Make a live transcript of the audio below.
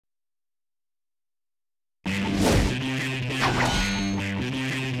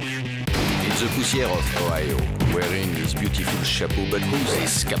the poussière of Ohio, wearing his beautiful chapeau, but who's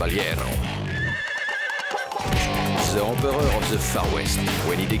this caballero? The emperor of the Far West.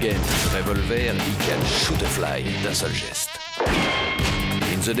 When he degains his revolver, he can shoot a fly d'un seul geste.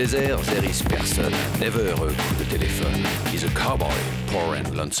 In the desert, there is person, never a coup de téléphone. He's a cowboy, poor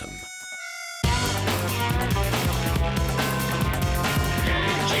and lonesome.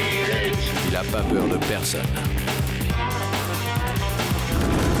 Il a pas peur de personne.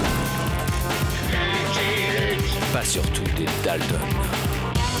 Pas surtout des Dalton.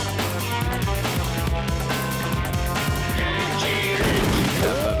 Il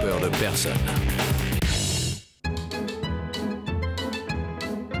n'a pas peur de personne.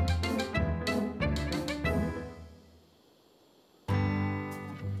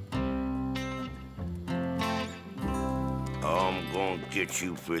 I'm gonna get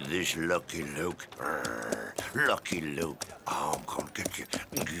you for this, Lucky Luke. Lucky Luke, I'm gonna get you.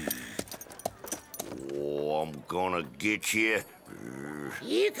 Oh, I'm gonna get you.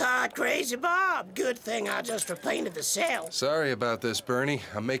 You caught Crazy Bob. Good thing I just repainted the cell. Sorry about this, Bernie.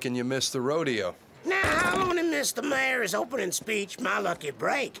 I'm making you miss the rodeo. Now, I'll only miss the mayor's opening speech, my lucky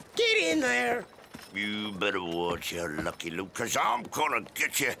break. Get in there. You better watch out, Lucky Luke, 'cause I'm gonna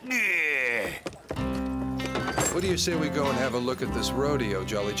get you. Yeah. What do you say we go and have a look at this rodeo,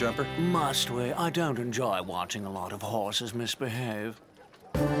 Jolly Jumper? Must we? I don't enjoy watching a lot of horses misbehave.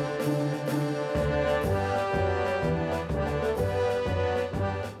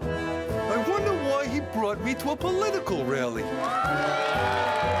 I wonder why he brought me to a political rally.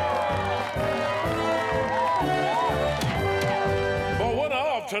 The winner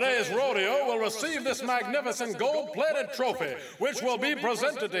of today's rodeo will receive this magnificent gold-plated trophy, which will be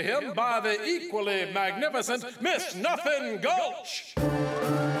presented to him by the equally magnificent Miss Nothing Gulch.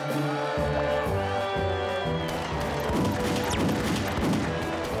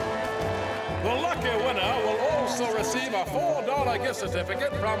 The lucky winner will also receive a $4 gift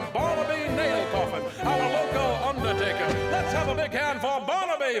certificate from Barnaby Nail Coffin, our local undertaker. Let's have a big hand for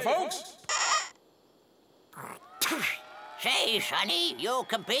Barnaby, folks. Say, Sonny, you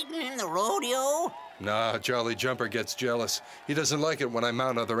competing in the rodeo? Nah, Jolly Jumper gets jealous. He doesn't like it when I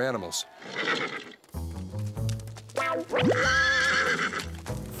mount other animals.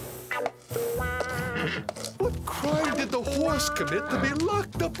 What crime did the horse commit to be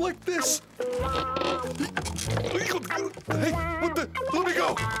locked up like this? Hey, what the? Let me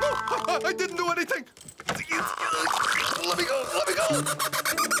go! I didn't do anything! Let me go! Let me go!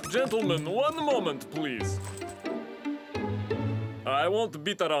 Gentlemen, one moment, please. I won't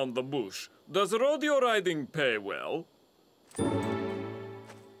beat around the bush. Does rodeo riding pay well?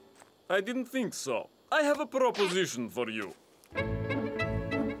 I didn't think so. I have a proposition for you.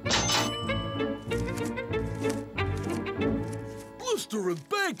 Blister and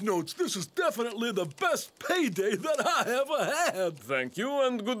banknotes, this is definitely the best payday that I ever had. Thank you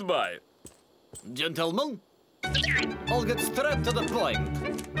and goodbye. Gentlemen, I'll get straight to the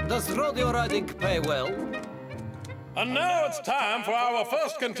point. Does rodeo riding pay well? And now it's time for our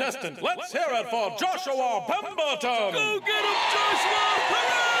first contestant. Let's hear it for Joshua Pemberton. Go get him, Joshua!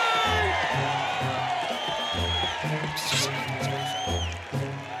 Hooray!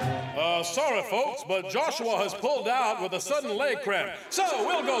 Sorry, folks, but Joshua has pulled out with a sudden leg cramp. So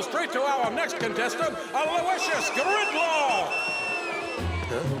we'll go straight to our next contestant, Aloysius Gridlaw.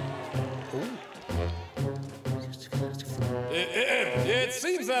 It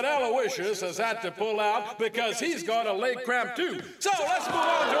seems that Aloysius has had to pull out because he's got a leg cramp too. So let's move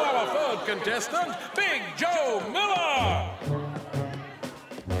on to our third contestant, Big Joe Miller.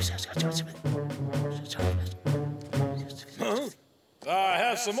 Huh? I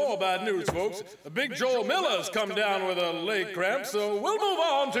have some more bad news, folks. Big Joe Miller's come down with a leg cramp, so we'll move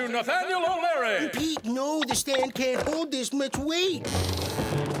on to Nathaniel O'Leary. Pete, no, the stand can't hold this much weight.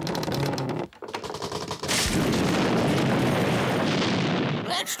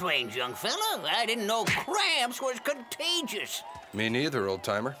 That's strange, young fella. I didn't know cramps was contagious. Me neither,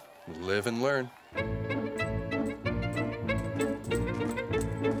 old-timer. Live and learn.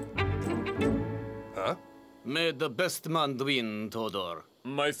 Huh? May the best man win, Todor.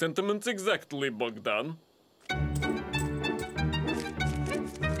 My sentiments exactly, Bogdan.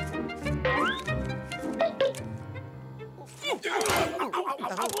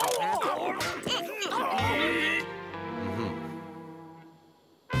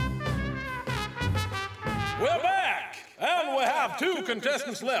 We're back, and we have two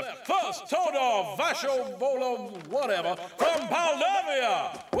contestants left. First, Todor Vashovolo, whatever, from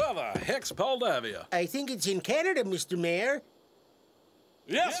Moldavia. Where the heck's Moldavia? I think it's in Canada, Mr. Mayor.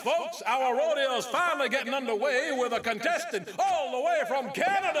 Yes, folks, our rodeo's finally getting underway with a contestant all the way from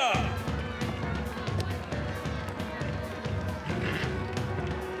Canada.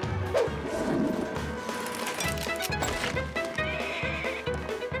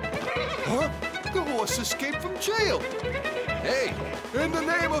 Huh? The horse escaped from jail. Hey, in the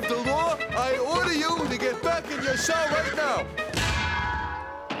name of the law, I order you to get back in your cell right now.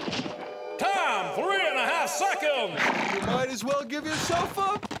 Time, 3.5 seconds. You might as well give yourself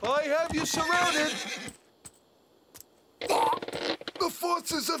up. I have you surrounded. The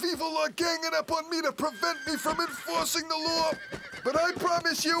forces of evil are ganging up on me to prevent me from enforcing the law. But I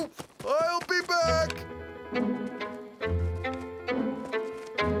promise you, I'll be back.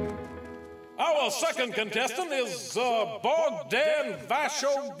 Our second contestant is Bogdan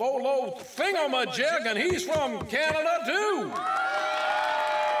Vashovolo Thingamajig, and he's from Canada, too.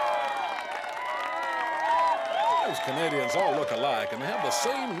 Those Canadians all look alike, and they have the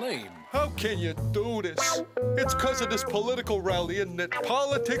same name. How can you do this? It's because of this political rally, isn't it?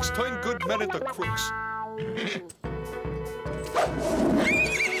 Politics turn good men into crooks.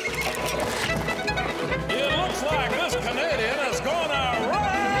 It looks like this Canadian has gone a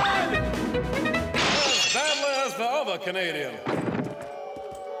ride as badly as the other Canadian.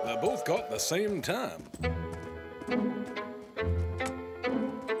 They both got the same time.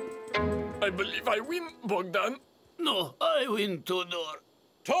 I believe I win, Bogdan. No, I win, Tudor.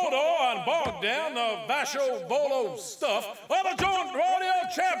 Toto and Bogdan of Vashovolo stuff are the joint rodeo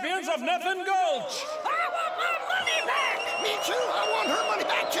champions of Nothing Gulch. I want my money back! Me too. I want her money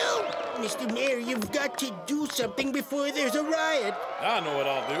back, too. Mr. Mayor, you've got to do something before there's a riot. I know what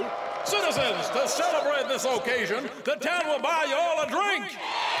I'll do. Citizens, to celebrate this occasion, the town will buy you all a drink.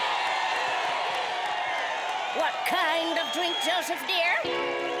 What kind of drink, Joseph, dear?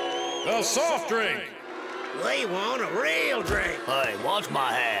 A soft drink. We want a real drink. Hey, what's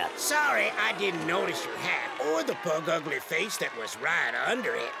my hat? Sorry, I didn't notice your hat or the pug ugly face that was right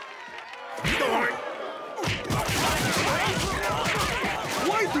under it. Darn.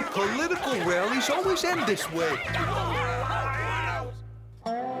 Why do political rallies always end this way?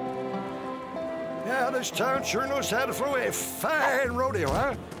 Yeah, this town sure knows how to throw a fine rodeo,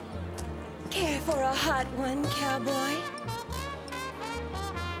 huh? Care for a hot one, Cowboy?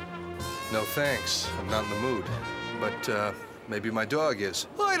 No thanks. I'm not in the mood. But maybe my dog is.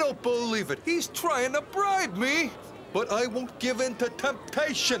 I don't believe it. He's trying to bribe me. But I won't give in to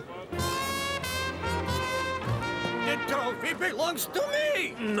temptation. The trophy belongs to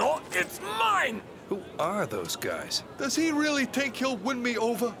me! No, it's mine! Who are those guys? Does he really think he'll win me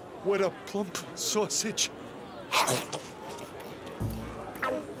over with a plump sausage?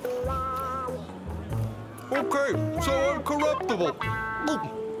 Okay, so I'm corruptible.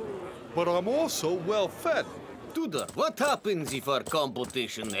 But I'm also well-fed. Tudor, what happens if our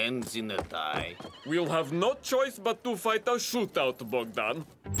competition ends in a tie? We'll have no choice but to fight a shootout, Bogdan.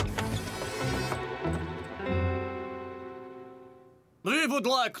 We would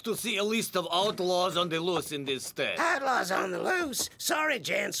like to see a list of outlaws on the loose in this state. Outlaws on the loose? Sorry,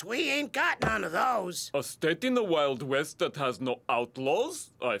 gents, we ain't got none of those. A state in the Wild West that has no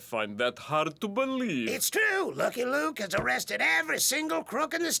outlaws? I find that hard to believe. It's true. Lucky Luke has arrested every single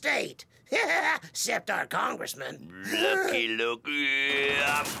crook in the state. Except our congressman. Lucky Luke,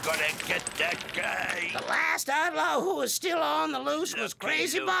 I'm gonna get that guy. The last outlaw who was still on the loose was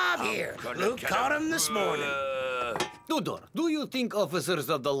Crazy Bob here. Luke caught him this morning. Tudor, do you think officers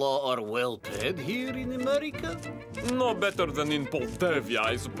of the law are well paid here in America? No better than in Poltavia,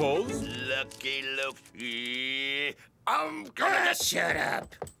 I suppose. Lucky Luke, I'm gonna get... Shut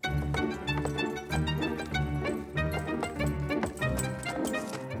up.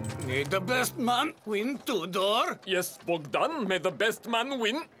 May the best man win, Tudor. Yes, Bogdan, may the best man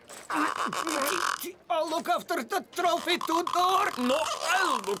win. I'll look after the trophy, Tudor. No,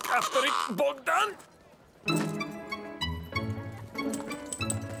 I'll look after it, Bogdan.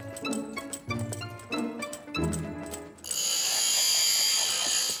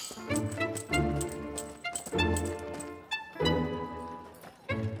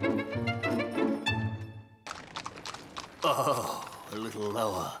 Oh, a little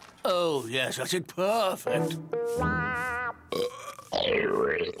lower. Oh, yes, that's it. Perfect.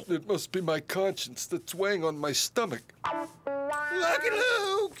 It must be my conscience that's weighing on my stomach. Lucky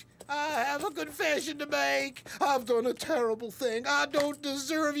Luke! I have a confession to make. I've done a terrible thing. I don't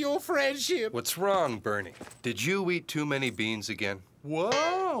deserve your friendship. What's wrong, Bernie? Did you eat too many beans again?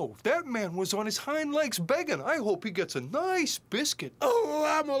 Wow, that man was on his hind legs begging. I hope he gets a nice biscuit. Oh,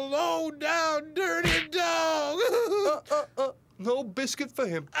 I'm a low-down, dirty dog. No biscuit for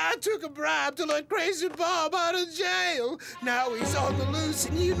him. I took a bribe to let Crazy Bob out of jail. Now he's on the loose,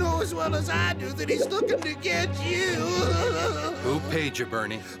 and you know as well as I do that he's looking to get you. Who paid you,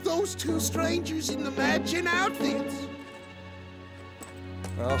 Bernie? Those two strangers in the matching outfits.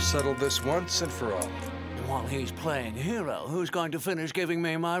 I'll settle this once and for all. While he's playing hero, who's going to finish giving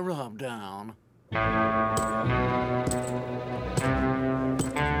me my rub down?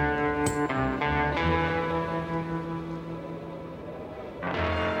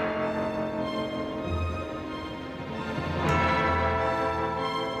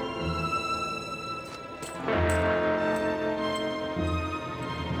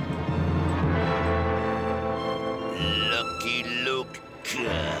 Lucky Luke.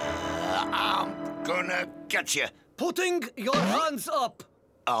 I'm gonna get you. Putting your hands up.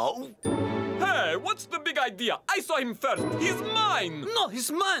 Oh? Hey, what's the big idea? I saw him first. He's mine. No,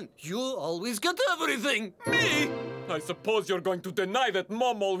 he's mine. You always get everything. Me? I suppose you're going to deny that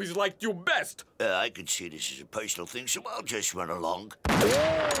Mom always liked you best. I can see this is a personal thing, so I'll just run along.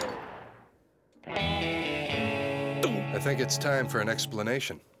 I think it's time for an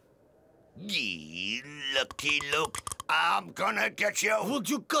explanation. Yee, Lucky Luke, I'm gonna get you. Would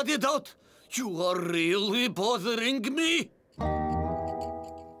you cut it out? You are really bothering me.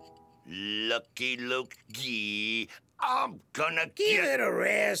 Lucky Luke, yee, I'm gonna Give get... it a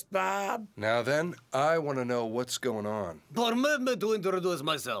rest, Bob. Now then, I want to know what's going on. Permit me to introduce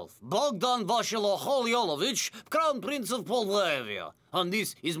myself. Bogdan Vashilo Holyolovich, Crown Prince of Moldavia. And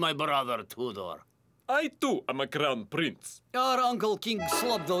this is my brother, Tudor. I, too, am a crown prince. Our uncle King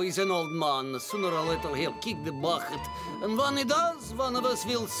Slobdo is an old man. Sooner or later he'll kick the bucket. And when he does, one of us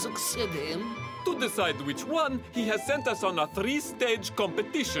will succeed him. To decide which one, he has sent us on a 3-stage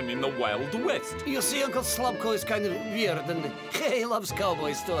competition in the Wild West. You see, Uncle Slobko is kind of weird and he loves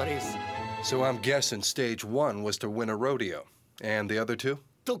cowboy stories. So I'm guessing stage 1 was to win a rodeo. And the other 2?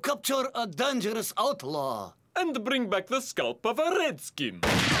 To capture a dangerous outlaw. And bring back the scalp of a redskin.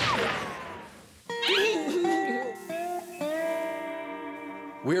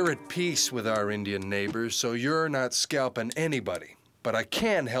 We're at peace with our Indian neighbors, so you're not scalping anybody. But I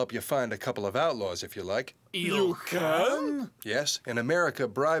can help you find a couple of outlaws if you like. You can? Yes, in America,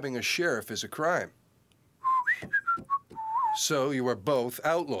 bribing a sheriff is a crime. So you are both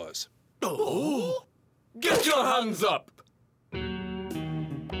outlaws. Oh? Get your hands up!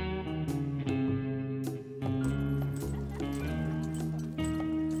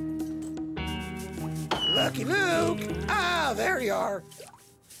 Lucky Luke! Ah, there you are.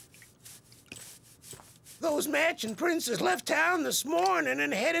 Those matching princes left town this morning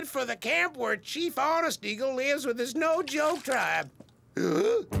and headed for the camp where Chief Honest Eagle lives with his no-joke tribe.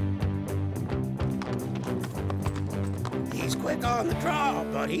 He's quick on the draw,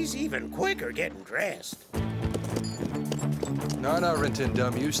 but he's even quicker getting dressed. No, Rintin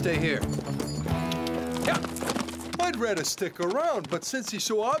Dum, you stay here. Yeah. I'd rather stick around, but since he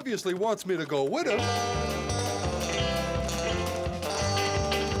so obviously wants me to go with him...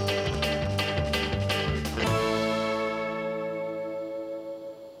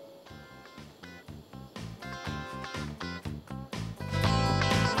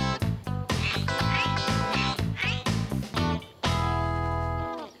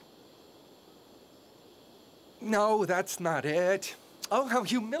 No, that's not it. Oh, how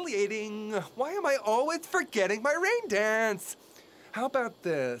humiliating. Why am I always forgetting my rain dance? How about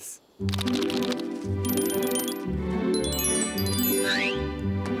this?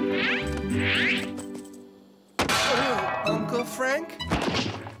 Uncle Frank?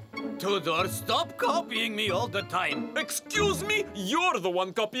 Tudor, stop copying me all the time. Excuse me? You're the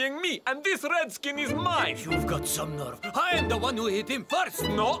one copying me, and this redskin is mine. You've got some nerve. I am the one who hit him first.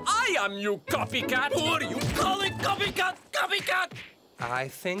 No, I am, you copycat. Who are you calling copycat? Copycat! I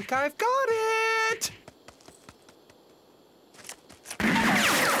think I've got it!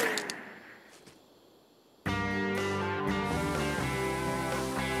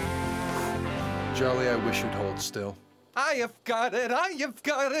 Jolly, I wish you'd hold still. I have got it, I have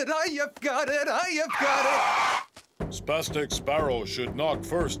got it, I have got it, I have got it! Spastic Sparrow should knock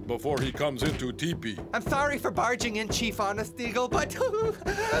first before he comes into teepee. I'm sorry for barging in, Chief Honest Eagle, but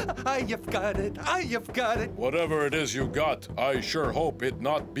I have got it, I have got it. Whatever it is you got, I sure hope it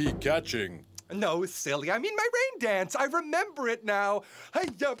not be catching. No, silly, I mean my rain dance. I remember it now.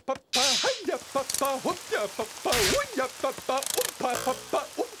 Hiya papa, hiya papa, whoop-ya papa, woo-ya papa, oompa papa,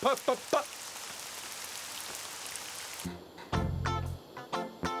 oompa papa.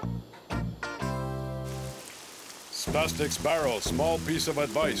 Spastic Sparrow, small piece of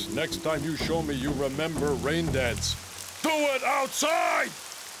advice. Next time you show me you remember rain dance, do it outside!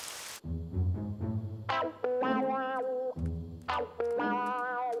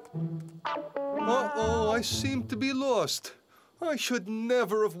 Uh-oh, I seem to be lost. I should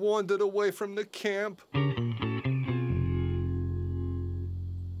never have wandered away from the camp.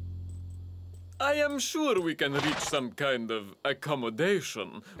 I am sure we can reach some kind of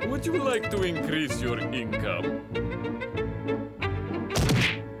accommodation. Would you like to increase your income?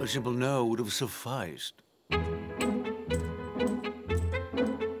 A simple no would have sufficed.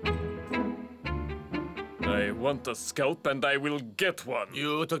 I want a scalp and I will get one.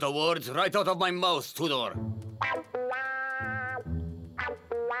 You took the words right out of my mouth, Tudor.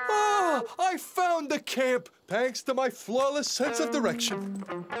 Ah, I found the camp, thanks to my flawless sense of direction.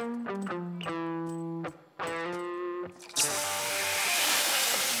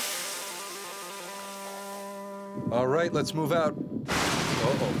 All right, let's move out.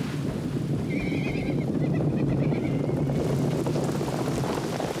 Uh-oh.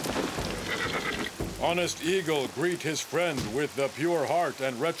 Honest Eagle greet his friend with the pure heart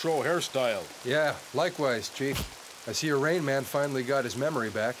and retro hairstyle. Yeah, likewise, Chief. I see your Rain Man finally got his memory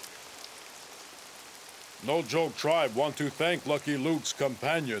back. No Joke Tribe want to thank Lucky Luke's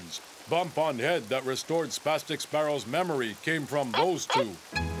companions. Bump on head that restored Spastic Sparrow's memory came from those two.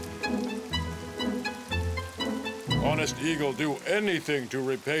 Honest Eagle do anything to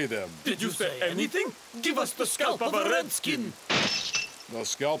repay them. Did you say anything? Give us the scalp of a redskin. The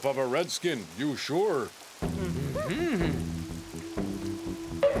scalp of a redskin, you sure?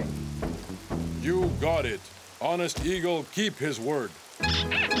 You got it. Honest Eagle keep his word.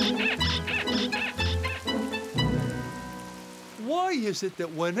 Why is it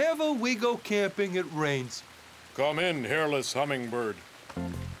that whenever we go camping, it rains? Come in, hairless hummingbird.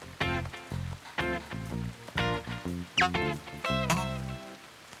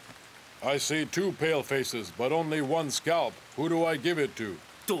 I see two pale faces, but only one scalp. Who do I give it to?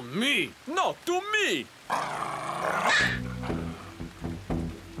 To me! No, to me!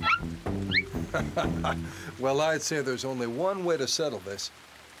 Well, I'd say there's only one way to settle this.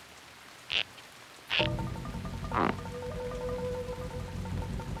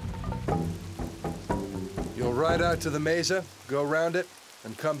 You'll ride out to the mesa, go round it,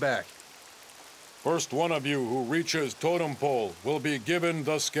 and come back. First one of you who reaches totem pole will be given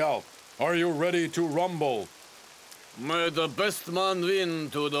the scalp. Are you ready to rumble? May the best man win,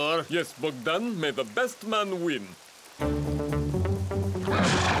 Tudor. Yes, Bogdan, may the best man win.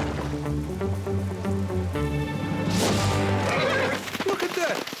 Look at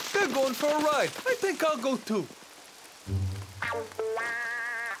that! They're going for a ride. I think I'll go too.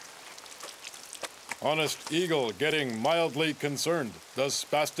 Honest Eagle getting mildly concerned. Does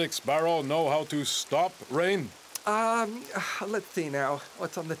Spastic Sparrow know how to stop rain? Let's see now.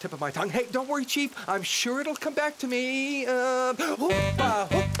 What's on the tip of my tongue? Hey, don't worry, Chief. I'm sure it'll come back to me. Hoopah, hoopah,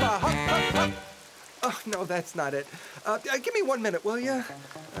 hop, hop, hop. Oh, no, that's not it. Give me 1 minute, will ya? 1,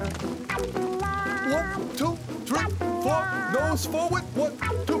 2, 3, 4. Nose forward. 1,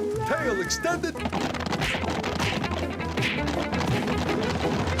 2. Tail extended.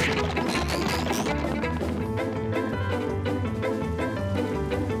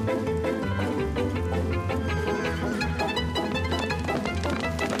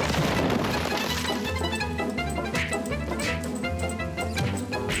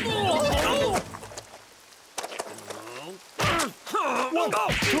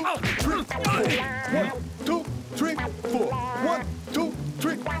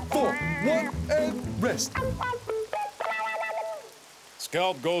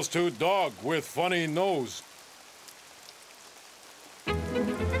 Scalp goes to dog with funny nose.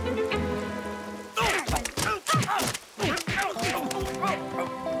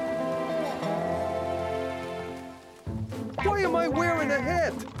 Why am I wearing a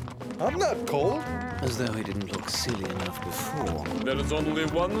hat? I'm not cold. As though he didn't look silly enough before. There is only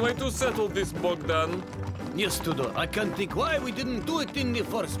one way to settle this, Bogdan. Yes, Tudor. I can't think why we didn't do it in the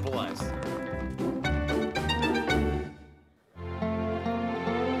first place.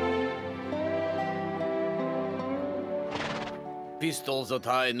 Pistols at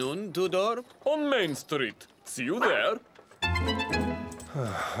high noon, Tudor? On Main Street. See you there.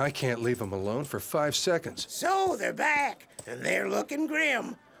 I can't leave them alone for 5 seconds. So they're back, and they're looking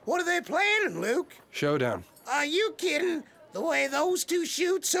grim. What are they planning, Luke? Showdown. Are you kidding? The way those two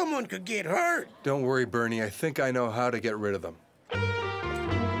shoot, someone could get hurt. Don't worry, Bernie. I think I know how to get rid of them.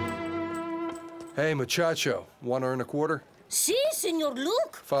 Hey, muchacho. Want to earn a quarter? Si, Senor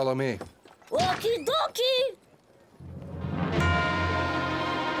Luke. Follow me. Okie dokie.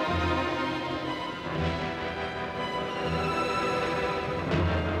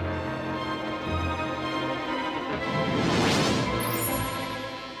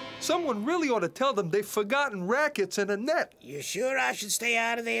 Someone really ought to tell them they've forgotten rackets and a net. You sure I should stay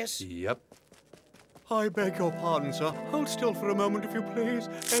out of this? Yep. I beg your pardon, sir. Hold still for a moment, if you please.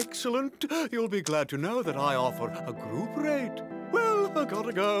 Excellent. You'll be glad to know that I offer a group rate. Well, I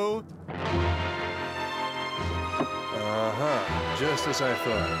gotta go. Uh-huh. Just as I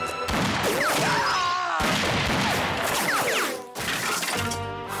thought.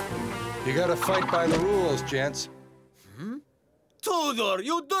 You gotta fight by the rules, gents. Tudor,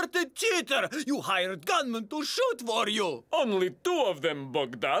 you dirty cheater! You hired gunmen to shoot for you! Only 2 of them,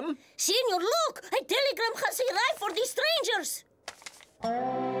 Bogdan. Senor, look! A telegram has arrived for the strangers!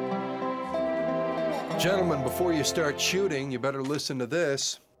 Gentlemen, before you start shooting, you better listen to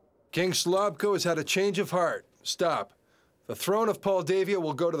this. King Slobko has had a change of heart. Stop. The throne of Moldavia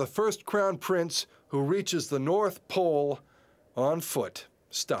will go to the first crown prince who reaches the North Pole on foot.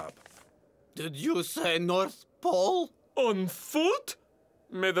 Stop. Did you say North Pole? On foot?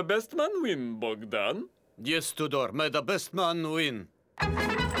 May the best man win, Bogdan. Yes, Tudor, may the best man win.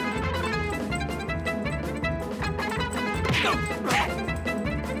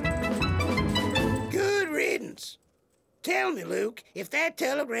 Good riddance. Tell me, Luke, if that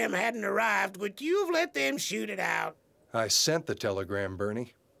telegram hadn't arrived, would you have let them shoot it out? I sent the telegram,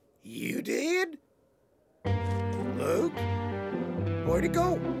 Bernie. You did? Luke? Where'd it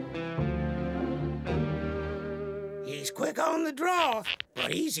go? He's quick on the draw,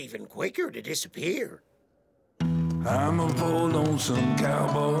 but he's even quicker to disappear. I'm a poor lonesome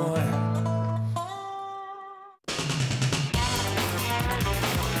cowboy.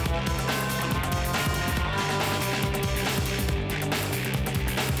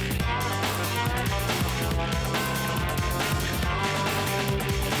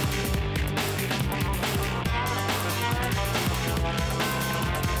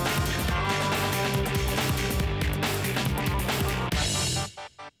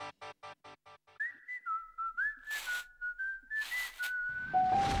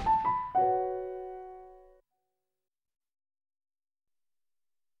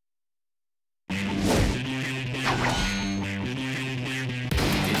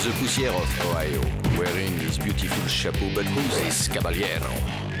 The poussière of Ohio, wearing his beautiful chapeau, but who's this caballero?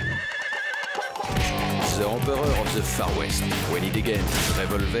 The emperor of the Far West. When he against his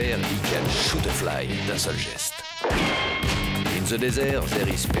revolver, he can shoot a fly d'un seul geste. In the desert, there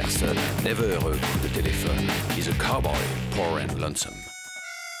is person, never a coup de téléphone. He's a cowboy, poor and lonesome.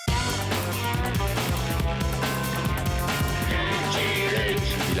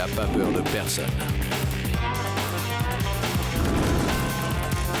 Il a pas peur de personne.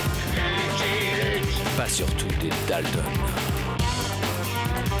 Pas surtout des Dalton.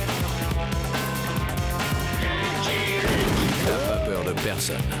 Il n'a pas peur de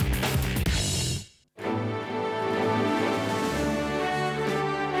personne.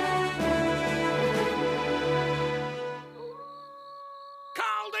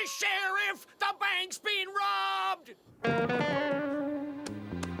 Call the sheriff! The bank's been robbed!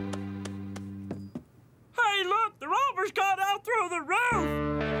 Hey, look! The robbers got out through the roof!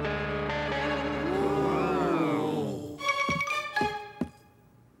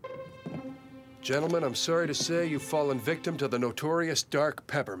 Gentlemen, I'm sorry to say you've fallen victim to the notorious Dark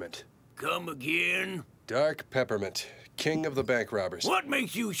Peppermint. Come again? Dark Peppermint, king of the bank robbers. What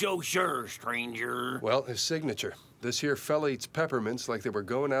makes you so sure, stranger? Well, his signature. This here fella eats peppermints like they were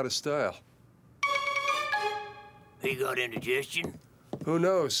going out of style. He got indigestion? Who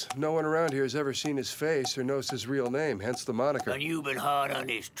knows? No one around here has ever seen his face or knows his real name, hence the moniker. And you've been hot on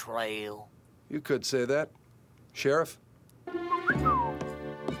his trail? You could say that. Sheriff?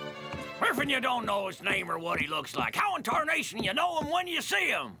 Griffin, you don't know his name or what he looks like. How in tarnation you know him when you see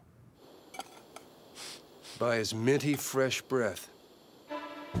him? By his minty, fresh breath.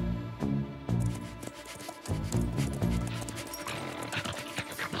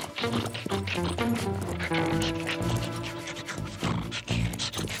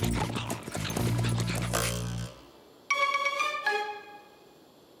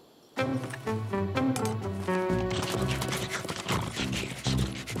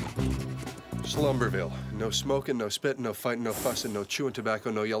 Slumberville. No smoking, no spitting, no fighting, no fussing, no chewing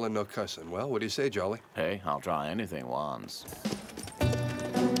tobacco, no yelling, no cussing. Well, what do you say, Jolly? Hey, I'll try anything once.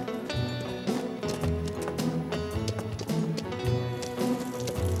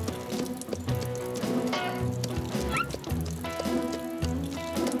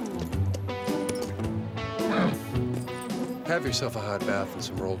 Have yourself a hot bath and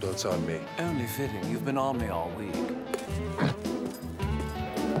some rolled oats on me. Only fitting. You've been on me all week.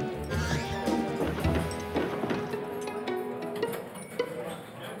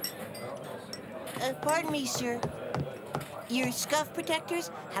 Pardon me, sir. Your scuff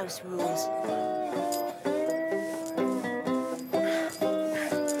protectors? House rules.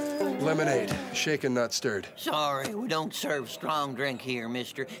 Lemonade. Shaken, not stirred. Sorry, we don't serve strong drink here,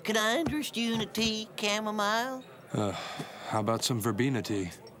 mister. Could I interest you in a tea, chamomile? How about some verbena tea?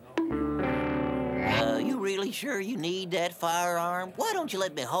 You really sure you need that firearm? Why don't you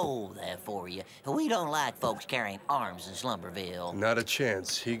let me hold that for you? We don't like folks carrying arms in Slumberville. Not a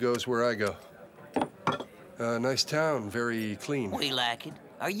chance. He goes where I go. Nice town, very clean. We like it.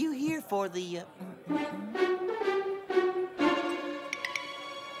 Are you here for the,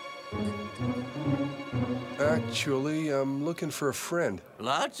 Actually, I'm looking for a friend.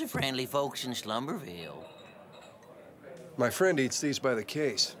 Lots of friendly folks in Slumberville. My friend eats these by the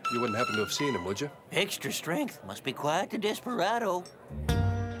case. You wouldn't happen to have seen him, would you? Extra strength. Must be quite the desperado.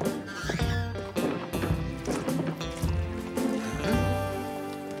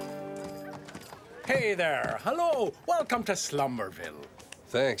 Hey there. Hello. Welcome to Slumberville.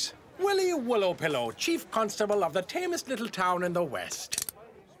 Thanks. Willie Willowpillow, Chief Constable of the tamest little town in the West.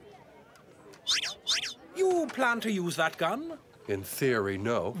 You plan to use that gun? In theory,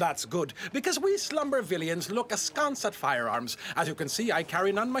 no. That's good, because we Slumbervillians look askance at firearms. As you can see, I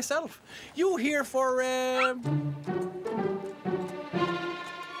carry none myself. You here for, I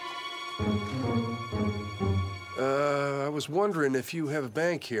was wondering if you have a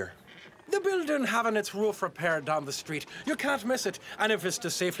bank here. The building having its roof repaired down the street. You can't miss it. And if it's to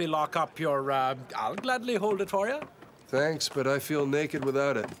safely lock up your, I'll gladly hold it for you. Thanks, but I feel naked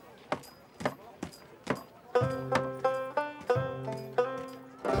without it.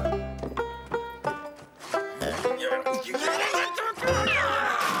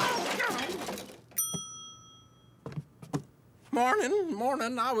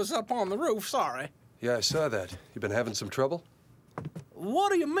 Morning. I was up on the roof, sorry. Yeah, I saw that. You been having some trouble?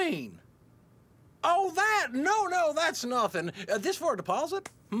 What do you mean? Oh, that? No, that's nothing. This for a deposit?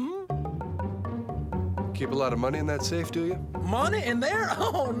 Keep a lot of money in that safe, do you? Money in there?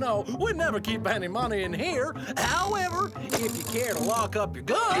 Oh, no. We never keep any money in here. However, if you care to lock up your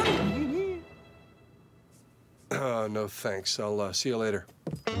gun... Oh, no thanks. I'll see you later.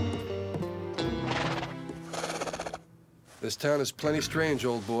 This town is plenty strange,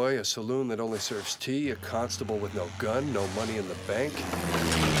 old boy. A saloon that only serves tea, a constable with no gun, no money in the bank.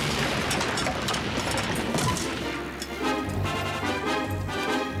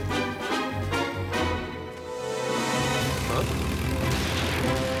 Huh?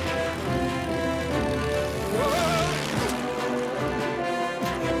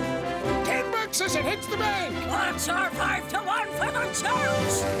 $10 as it hits the bank! What's our 5-to-1 for the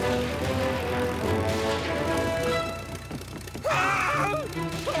chance?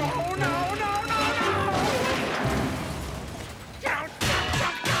 Oh, no!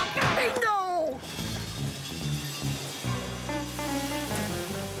 Bingo!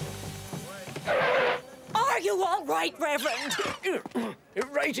 Are you all right, Reverend?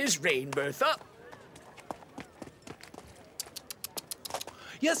 Right as rain, Bertha.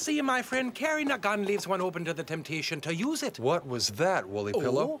 You see, my friend, carrying a gun leaves one open to the temptation to use it. What was that, Woolly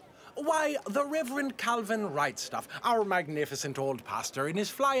Pillow? Why, the Reverend Calvin Wright stuff, our magnificent old pastor in his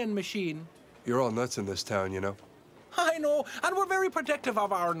flying machine. You're all nuts in this town, you know. I know, and we're very protective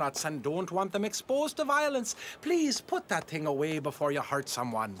of our nuts and don't want them exposed to violence. Please put that thing away before you hurt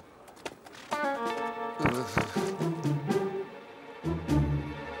someone.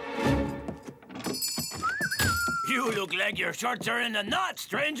 You look like your shorts are in a knot,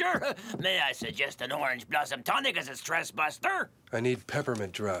 stranger. May I suggest an orange blossom tonic as a stress buster? I need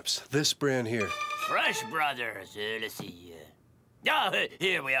peppermint drops. This brand here. Fresh Brothers. Let's see.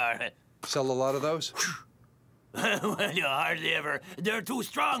 Here we are. Sell a lot of those? Well, you hardly ever. They're too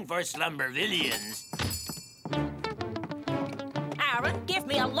strong for Slumbervillians. Aaron, give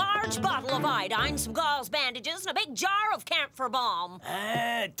me a large bottle of iodine, some gauze bandages, and a big jar of camphor balm.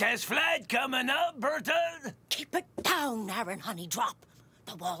 Test flight coming up, Bertha? Keep it down, Aaron Honeydrop.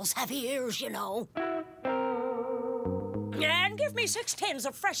 The walls have ears, you know. And give me 6 tins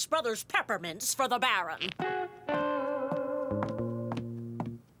of Fresh Brothers peppermints for the Baron.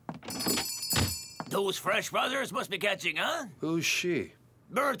 Those Fresh Brothers must be catching on. Who's she?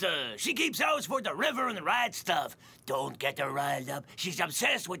 Bertha. She keeps house for the river and the right stuff. Don't get her riled up. She's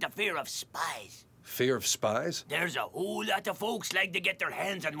obsessed with the fear of spies. Fear of spies? There's a whole lot of folks like to get their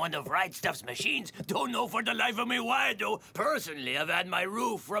hands on one of Right Stuff's machines. Don't know for the life of me why, though. Personally, I've had my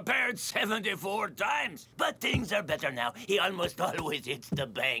roof repaired 74 times. But things are better now. He almost always hits the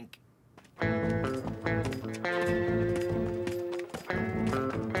bank.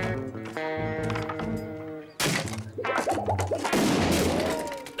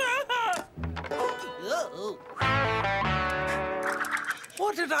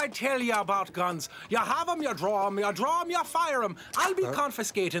 What did I tell you about guns? You have them, you draw them, you draw them, you fire them. I'll be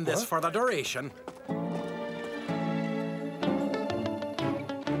confiscating this for the duration.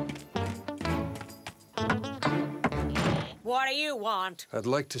 What do you want? I'd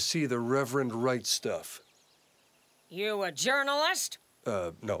like to see the Reverend Wright stuff. You a journalist?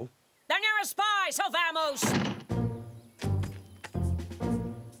 No. Then you're a spy, so vamos!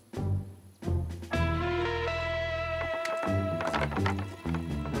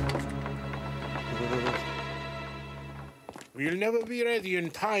 We'll never be ready in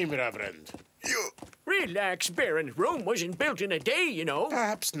time, Reverend. Relax, Baron. Rome wasn't built in a day, you know.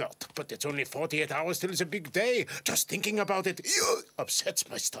 Perhaps not, but it's only 48 hours till it's a big day. Just thinking about it upsets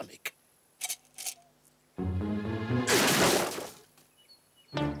my stomach.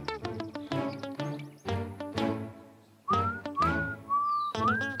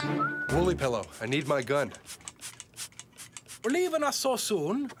 Woolly Pillow, I need my gun. We're leaving us so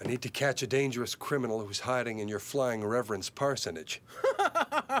soon? I need to catch a dangerous criminal who's hiding in your flying reverend's parsonage.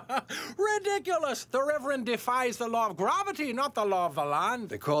 Ridiculous! The Reverend defies the law of gravity, not the law of the land.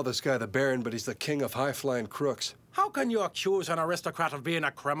 They call this guy the Baron, but he's the king of high-flying crooks. How can you accuse an aristocrat of being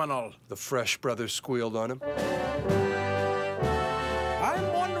a criminal? The Fresh brothers squealed on him.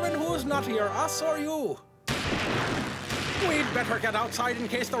 I'm wondering who's nuttier, us or you? We'd better get outside in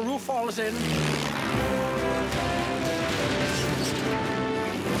case the roof falls in.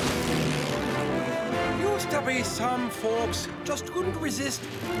 Used to be some folks just couldn't resist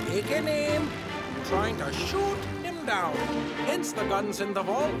taking aim, trying to shoot him down. Hence the guns in the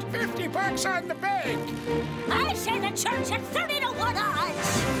vault. $50 on the bank. I say the church at 30 to 1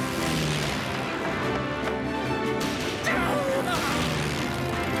 odds.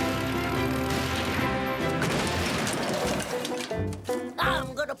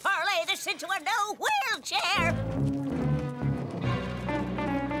 I'm gonna parlay this into a no wheelchair.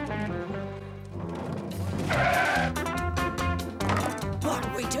 What do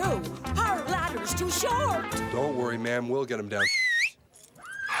we do? Our ladder's too short. Don't worry, ma'am. We'll get him down.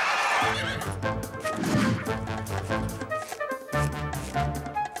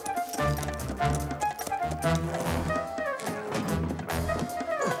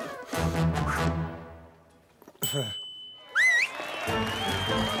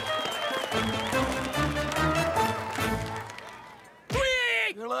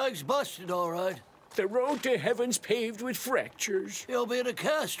 Your leg's busted, all right. The road to heaven's paved with fractures. You'll be in a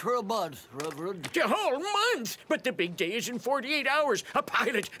cast for a month, Reverend. A whole month? But the big day is in 48 hours. A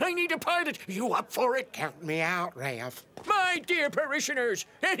pilot. I need a pilot. You up for it? Count me out, Rev. My dear parishioners,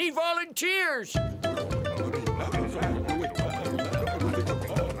 any volunteers?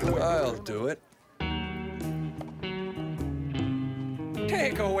 I'll do it.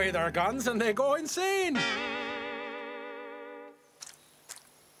 Take away their guns and they go insane.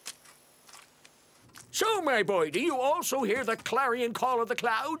 So, my boy, do you also hear the clarion call of the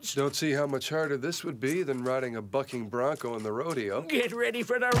clouds? Don't see how much harder this would be than riding a bucking bronco in the rodeo. Get ready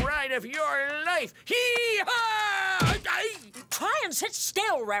for the ride of your life. Hee-haw! Try and sit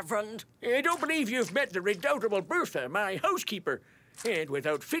still, Reverend. I don't believe you've met the redoubtable Bertha, my housekeeper. And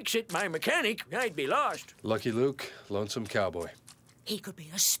without Fix-It, my mechanic, I'd be lost. Lucky Luke, lonesome cowboy. He could be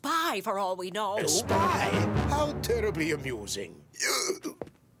a spy for all we know. A spy? How terribly amusing.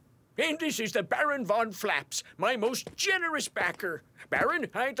 And this is the Baron von Flaps, my most generous backer. Baron,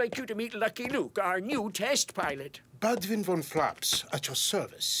 I'd like you to meet Lucky Luke, our new test pilot. Budwin von Flaps, at your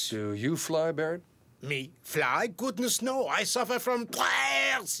service. Do you fly, Baron? Me? Fly? Goodness, no. I suffer from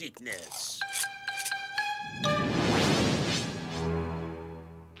air sickness.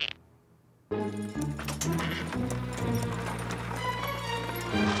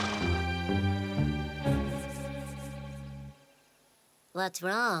 What's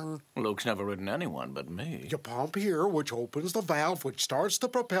wrong? Luke's never ridden anyone but me. You pump here, which opens the valve, which starts the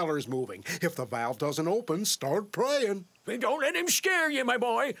propellers moving. If the valve doesn't open, start praying. Don't let him scare you, my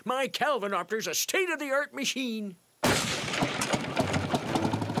boy. My Calvinopter's a state-of-the-art machine.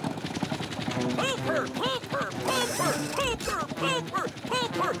 Pumper, pumper, pumper, pumper, pumper,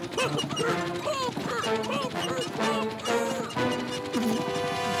 pumper, pumper, pumper, pumper, pumper.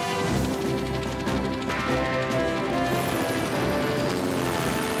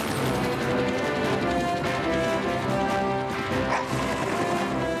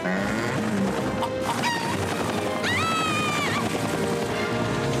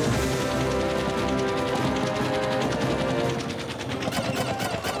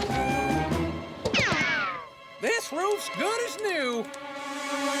 This roof's good as new.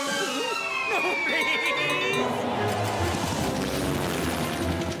 No, please!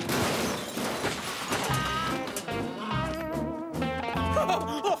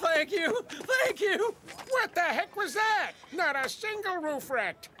 Oh, thank you. Thank you. What the heck was that? Not a single roof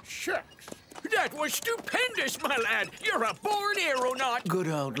wrecked. Shucks. That was stupendous, my lad. You're a born aeronaut. Good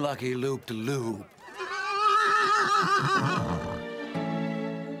old Lucky Luke to Luke.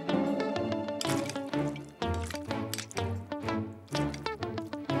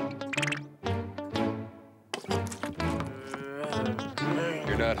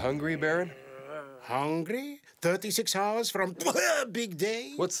 You're not hungry, Baron? Hungry? 36 hours from big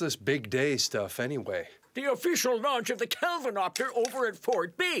day? What's this big day stuff, anyway? The official launch of the Calvinopter over at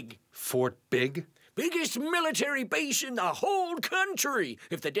Fort Big. Fort Big? Biggest military base in the whole country.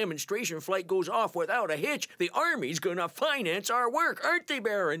 If the demonstration flight goes off without a hitch, the Army's gonna finance our work, aren't they,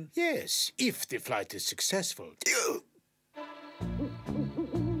 Baron? Yes, if the flight is successful.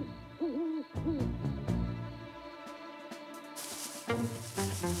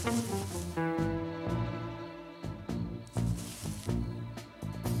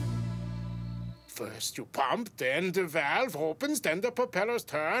 First you pump, then the valve opens, then the propellers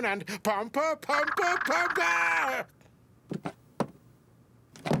turn, and pumper, pumper, pumper!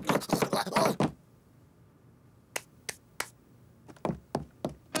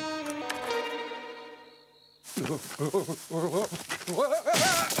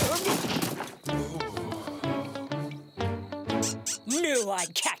 Knew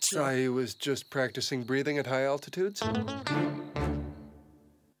I'd catch you. I was just practicing breathing at high altitudes.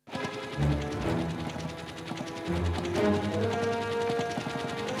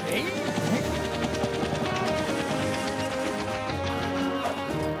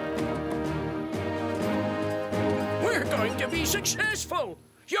 We're going to be successful.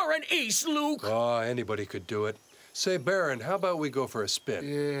 You're an ace, Luke. Oh, anybody could do it. Say, Baron, how about we go for a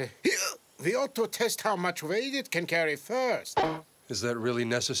spin? We ought to test how much weight it can carry first. Is that really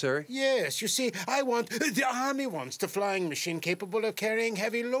necessary? Yes, you see, the Army wants the flying machine capable of carrying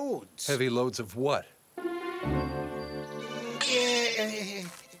heavy loads. Heavy loads of what?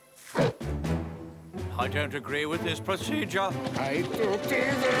 I don't agree with this procedure. I don't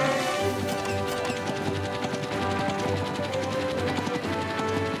either.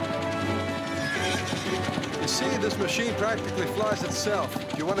 You see, this machine practically flies itself.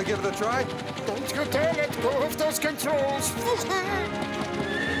 Do you want to give it a try? Don't you dare let go of those controls.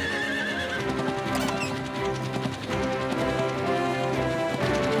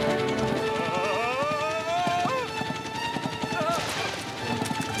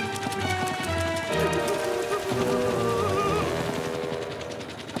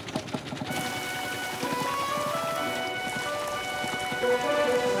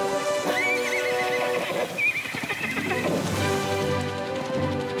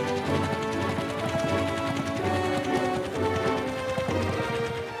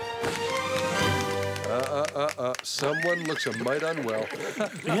 Someone looks a mite unwell.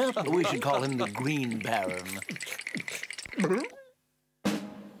 Yep, we should call him the Green Baron.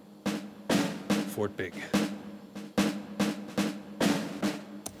 Fort Big.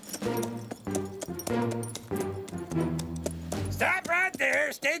 Stop right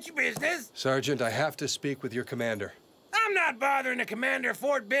there. State your business. Sergeant, I have to speak with your commander. I'm not bothering the commander of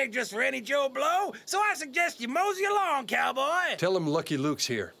Fort Big just for any Joe Blow, so I suggest you mosey along, cowboy. Tell him Lucky Luke's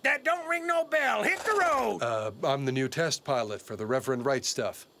here. That don't ring no bell. Hit the road. I'm the new test pilot for the Reverend Wright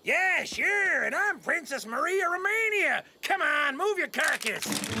stuff. Yeah, sure, and I'm Princess Maria Romania. Come on, move your carcass.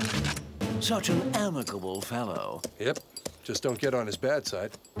 Such an amicable fellow. Yep, just don't get on his bad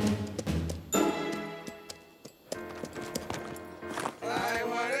side. I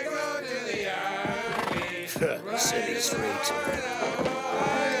want to go to the Army. City streets.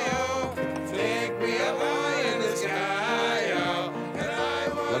 Take me up high in the sky,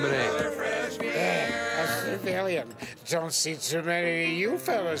 Lemonade. a civilian. Don't see too many of you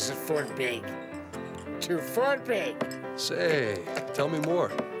fellas at Fort Big. To Fort Big. Say, tell me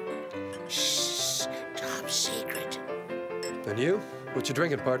more. Shh, top secret. And you? What you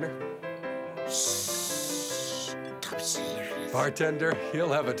drinking, partner? Shh, top secret. Bartender,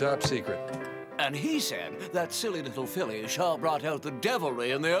 he'll have a top secret. And he said that silly little filly sure brought out the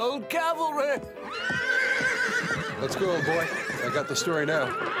devilry in the old cavalry. Let's go, old boy. I got the story now.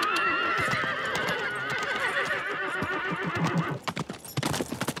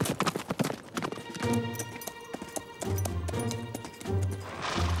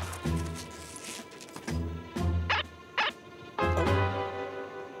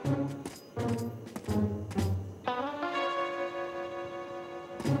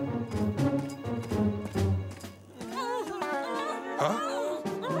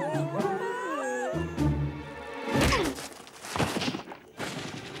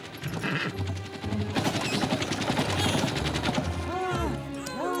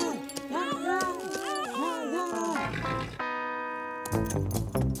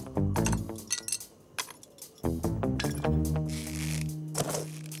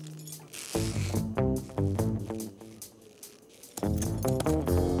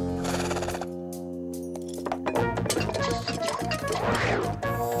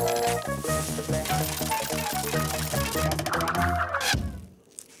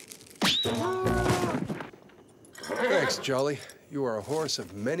 Thanks, Jolly. You are a horse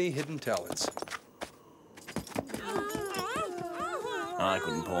of many hidden talents. I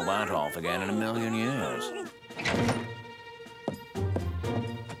couldn't pull that off again in a million years.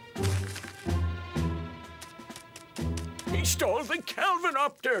 He stole the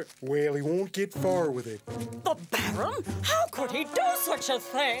Calvinopter. Well, he won't get far with it. The Baron? How could he do such a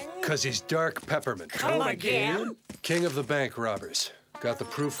thing? 'Cause he's Dark Peppermint. Come again? King of the bank robbers. Got the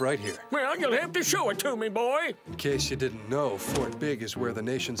proof right here. Well, you'll have to show it to me, boy. In case you didn't know, Fort Big is where the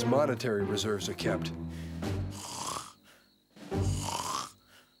nation's monetary reserves are kept.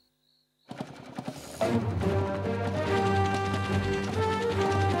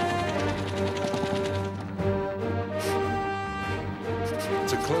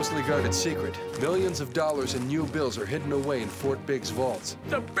 It's a closely guarded secret. Millions of dollars in new bills are hidden away in Fort Big's vaults.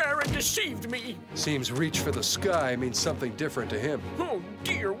 The Baron deceived me. Seems reach for the sky means something different to him. Oh,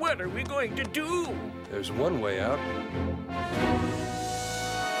 dear, what are we going to do? There's one way out.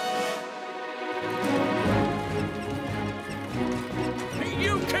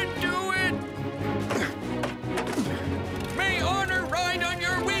 You can do it! May honor ride on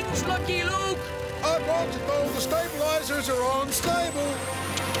your wings, Lucky Luke! I want to know the stabilizers are unstable.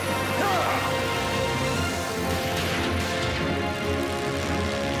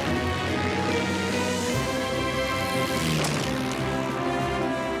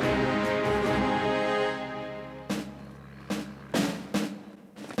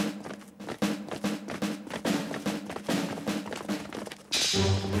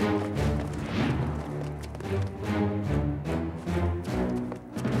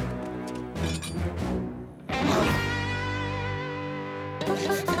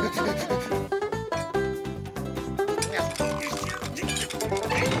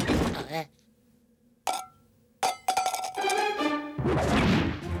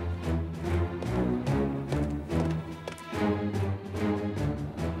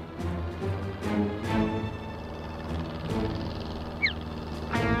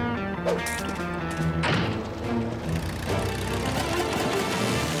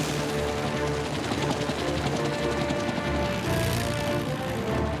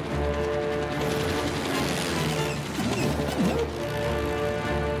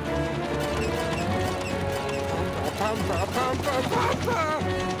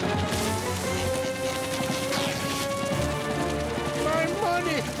 My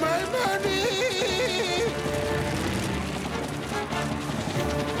money! My money!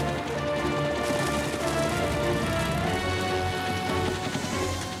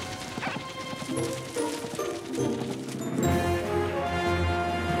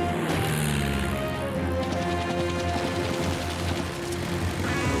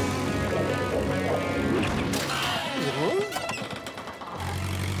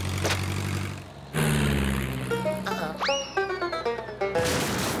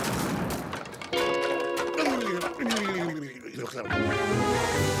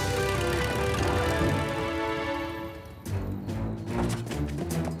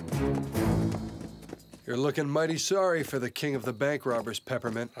 You're looking mighty sorry for the king of the bank robbers,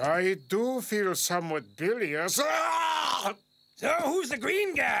 Peppermint. I do feel somewhat bilious. Ah! So who's the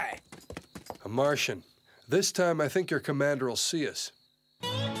green guy? A Martian. This time, I think your commander will see us.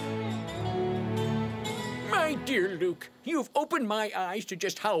 My dear Luke, you've opened my eyes to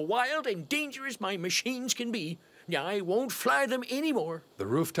just how wild and dangerous my machines can be. I won't fly them anymore. The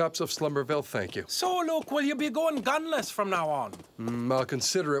rooftops of Slumberville thank you. So, Luke, will you be going gunless from now on? I'll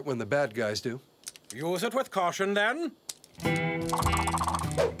consider it when the bad guys do. Use it with caution, then.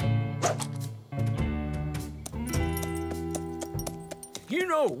 You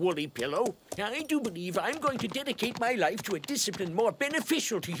know, Woolly Pillow, I do believe I'm going to dedicate my life to a discipline more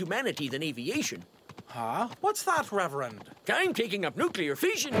beneficial to humanity than aviation. Huh? What's that, Reverend? I'm taking up nuclear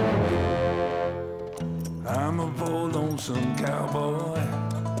fission. I'm a poor lonesome cowboy.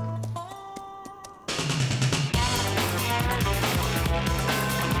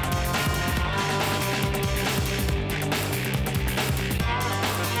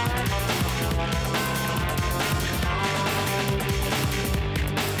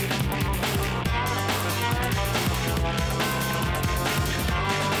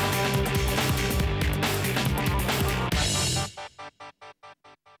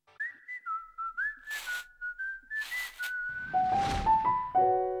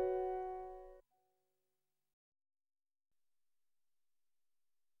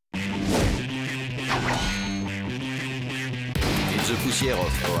 The poussière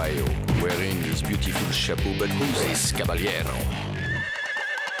of Ohio, wearing his beautiful chapeau, but who's this caballero?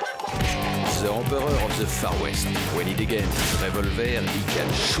 The emperor of the Far West. When he degains his revolver, he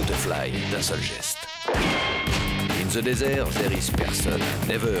can shoot a fly d'un seul geste. In the desert, there is person,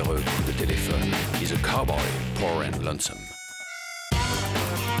 never a coup de téléphone. He's a cowboy, poor and lonesome.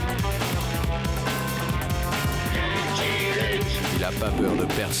 Il a pas peur de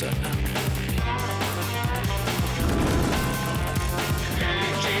personne.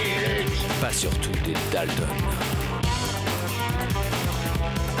 Pas surtout des Dalton.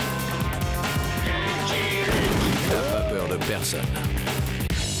 Il a pas peur de personne.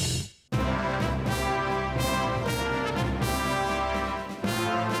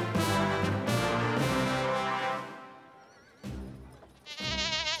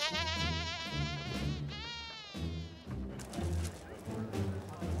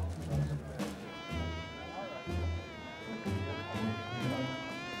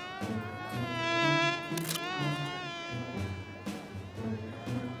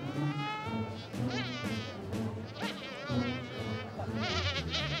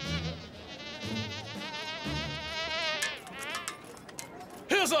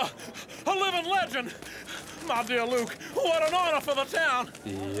 Here's a living legend. My dear Luke, what an honor for the town.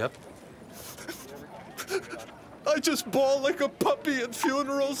 Yep. I just bawl like a puppy at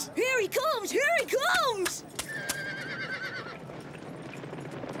funerals. Here he comes! Here he comes!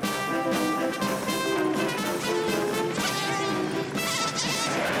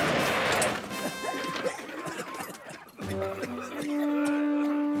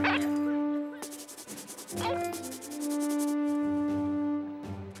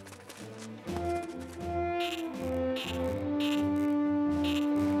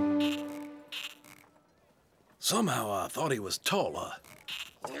 Somehow I thought he was taller.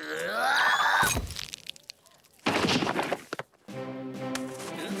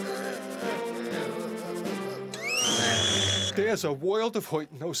 There's a world of hoyt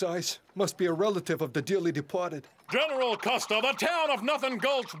in those eyes. Must be a relative of the dearly departed. General Custer, the town of Nothing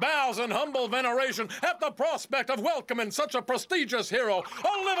Gulch bows in humble veneration at the prospect of welcoming such a prestigious hero,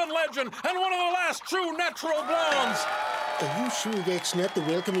 a living legend, and one of the last true natural blondes. Are you sure that's not the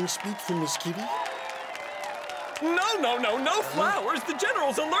welcoming speech from Miss Kitty? No flowers. The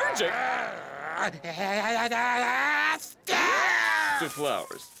General's allergic. To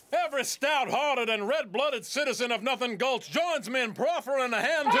flowers. Every stout-hearted and red-blooded citizen of Nothing Gulch joins me in proffering a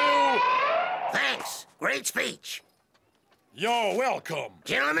hand to... Thanks. Great speech. You're welcome.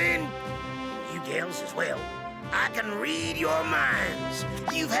 Gentlemen, you gals as well, I can read your minds.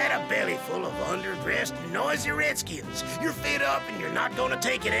 You've had a belly full of underdressed, noisy redskins. You're fed up and you're not gonna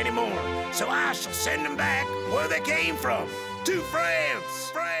take it anymore. So I shall send them back where they came from. To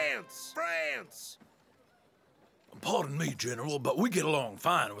France! France! France! Pardon me, General, but we get along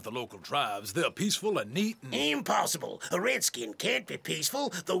fine with the local tribes. They're peaceful and neat and... Impossible. A redskin can't be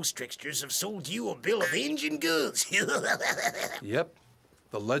peaceful. Those tricksters have sold you a bill of Injun goods. Yep.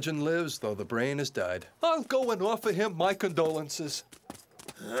 The legend lives, though the brain has died. I'll go and offer him my condolences.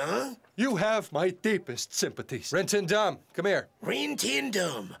 Huh? You have my deepest sympathies. Rin Tin Dum, come here. Rin Tin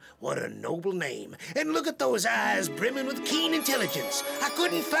Dum. What a noble name. And look at those eyes brimming with keen intelligence. I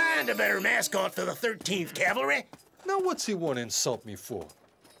couldn't find a better mascot for the 13th Cavalry. Now what's he want to insult me for?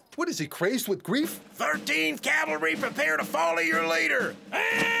 What, is he crazed with grief? 13th Cavalry, prepare to follow your leader.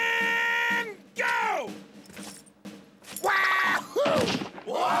 And go! Wahoo!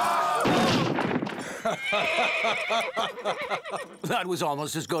 That was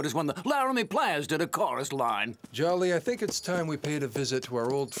almost as good as when the Laramie Players did a chorus line. Jolly, I think it's time we paid a visit to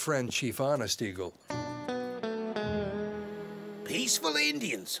our old friend, Chief Honest Eagle. Peaceful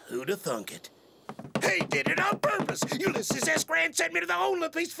Indians, who'd have thunk it? He did it on purpose. Ulysses S. Grant sent me to the only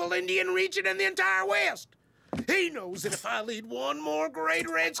peaceful Indian region in the entire West. He knows that if I lead one more great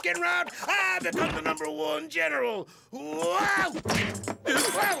redskin rout, I become the #1 general. Wow!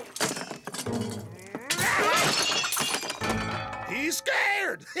 Wow! He's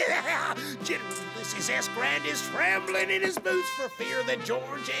scared. General Ulysses S. Grant is trembling in his boots for fear that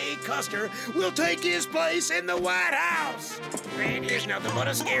George A. Custer will take his place in the White House. Grant is nothing but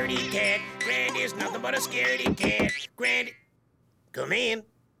a scaredy cat. Grant is nothing but a scaredy cat. Grant... Come in.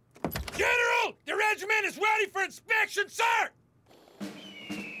 General, the regiment is ready for inspection, sir!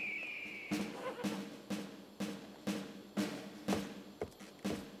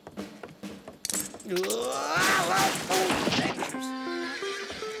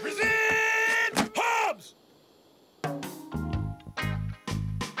 Present Hobbs!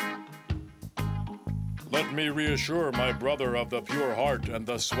 Let me reassure my brother of the pure heart and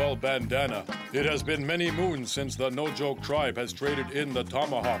the swell bandana. It has been many moons since the No-Joke tribe has traded in the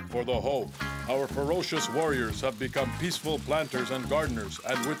tomahawk for the hoe. Our ferocious warriors have become peaceful planters and gardeners,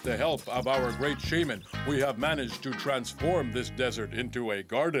 and with the help of our great shaman, we have managed to transform this desert into a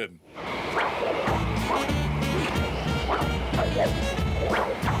garden.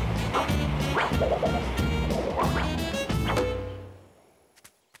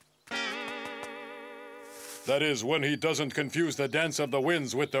 That is, when he doesn't confuse the dance of the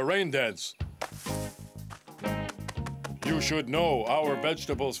winds with the rain dance. You should know our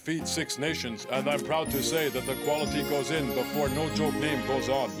vegetables feed 6 nations, and I'm proud to say that the quality goes in before no joke name goes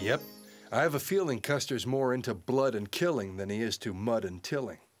on. Yep. I have a feeling Custer's more into blood and killing than he is to mud and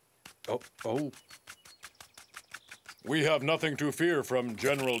tilling. Oh. We have nothing to fear from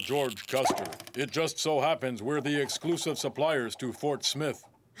General George Custer. It just so happens we're the exclusive suppliers to Fort Smith.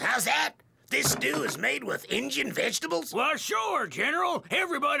 How's that? This stew is made with Indian vegetables? Well, sure, General.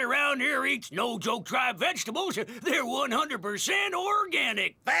 Everybody around here eats no-joke tribe vegetables. They're 100%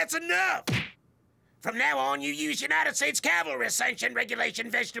 organic. That's enough! From now on, you use United States Cavalry sanctioned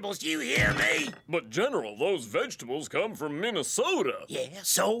regulation vegetables. You hear me? But, General, those vegetables come from Minnesota. Yeah,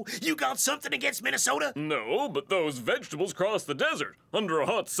 so? You got something against Minnesota? No, but those vegetables cross the desert, under a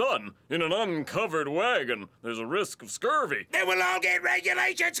hot sun, in an uncovered wagon. There's a risk of scurvy. Then we'll all get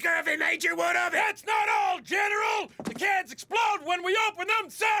regulation scurvy, Major. What of it? That's not all, General! The cans explode when we open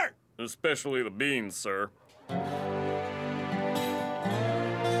them, sir! Especially the beans, sir.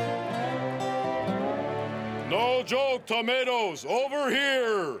 No joke, tomatoes, over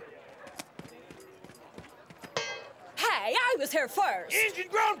here! Hey, I was here first.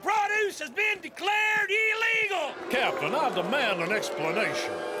 Indian-grown produce has been declared illegal! Captain, I demand an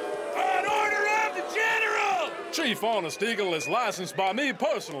explanation. On order of the General! Chief Honest Eagle is licensed by me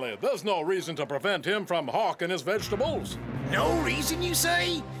personally. There's no reason to prevent him from hawking his vegetables. No reason, you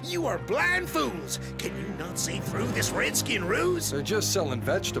say? You are blind fools. Can you not see through this redskin ruse? They're just selling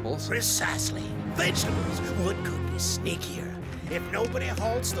vegetables. Precisely. Vegetables. What could be sneakier? If nobody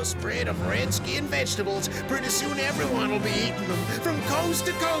halts the spread of redskin vegetables, pretty soon everyone will be eating them. From coast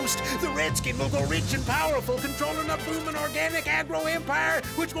to coast, the redskin will go rich and powerful, controlling a booming organic agro-empire,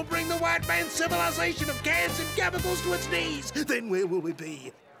 which will bring the white man's civilization of cans and chemicals to its knees. Then where will we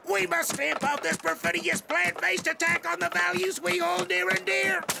be? We must stamp out this perfidious plant-based attack on the values we hold near and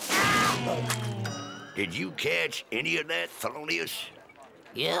dear. Did you catch any of that, Thelonious?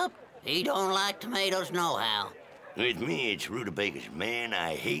 Yep. He don't like tomatoes nohow. With me, it's rutabagas. Man,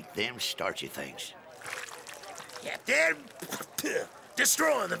 I hate them starchy things. Captain,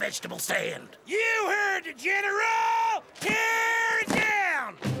 destroy the vegetable stand. You heard the General! Tear it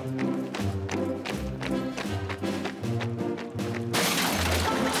down!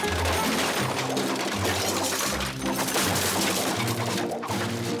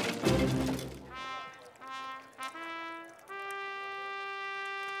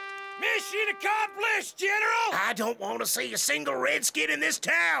 Mission accomplished, General! I don't want to see a single redskin in this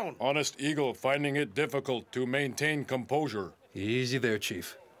town. Honest Eagle finding it difficult to maintain composure. Easy there,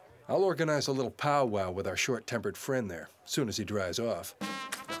 Chief. I'll organize a little powwow with our short-tempered friend there, soon as he dries off.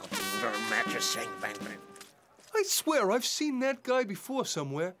 I swear I've seen that guy before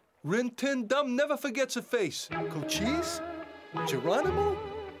somewhere. Rin Tin Dum never forgets a face. Cochise? Geronimo?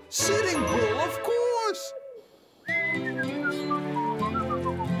 Sitting Bull, of course!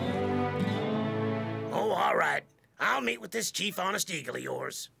 Oh, all right. I'll meet with this Chief Honest Eagle of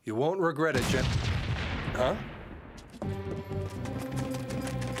yours. You won't regret it, Jen. Huh?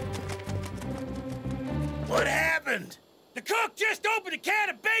 What happened? The cook just opened a can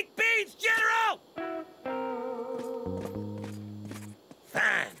of baked beans, General!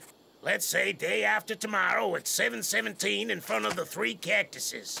 Fine. Let's say day after tomorrow at 7:17 in front of the 3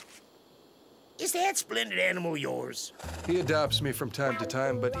 cactuses. Is that splendid animal yours? He adopts me from time to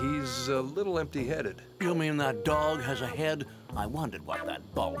time, but he's a little empty-headed. You mean that dog has a head? I wondered what that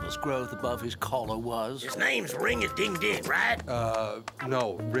bulbous growth above his collar was. His name's Ring-a-Ding-Ding, right?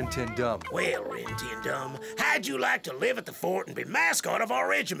 No, Rin Tin Dum. Well, Rin Tin Dum, how'd you like to live at the fort and be mascot of our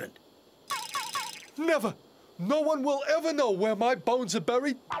regiment? Never! No one will ever know where my bones are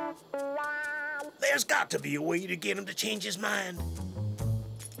buried. There's got to be a way to get him to change his mind.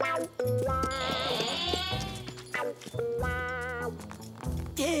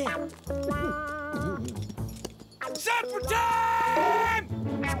 Yeah. Supper time!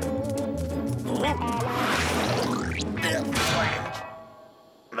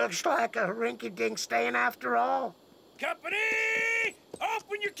 Looks like a rinky-dink stand after all. Company!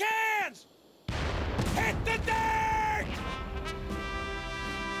 Open your cans! Hit the dirt!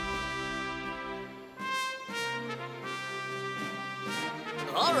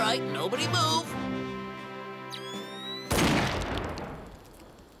 All right, nobody move.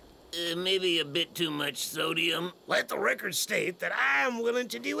 Maybe a bit too much sodium. Let the record state that I am willing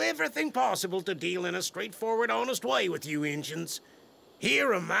to do everything possible to deal in a straightforward, honest way with you Injuns.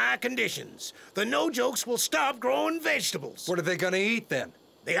 Here are my conditions. The no-jokes will stop growing vegetables. What are they gonna eat then?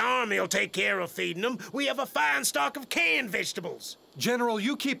 The army will take care of feeding them. We have a fine stock of canned vegetables. General,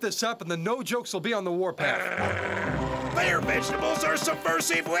 you keep this up and the no-jokes will be on the warpath. Their vegetables are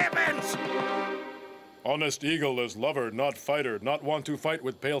subversive weapons! Honest Eagle is lover, not fighter, not want to fight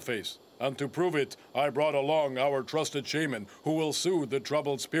with Paleface. And to prove it, I brought along our trusted shaman, who will soothe the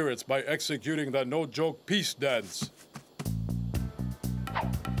troubled spirits by executing the no-joke peace dance.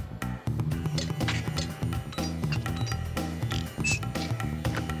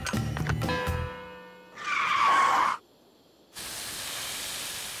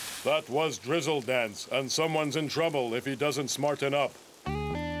 That was Drizzle Dance, and someone's in trouble if he doesn't smarten up.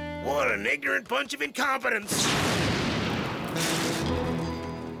 What an ignorant bunch of incompetents!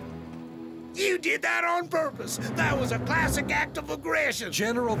 You did that on purpose! That was a classic act of aggression!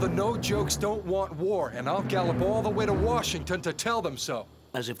 General, the no-jokes don't want war, and I'll gallop all the way to Washington to tell them so.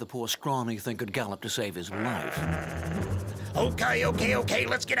 As if the poor scrawny thing could gallop to save his life. Okay,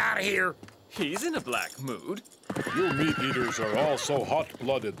 let's get out of here. He's in a black mood. You meat-eaters are all so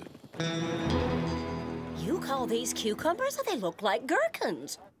hot-blooded. You call these cucumbers, or they look like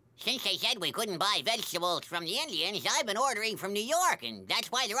gherkins? Since they said we couldn't buy vegetables from the Indians, I've been ordering from New York, and that's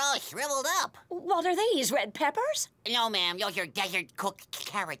why they're all shriveled up. What are these, red peppers? No, ma'am, those are desert-cooked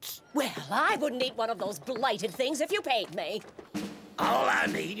carrots. Well, I wouldn't eat one of those blighted things if you paid me. All I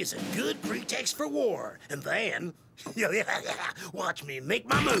need is a good pretext for war, and then... watch me make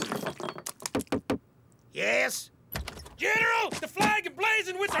my move. Yes? General, the flag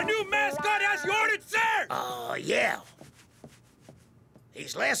emblazoned with our new mascot as you ordered, sir! Yeah.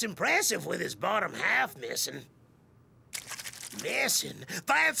 He's less impressive with his bottom half missing. Missing?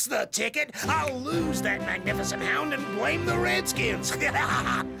 That's the ticket. I'll lose that magnificent hound and blame the Redskins.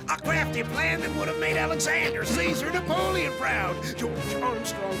 A crafty plan that would have made Alexander, Caesar, Napoleon proud. George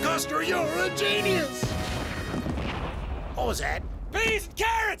Armstrong, Custer, you're a genius. What was that? Peas and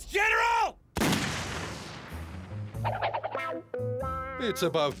carrots, General! It's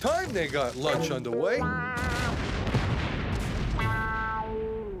about time they got lunch underway.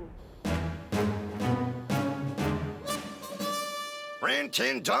 Rin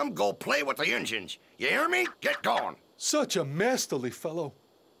Tin Dum, go play with the engines. You hear me? Get going. Such a masterly fellow.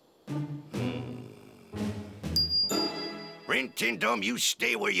 Rin Tin Dum, you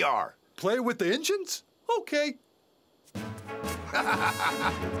stay where you are. Play with the engines? Okay.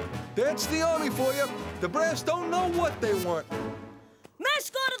 That's the Army for you. The brass don't know what they want.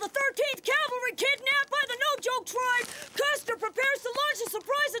 Mascot of the 13th Cavalry kidnapped by the no-joke tribe! Custer prepares to launch a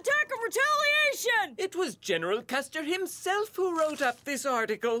surprise attack of retaliation! It was General Custer himself who wrote up this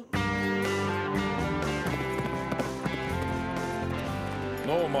article.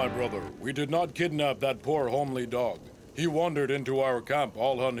 No, my brother, we did not kidnap that poor homely dog. He wandered into our camp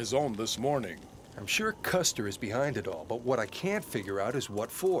all on his own this morning. I'm sure Custer is behind it all, but what I can't figure out is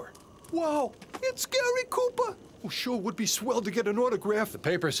what for. Wow, it's Gary Cooper! Oh, sure would be swell to get an autograph. The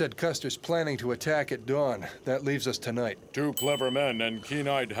paper said Custer's planning to attack at dawn. That leaves us tonight. 2 clever men and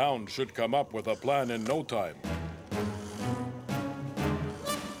keen-eyed hounds should come up with a plan in no time.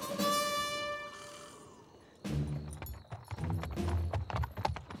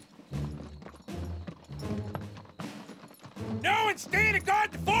 No one stand to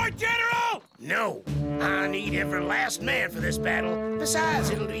guard the fort, General! No. I need every last man for this battle. Besides,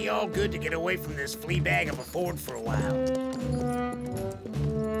 it'll do you all good to get away from this flea bag of a fort for a while.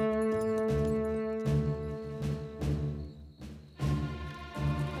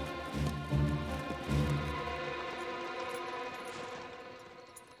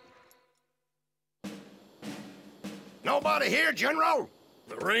 Nobody here, General?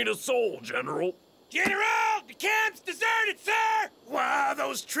 There ain't a soul, General. General, the camp's deserted, sir! Wow,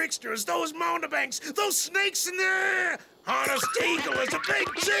 those tricksters, those mountebanks, those snakes in there! Honest Eagle is a big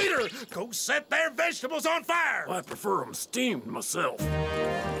cheater! Go set their vegetables on fire! I prefer 'em steamed myself.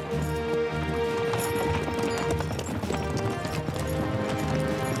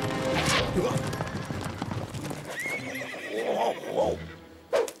 Whoa.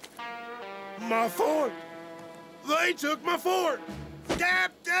 My fort! They took my fort!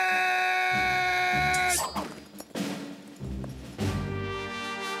 Captain!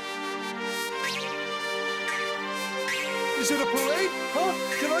 Is it a parade? Huh?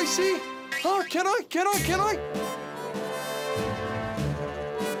 Can I see? Huh? Can I?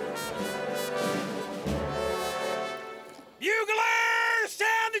 Buglers,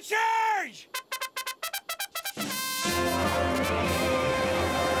 sound the charge!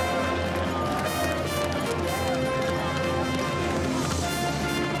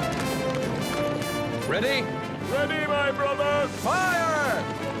 Ready? Ready, my brother! Fire!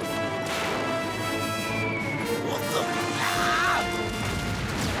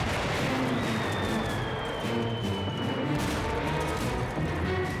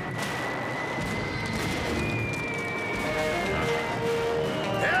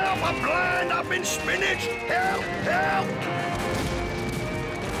 A blind up in spinach! Help! Help!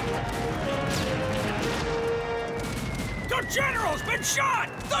 The general's been shot!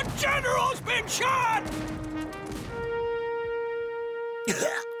 The general's been shot!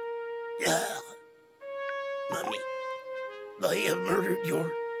 Mummy, I have murdered your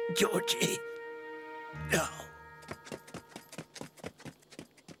Georgie. No.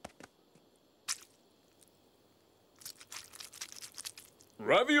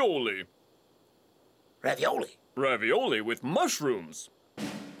 Ravioli. Ravioli? Ravioli with mushrooms.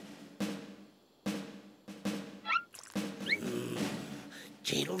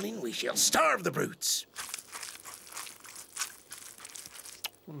 Gentlemen, we shall starve the brutes.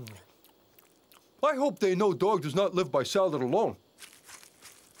 I hope they know dog does not live by salad alone.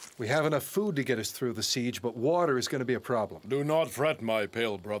 We have enough food to get us through the siege, but water is going to be a problem. Do not fret, my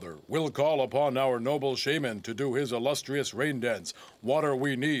pale brother. We'll call upon our noble shaman to do his illustrious rain dance. Water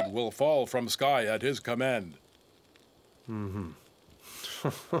we need will fall from sky at his command. Mm-hmm.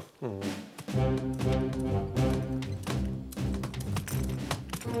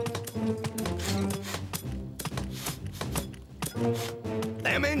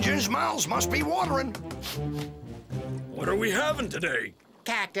 Them engines' mouths must be watering. What are we having today?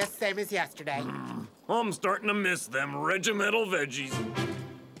 Cactus, same as yesterday. I'm starting to miss them regimental veggies.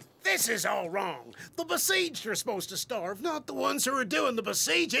 This is all wrong. The besieged are supposed to starve, not the ones who are doing the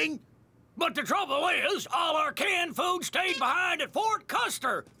besieging. But the trouble is, all our canned food stayed behind at Fort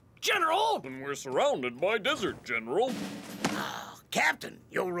Custer. General! And we're surrounded by desert, General. Captain,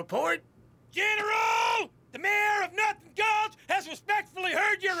 your report? General! The mayor of Nothing Gulch has respectfully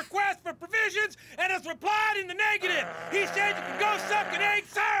heard your request for provisions and has replied in the negative. He said you can go suck an egg,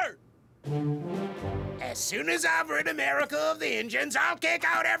 sir! As soon as I've rid America of the engines, I'll kick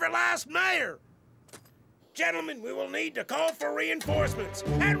out every last mayor. Gentlemen, we will need to call for reinforcements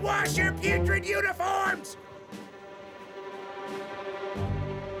and wash your putrid uniforms!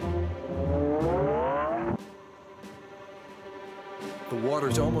 The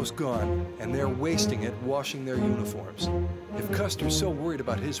water's almost gone, and they're wasting it washing their uniforms. If Custer's so worried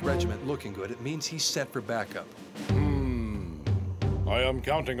about his regiment looking good, it means he's sent for backup. I am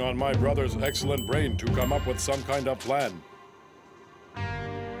counting on my brother's excellent brain to come up with some kind of plan.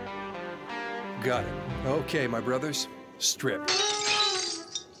 Got it. Okay, my brothers, strip.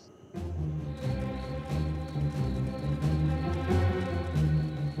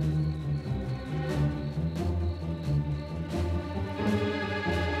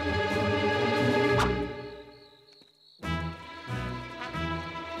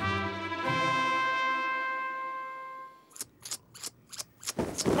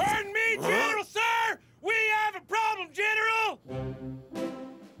 Pardon me, General, sir! We have a problem, General!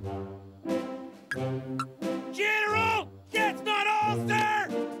 General! That's not all, sir!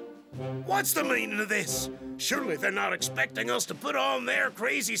 What's the meaning of this? Surely they're not expecting us to put on their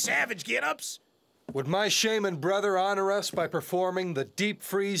crazy savage get-ups? Would my shaman brother honor us by performing the deep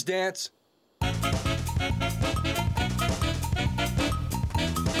freeze dance?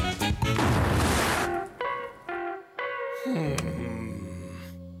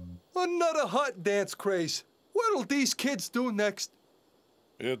 Another hot dance craze. What'll these kids do next?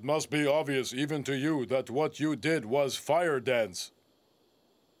 It must be obvious even to you that what you did was fire dance.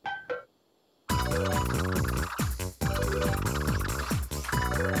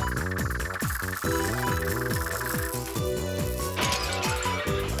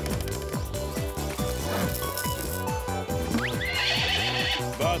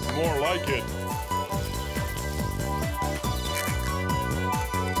 That's more like it.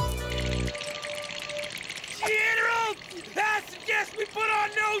 General! I suggest we put on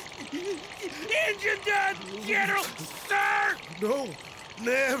those engine guns, General! Sir! No,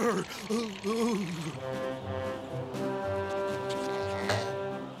 never.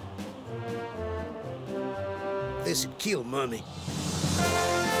 This'd kill Mummy.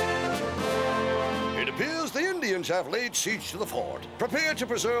 It appears the Indians have laid siege to the fort. Prepare to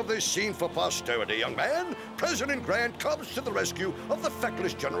preserve this scene for posterity, young man. President Grant comes to the rescue of the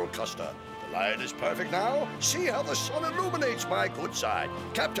feckless General Custer. The light is perfect now. See how the sun illuminates my good side.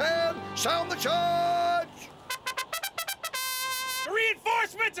 Captain, sound the charge!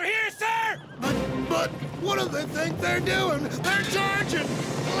 Reinforcements are here, sir! But what do they think they're doing? They're charging!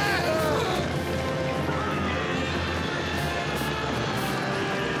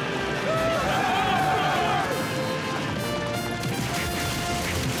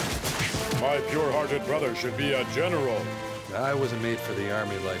 My pure-hearted brother should be a general. I wasn't made for the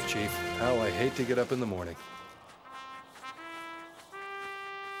army life, Chief. How I hate to get up in the morning.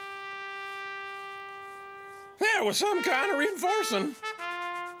 There was some kind of reinforcing.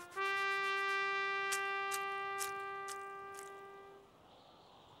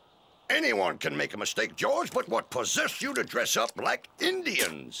 Anyone can make a mistake, George, but what possessed you to dress up like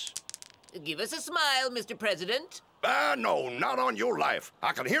Indians? Give us a smile, Mr. President. No, not on your life.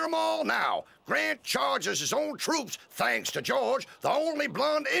 I can hear 'em all now. Grant charges his own troops, thanks to George, the only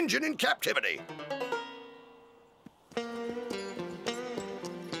blonde Injun in captivity.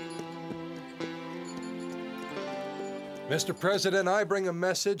 Mr. President, I bring a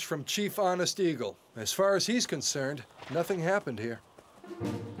message from Chief Honest Eagle. As far as he's concerned, nothing happened here.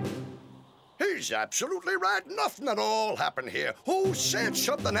 He's absolutely right. Nothing at all happened here. Who said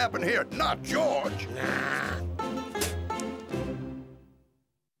something happened here? Not George.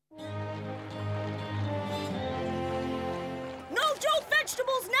 No joke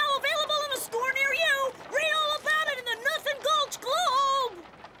vegetables now available in a store near you. Read all about it in the Nothing Gulch Globe.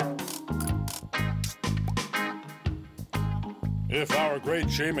 If our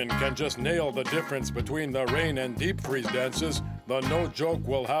great shaman can just nail the difference between the rain and deep freeze dances, the No Joke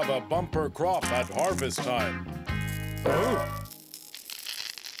will have a bumper crop at harvest time.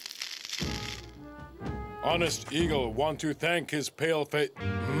 Honest Eagle want to thank his pale face.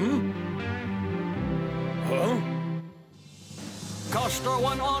 Custer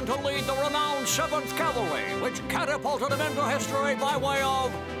went on to lead the renowned 7th Cavalry, which catapulted him into history by way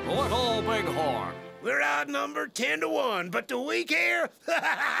of Little Bighorn. We're outnumbered 10-1, but the weak hair?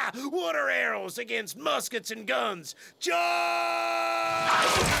 What are arrows against muskets and guns? Charge!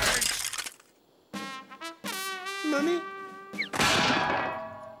 Mommy?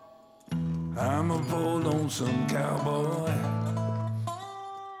 I'm a bold lonesome cowboy.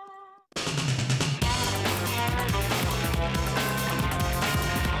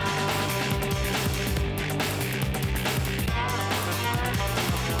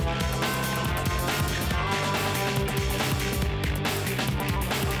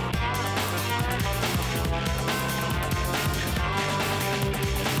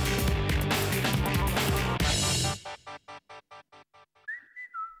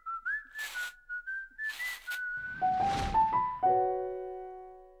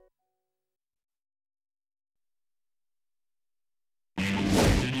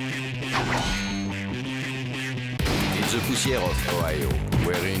 The poussière of Ohio,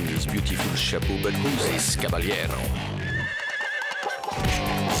 wearing his beautiful chapeau, but who's this caballero?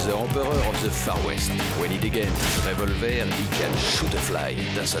 The emperor of the Far West. When he degains his revolver, he can shoot a fly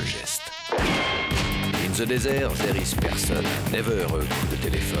d'un seul geste. In the desert, there is person, never a coup de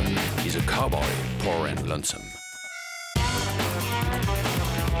téléphone. He's a cowboy, poor and lonesome.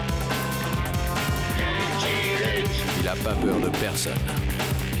 Il a pas peur de personne.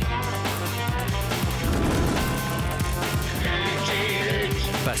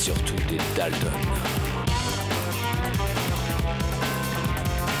 Pas surtout des Dalton.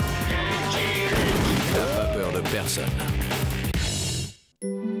 Il n'a pas peur de personne.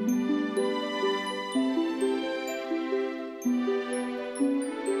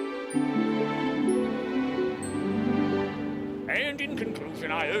 And in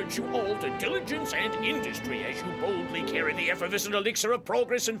conclusion, I urge you all to diligence and industry as you boldly carry the effervescent elixir of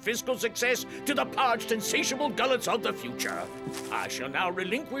progress and fiscal success to the parched, insatiable gullets of the future. I shall now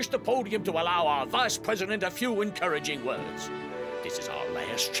relinquish the podium to allow our Vice President a few encouraging words. This is our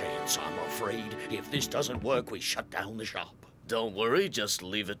last chance, I'm afraid. If this doesn't work, we shut down the shop. Don't worry, just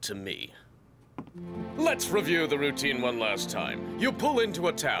leave it to me. Let's review the routine one last time. You pull into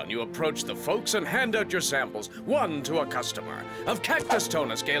a town, you approach the folks and hand out your samples, one to a customer, of cactus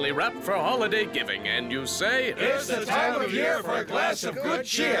tonus gaily wrapped for holiday giving, and you say, "It's the time of year for a glass of good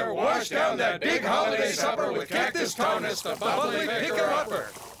cheer. Wash down that big holiday supper with cactus tonus, the bubbly picker-upper."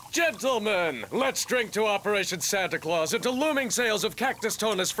 Gentlemen, let's drink to Operation Santa Claus and to looming sales of cactus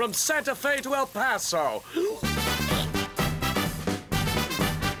tonus from Santa Fe to El Paso.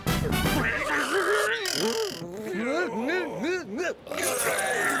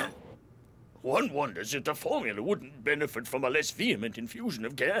 One wonders if the formula wouldn't benefit from a less vehement infusion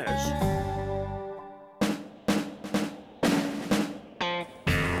of gas.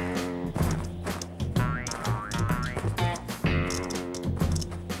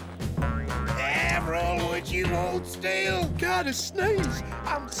 Avril, would you hold still? Gotta sneeze.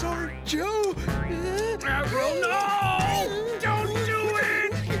 I'm sorry, Joe. Avril, no! Don't do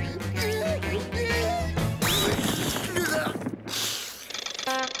it!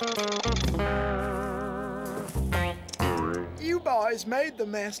 You boys made the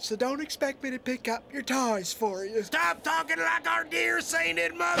mess, so don't expect me to pick up your toys for you. Stop talking like our dear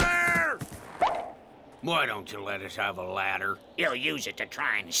sainted mother! Why don't you let us have a ladder? You'll use it to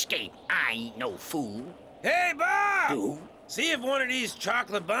try and escape. I ain't no fool. Hey, Bob! Ooh. See if one of these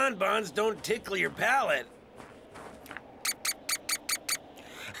chocolate bonbons don't tickle your palate.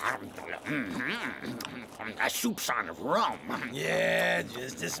 A soup's on rum. Yeah,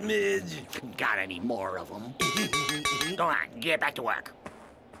 just a smidge. Got any more of them? Go on, get back to work.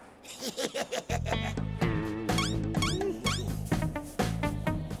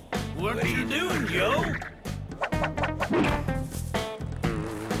 What are you doing, Joe?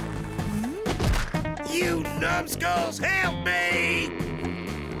 You numbskulls, help me!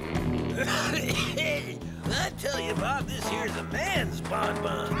 I tell you, Bob, this here's a man's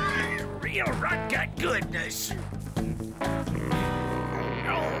bonbon. Real rot-gut goodness.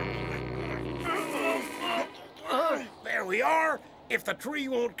 There we are. If the tree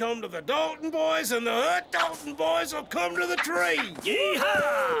won't come to the Dalton boys, then the Hut Dalton boys will come to the tree.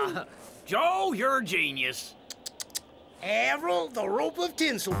 Yeehaw! Joe, you're a genius. Avril, the rope of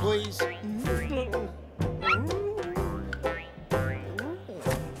tinsel, please. No.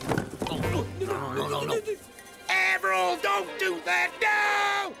 Avril, don't do that!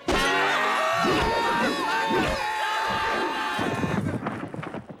 No!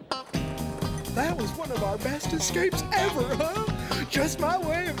 That was one of our best escapes ever, huh? Just my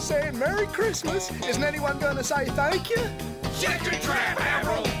way of saying Merry Christmas. Isn't anyone gonna say thank you? Shut your trap,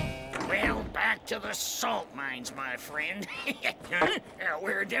 Avril! Well, back to the salt mines, my friend.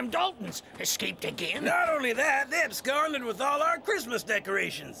 Where them Daltons? Escaped again? Not only that, they absconded with all our Christmas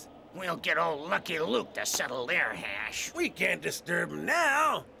decorations. We'll get old Lucky Luke to settle their hash. We can't disturb them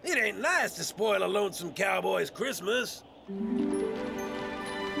now. It ain't nice to spoil a lonesome cowboy's Christmas.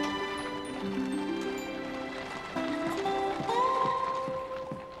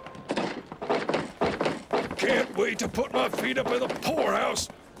 Can't wait to put my feet up in the poorhouse.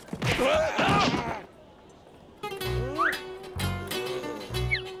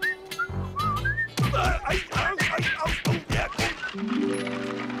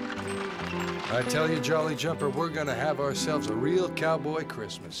 I tell you, Jolly Jumper, we're gonna have ourselves a real cowboy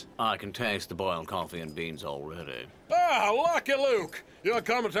Christmas. I can taste the boiled coffee and beans already. Ah, Lucky Luke! You're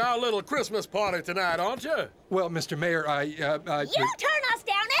coming to our little Christmas party tonight, aren't you? Well, Mr. Mayor, You turn us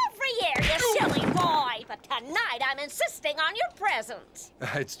down every year, you silly boy! But tonight I'm insisting on your presence.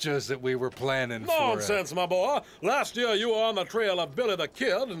 It's just that we were planning Nonsense, my boy. Last year you were on the trail of Billy the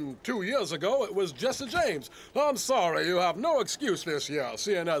Kid, and 2 years ago it was Jesse James. I'm sorry, you have no excuse this year,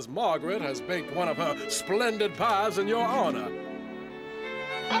 seeing as Margaret has baked one of her splendid pies in your honor.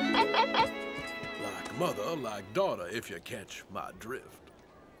 Like mother, like daughter, if you catch my drift.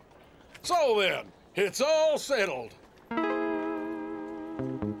 So then, it's all settled.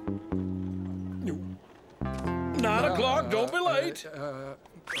 9 o'clock, don't be late.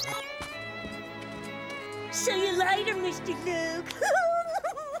 See you later, Mr. Luke.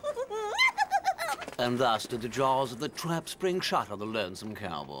 And thus did the jaws of the trap spring shut on the lonesome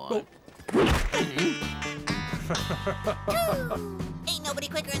cowboy. Ain't nobody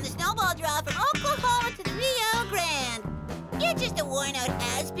quicker in the snowball draw from Oklahoma to the Rio Grande. You're just a worn-out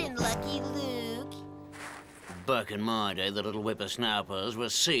has-been, Lucky Luke. Back in my day, the little whippersnappers were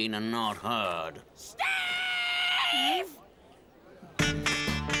seen and not heard. Steve!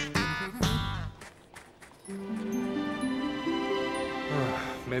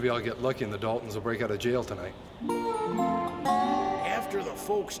 Maybe I'll get lucky and the Daltons will break out of jail tonight. After the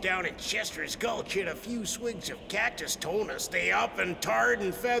folks down in Chester's Gulch hit a few swigs of cactus tonus, they up and tarred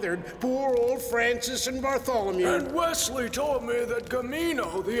and feathered poor old Francis and Bartholomew. And Wesley told me that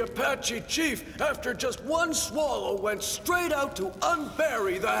Gamino, the Apache chief, after just one swallow, went straight out to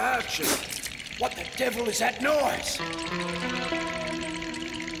unbury the hatchet. What the devil is that noise?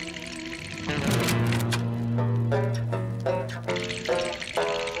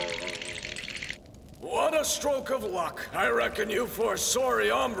 What a stroke of luck. I reckon you four sorry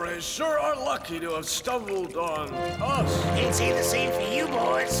hombres sure are lucky to have stumbled on us. Can't say the same for you,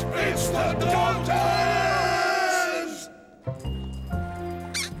 boys. It's the Daltons!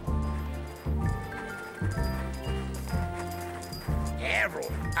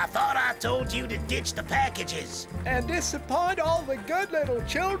 Avril, I thought I told you to ditch the packages. And disappoint all the good little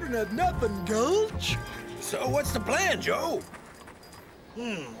children of Nothing Gulch? So what's the plan, Joe?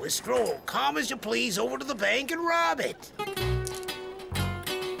 We stroll calm as you please over to the bank and rob it.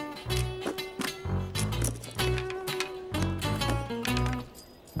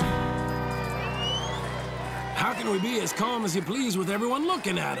 How can we be as calm as you please with everyone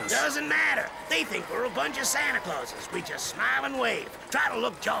looking at us? Doesn't matter. They think we're a bunch of Santa Clauses. We just smile and wave. Try to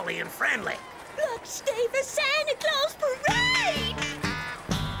look jolly and friendly. Look, Steve, a Santa Claus parade!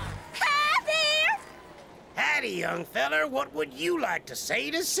 Hi there! Howdy, young feller. What would you like to say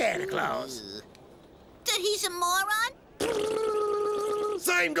to Santa Claus? That he's a moron?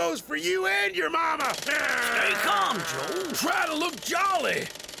 Same goes for you and your mama. Stay calm, Joe. Try to look jolly.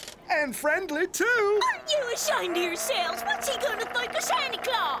 And friendly, too. Aren't you ashamed of yourselves? What's he gonna think of Santa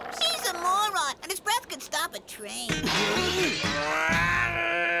Claus? He's a moron, and his breath could stop a train.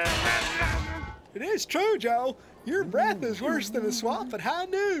 It is true, Joe. Your breath is worse than a swamp at high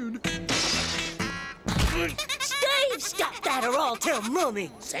noon. Steve, stop that or I'll tell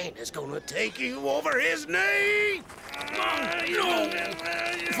Mummy. Santa's gonna take you over his knee. No!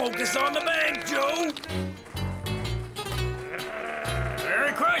 Focus on the bank, Joe!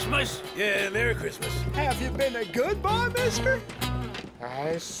 Merry Christmas! Yeah, Merry Christmas. Have you been a good boy, mister?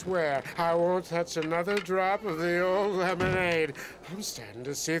 I swear I won't touch another drop of the old lemonade. I'm starting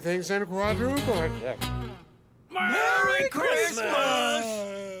to see things in quadruple. Merry Christmas!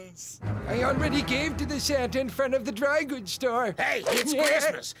 I already gave to the Santa in front of the dry goods store. Hey, it's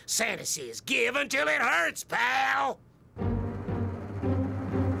Christmas. Santa says give until it hurts, pal.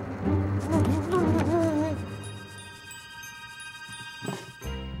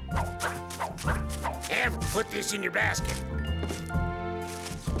 Here, put this in your basket.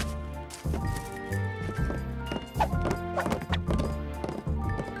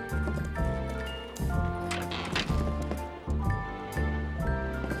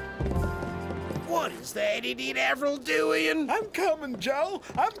 What is that idiot Avril doing? I'm coming, Joe.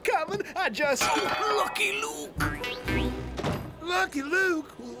 I'm coming. I just... Lucky Luke. Lucky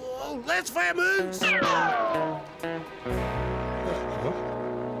Luke? Oh, let's vamoose.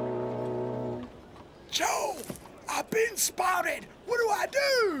 Joe, I've been spotted. What do I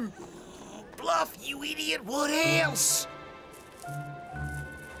do? Bluff, you idiot. What else?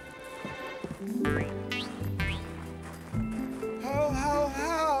 Ho, ho,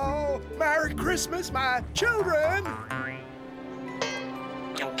 ho. Merry Christmas, my children.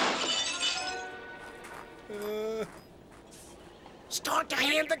 Start to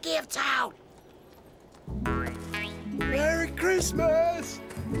hand the gifts out. Merry Christmas.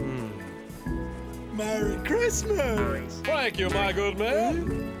 Merry Christmas. Thank you, my good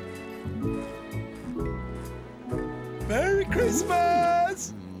man. Merry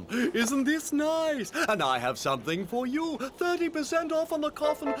Christmas. Isn't this nice? And I have something for you. 30% off on the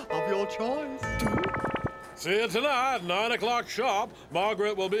coffin of your choice. See you tonight, 9 o'clock sharp.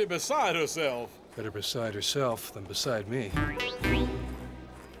 Margaret will be beside herself. Better beside herself than beside me.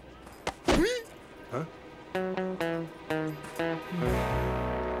 Huh?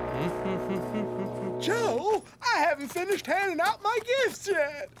 Joe, I haven't finished handing out my gifts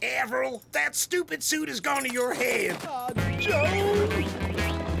yet. Avril, that stupid suit has gone to your head. Joe.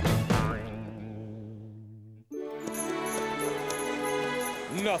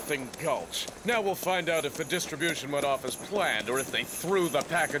 Nothing Gulch. Now we'll find out if the distribution went off as planned or if they threw the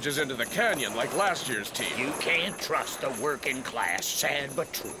packages into the canyon like last year's team. You can't trust the working class, sad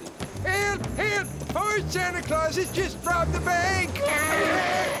but true. Help! Help! Poor Santa Claus has just robbed the bank!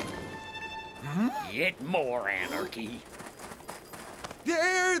 Yet more anarchy.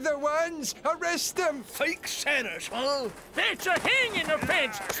 They're the ones! Arrest them! Fake Santas, huh? That's a hanging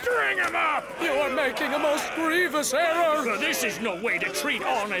offense! String him up! You are making a most grievous error! This is no way to treat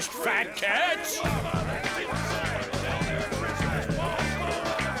honest fat cats!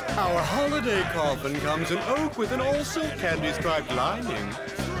 Our holiday coffin comes in oak with an all-silk candy-striped lining.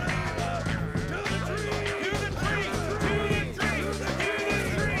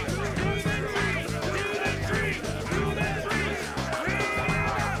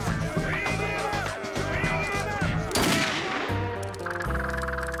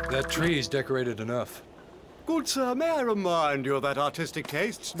 That tree's decorated enough. Good sir, may I remind you that artistic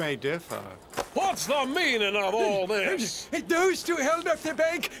tastes may differ. What's the meaning of all this? Those two held up the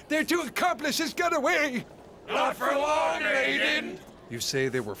bank. Their two accomplices got away. Not for long, they didn't. You say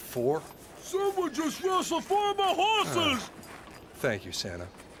there were 4? Someone just rustled 4 of my horses. Thank you, Santa.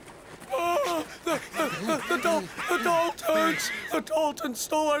 The Daltons! The Daltons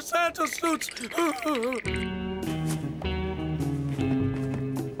stole our Santa suits!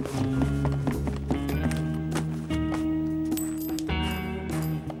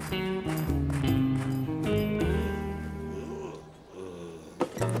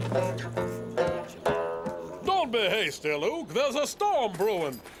 Don't be hasty, Luke. There's a storm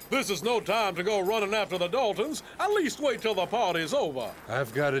brewing. This is no time to go running after the Daltons. At least wait till the party's over.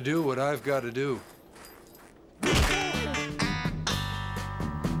 I've got to do what I've got to do.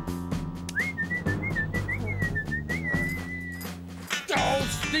 Oh,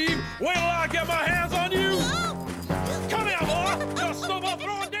 Steve, wait till I get my hands on you! Come here, boy! Your snowball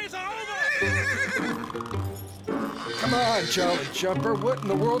throwing days are over! Come on, Jolly Jumper. What in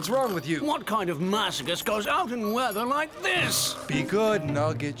the world's wrong with you? What kind of masochist goes out in weather like this? Be good, and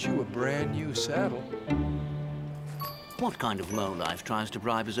I'll get you a brand new saddle. What kind of lowlife tries to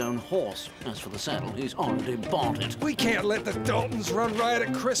bribe his own horse? As for the saddle, he's already bought it. We can't let the Daltons run riot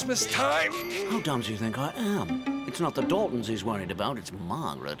at Christmas time. How dumb do you think I am? It's not the Daltons he's worried about, it's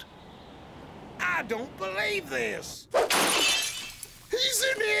Margaret. I don't believe this. He's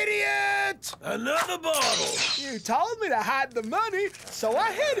an idiot! Another bottle. You told me to hide the money, so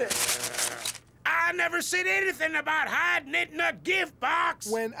I hid it. I never said anything about hiding it in a gift box.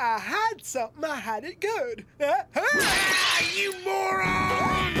 When I hide something, I hide it good. You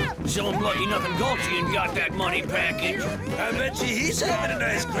moron! Some lucky nothing Gulchian got that money package. I bet you he's having a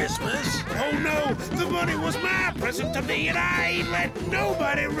nice Christmas. Oh no, the money was my present to me and I ain't let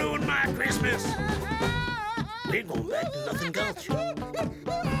nobody ruin my Christmas. We're going back to nothing Gulchian.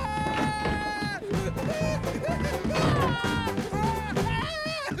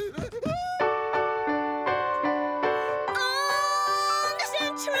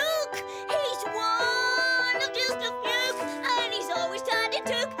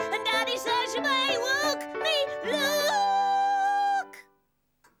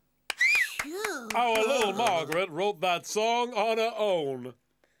 Our little Margaret wrote that song on her own.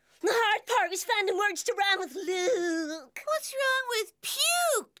 The hard part was finding words to rhyme with Luke. What's wrong with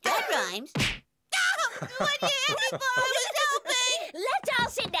puke? That rhymes. Oh, what you hit me for? I was helping. Let's all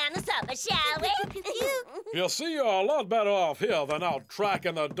sit down and supper, shall we? You see, you're a lot better off here than out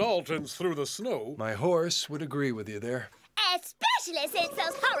tracking the Daltons through the snow. My horse would agree with you there. Especially since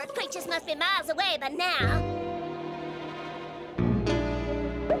those horrid creatures must be miles away by now.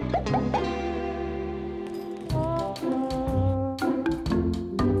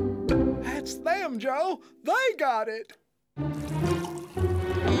 That's them, Joe. They got it.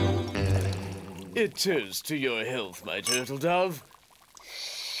 It is to your health, my turtle dove.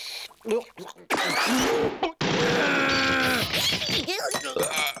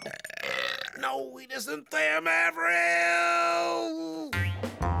 No, it isn't them, Avril!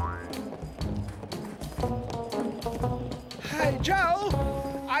 Hey, Joe,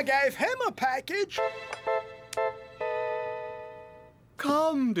 I gave him a package.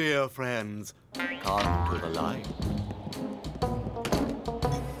 Come, dear friends. Come to the light.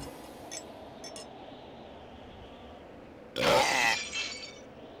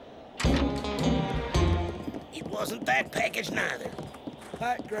 It wasn't that package neither.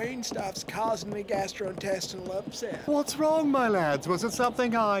 That green stuff's causing me gastrointestinal upset. What's wrong, my lads? Was it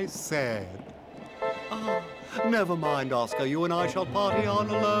something I said? Oh, never mind, Oscar. You and I shall party on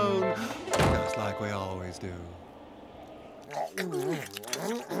alone, just like we always do.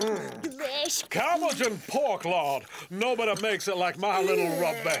 Cabbage and pork lard. Nobody makes it like my little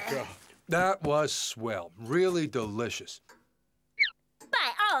Rebecca. That was swell. Really delicious.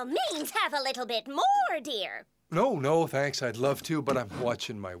 By all means, have a little bit more, dear. No, thanks. I'd love to, but I'm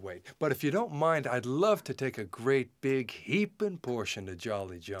watching my weight. But if you don't mind, I'd love to take a great big heaping portion to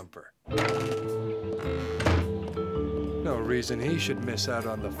Jolly Jumper. No reason he should miss out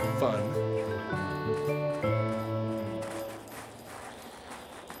on the fun.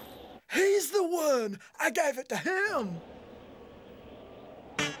 He's the one. I gave it to him.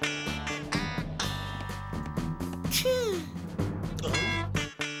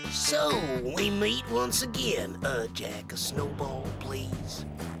 So, we meet once again. Jack, a snowball, please.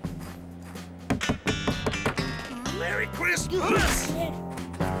 Merry Christmas!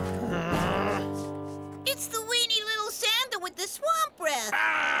 It's the weeny little Santa with the swamp breath.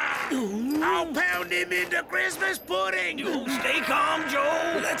 I'll pound him into Christmas pudding! You stay calm,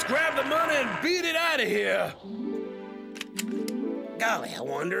 Joe. Let's grab the money and beat it out of here. Golly, I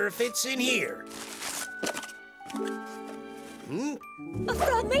wonder if it's in here.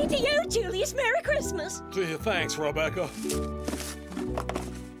 From me to you, Julius. Merry Christmas. Gee, thanks, Rebecca.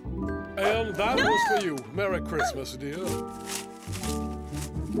 And that was for you. Merry Christmas, dear.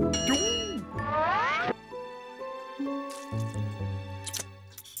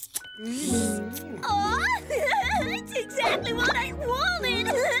 Oh, it's exactly what I wanted.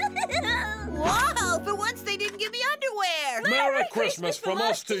 Wow, for once they didn't give me underwear. Merry Christmas from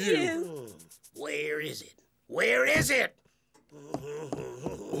us to you. Where is it? Where is it?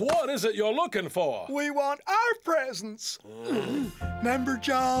 What is it you're looking for? We want our presents. Remember,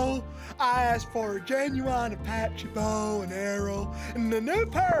 Joe? I asked for a genuine Apache bow and arrow and a new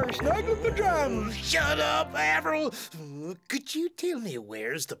pair of snuggle pajamas. Shut up, Avril. Could you tell me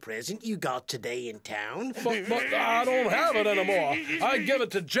where's the present you got today in town? But I don't have it anymore. I give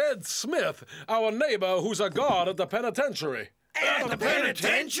it to Jed Smith, our neighbor who's a guard at the penitentiary. At the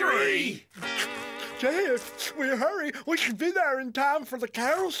penitentiary? Jeff, we hurry. We should be there in time for the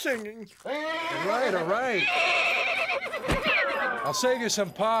carol singing. All right. I'll save you some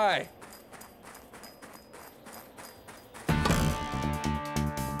pie.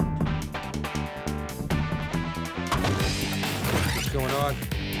 going on?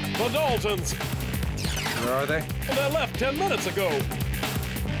 The Daltons. Where are they? They left 10 minutes ago.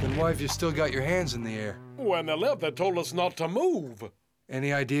 Then why have you still got your hands in the air? When they left, they told us not to move.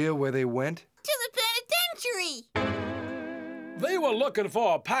 Any idea where they went? To the penitentiary. They were looking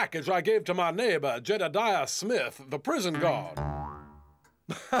for a package I gave to my neighbor, Jedediah Smith, the prison guard.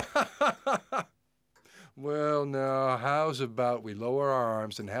 Well, now, how's about we lower our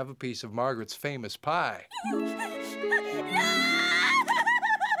arms and have a piece of Margaret's famous pie?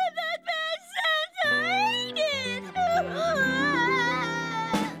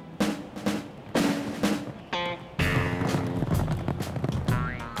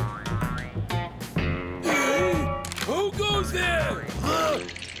 Who goes there? The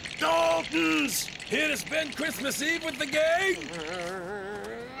Daltons! Here to spend Christmas Eve with the gang?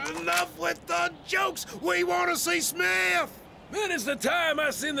 Enough with the jokes! We want to see Smith! Man, it's the time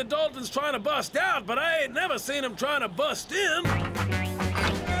I seen the Daltons trying to bust out, but I ain't never seen them trying to bust in.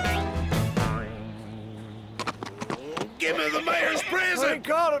 Give me the mayor's present! Ain't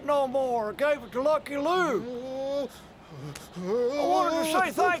got it no more. Gave it to Lucky Luke. I wanted to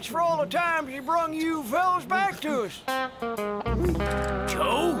say thanks for all the times he brung you fellas back to us.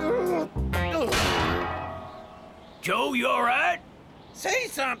 Joe? Joe, you all right? Say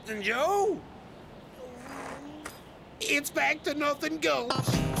something, Joe. It's back to nothing goes.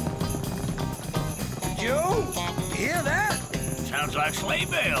 Joe, hear that? Sounds like sleigh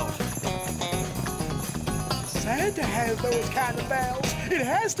bells. Santa has those kind of bells. It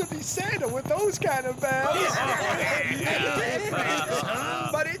has to be Santa with those kind of bells.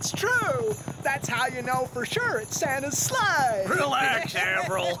 But it's true. That's how you know for sure it's Santa's sleigh. Relax,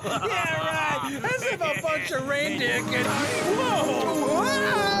 Avril. Yeah, right. As if a bunch of reindeer can... Whoa!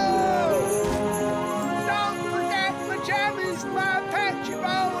 Don't forget my jammies, my patchy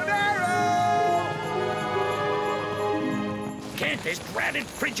bow and arrow. Can't this dratted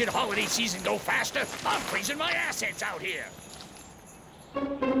frigid holiday season go faster? I'm freezing my assets out here.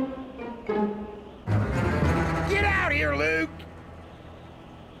 Get out here, Luke!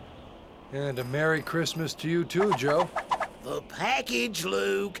 And a Merry Christmas to you too, Joe. The package,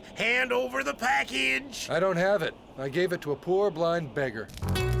 Luke. Hand over the package. I don't have it. I gave it to a poor blind beggar.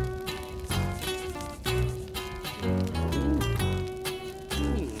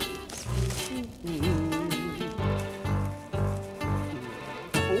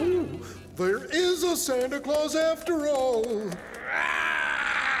 Oh, there is a Santa Claus after all.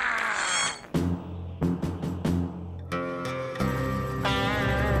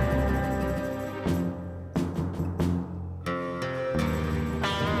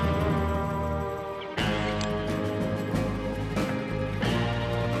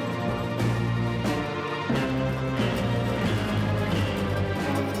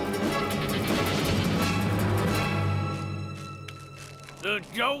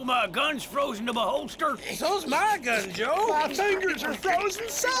 Joe, my gun's frozen to my holster. So's my gun, Joe. My fingers are frozen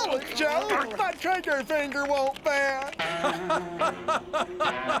solid, Joe. My trigger finger won't bend.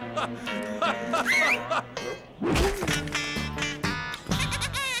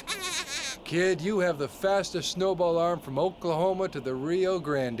 Kid, you have the fastest snowball arm from Oklahoma to the Rio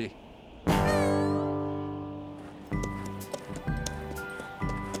Grande.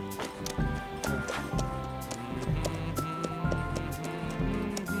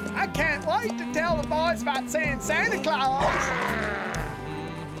 I can't wait to tell the boys about seeing Santa Claus.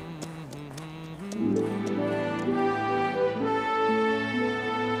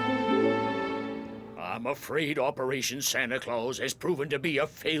 I'm afraid Operation Santa Claus has proven to be a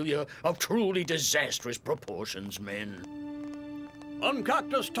failure of truly disastrous proportions, men. And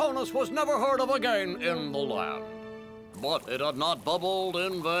Cactus Tonus was never heard of again in the land. But it had not bubbled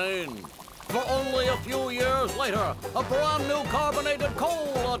in vain. For only a few years later, a brand new carbonated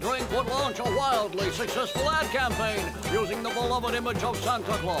cola drink would launch a wildly successful ad campaign using the beloved image of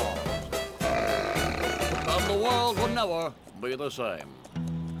Santa Claus. And the world would never be the same.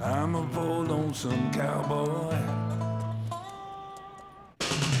 I'm a bold lonesome cowboy.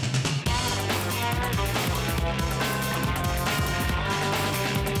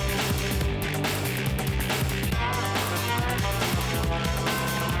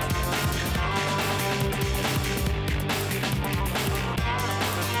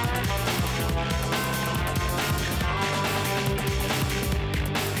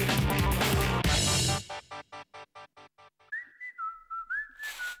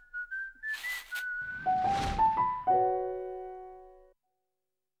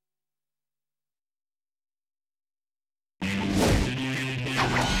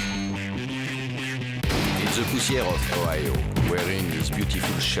 The Poussière of Ohio, wearing his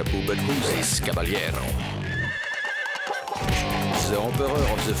beautiful chapeau, but who's this caballero? The Emperor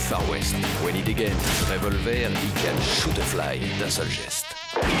of the Far West. When he against revolver, he can shoot a fly d'un seul geste.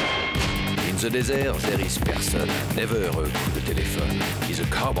 In the desert, there is person, never a coup de téléphone. He's a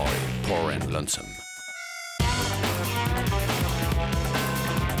cowboy, poor and lonesome.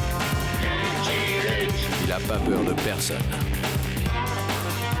 Il n'a pas peur de personne.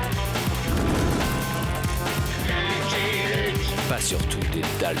 Pas surtout des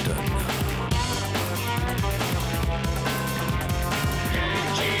Dalton.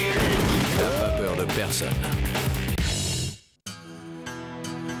 Il n'a pas peur de personne.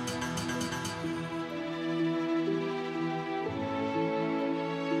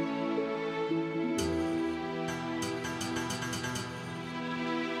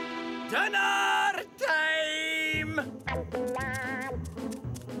 Dinner time!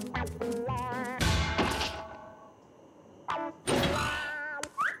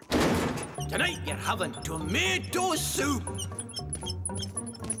 Tonight you're having tomato soup.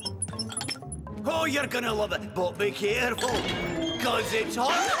 Oh, you're gonna love it, but be careful, 'cause it's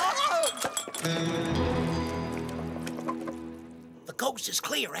hot. The coast is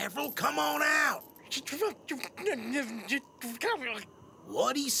clear, Avril. Come on out.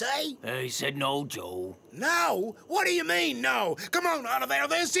 What'd he say? He said no, Joe. No? What do you mean, no? Come on out of there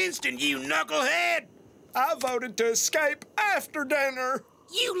this instant, you knucklehead! I voted to escape after dinner.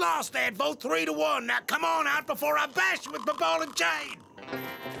 You lost that vote 3-1. Now come on out before I bash you with my ball and chain.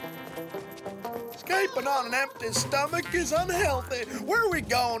 Escaping on an empty stomach is unhealthy. Where are we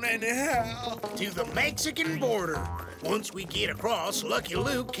going anyhow? To the Mexican border. Once we get across, Lucky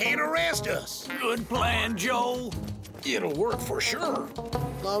Luke can't arrest us. Good plan, Joe. It'll work for sure.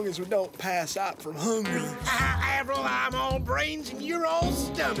 As long as we don't pass out from hunger. Avril, I'm all brains and you're all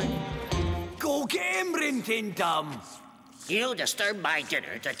stomach. Go get him, Rin Tin Tum. You disturbed my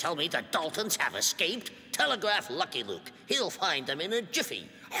dinner to tell me the Daltons have escaped? Telegraph Lucky Luke. He'll find them in a jiffy.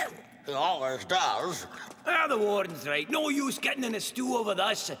 He always does. The warden's right. No use getting in a stew over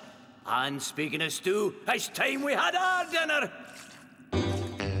this. And speaking of stew, it's time we had our dinner.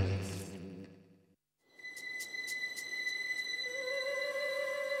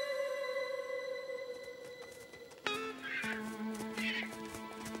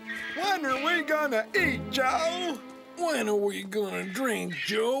 When are we gonna eat, Joe? When are we gonna drink,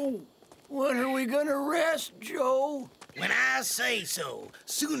 Joe? When are we gonna rest, Joe? When I say so.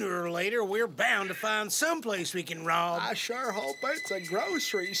 Sooner or later, we're bound to find someplace we can rob. I sure hope it's a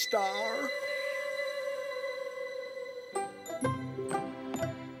grocery store.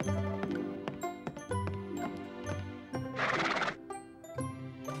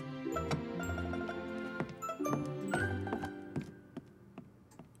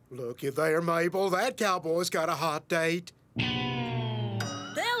 Looky there, Mabel. That cowboy's got a hot date.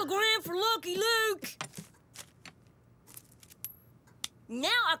 Telegram for Lucky Luke. Now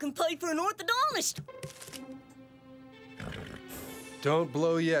I can pay for an orthodontist. Don't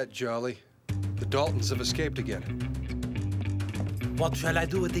blow yet, Jolly. The Daltons have escaped again. What shall I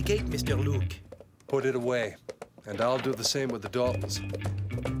do with the gate, Mr. Luke? Put it away, and I'll do the same with the Daltons.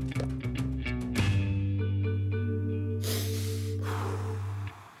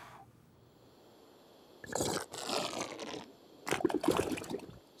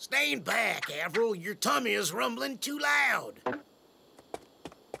 Stand back, Avril. Your tummy is rumbling too loud.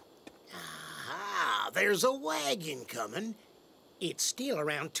 There's a wagon coming. It's still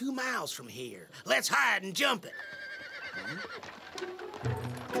around 2 miles from here. Let's hide and jump it.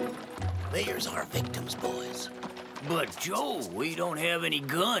 There's our victims, boys. But, Joe, we don't have any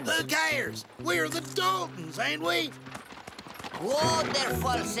guns. Who cares? We're the Daltons, ain't we?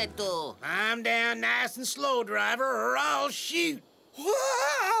 Wonderful, Seto. I'm down nice and slow, driver, or I'll shoot.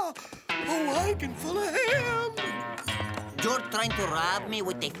 Wow! A wagon full of ham! You're trying to rob me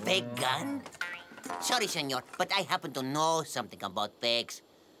with a fake gun? Sorry, senor, but I happen to know something about fakes.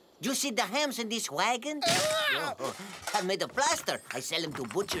 You see the hams in this wagon? Oh, I'm made of plaster. I sell them to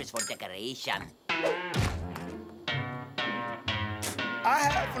butchers for decoration. I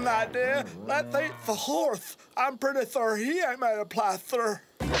have an idea. Let's eat the horse. I'm pretty sure he ain't made of plaster.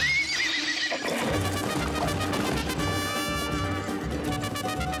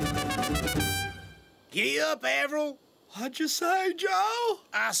 Giddy up, Avril. What'd you say, Joe?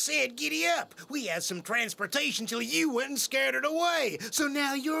 I said giddy up. We had some transportation till you went and scared it away. So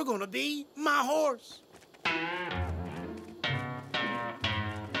now you're gonna be my horse.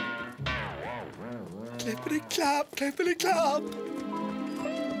 Clippity-clop, clippity-clop.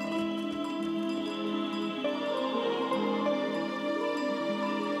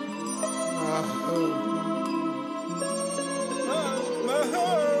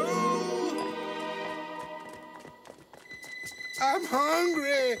 I'm I'm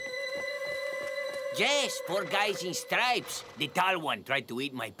hungry. Yes, poor guys in stripes. The tall one tried to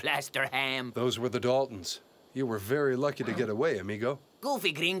eat my plaster ham. Those were the Daltons. You were very lucky to get away, amigo.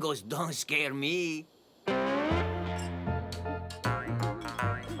 Goofy gringos don't scare me.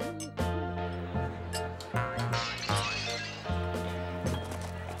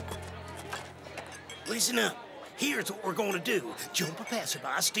 Listen up. Here's what we're gonna do. Jump a passerby,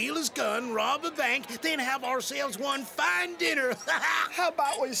 steal his gun, rob a bank, then have ourselves one fine dinner. How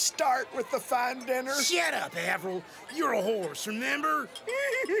about we start with the fine dinner? Shut up, Avril. You're a horse, remember?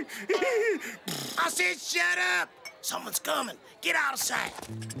 I said shut up. Someone's coming. Get out of sight.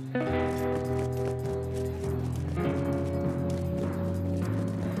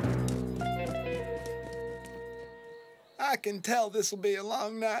 I can tell this'll be a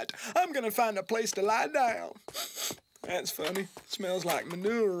long night. I'm gonna find a place to lie down. That's funny. Smells like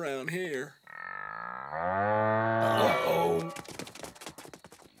manure around here. Uh-oh.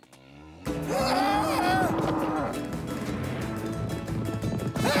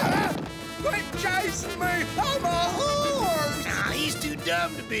 Quit chasing me! I'm a horse! Nah, he's too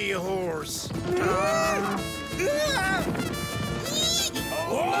dumb to be a horse.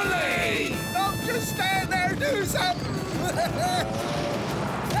 Ole! Don't just stand there, do something!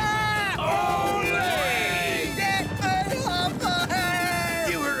 Ole! Get me off of here!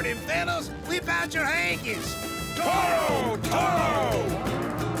 You heard him, fellas. Whip out your hankies. Toro! Toro!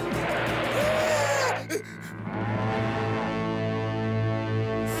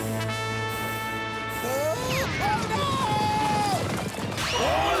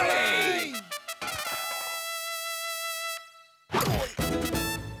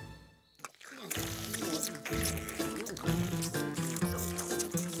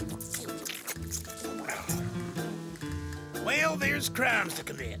 Well, there's crimes to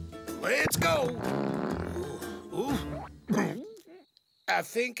commit. Let's go. Ooh. I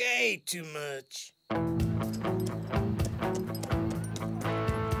think I ate too much.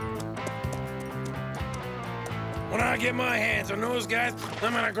 When I get my hands on those guys,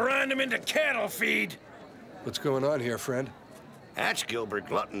 I'm gonna grind them into cattle feed. What's going on here, friend? That's Gilbert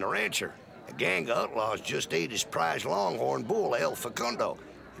Glutton, the rancher. A gang of outlaws just ate his prize longhorn bull, El Facundo.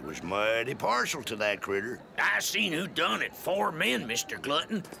 He was mighty partial to that critter. I seen who done it. 4 men, Mr.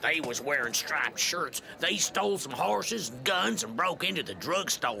 Glutton. They was wearing striped shirts. They stole some horses and guns and broke into the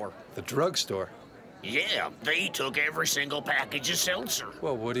drugstore. The drugstore? Yeah, they took every single package of seltzer.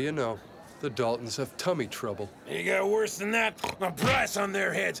 Well, what do you know? The Daltons have tummy trouble. You got worse than that? A price on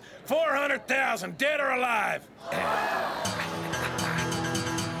their heads. 400,000, dead or alive.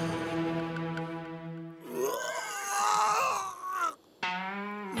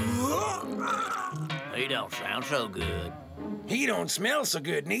 He don't sound so good. He don't smell so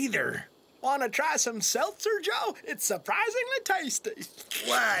good neither. Want to try some seltzer, Joe? It's surprisingly tasty.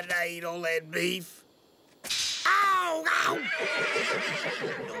 Why'd I eat all that beef? Ow! Ow!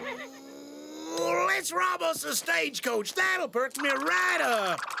 Let's rob us a stagecoach. That'll perk me right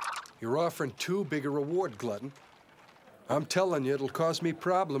up. You're offering too big a reward, Glutton. I'm telling you, it'll cause me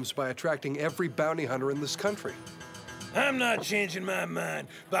problems by attracting every bounty hunter in this country. I'm not changing my mind.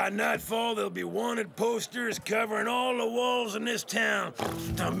 By nightfall, there'll be wanted posters covering all the walls in this town.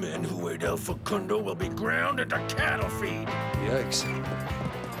 The men who ate El Facundo will be ground into cattle feed. Yikes.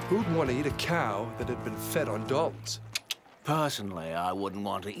 Who'd want to eat a cow that had been fed on Daltons? Personally, I wouldn't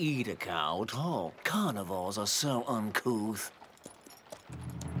want to eat a cow at all. Carnivores are so uncouth.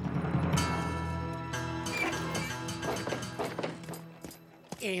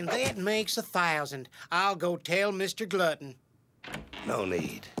 And that makes 1,000. I'll go tell Mr. Glutton. No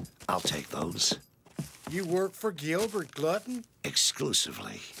need. I'll take those. You work for Gilbert Glutton?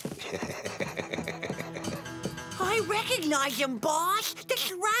 Exclusively. I recognize him, boss.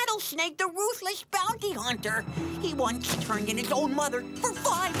 This Rattlesnake, the ruthless bounty hunter. He once turned in his own mother for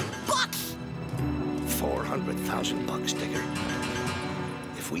 $5. 400,000 bucks, Digger.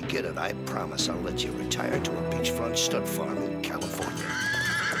 If we get it, I promise I'll let you retire to a beachfront stud farm in California.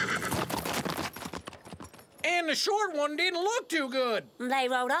 And the short one didn't look too good. They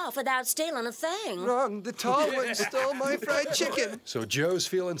rode off without stealing a thing. Wrong. The tall one stole my fried chicken. So Joe's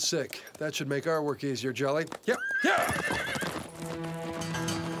feeling sick. That should make our work easier, Jolly. Yep. Yeah.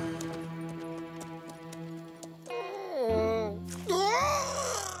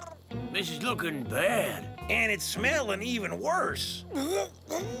 This is looking bad. And it's smelling even worse.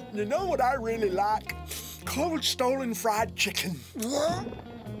 You know what I really like? Cold stolen fried chicken.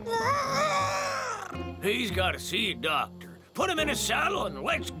 He's got to see a doctor. Put him in a saddle and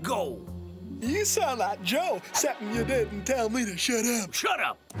let's go. You sound like Joe, except you didn't tell me to shut up. Shut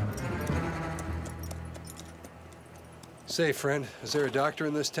up. Say, friend, is there a doctor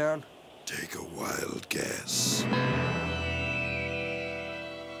in this town? Take a wild guess.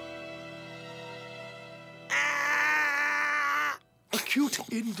 Acute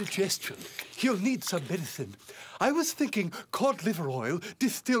indigestion. He'll need some medicine. I was thinking cod liver oil,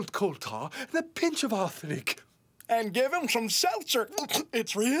 distilled coal tar, and a pinch of arsenic. And give him some seltzer.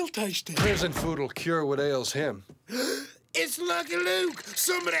 It's real tasty. Prison food will cure what ails him. It's Lucky Luke!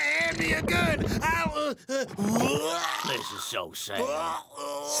 Somebody hand me a gun! I'll, This is so sad.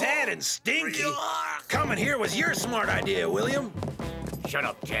 Sad and stinky. Coming here was your smart idea, William. Shut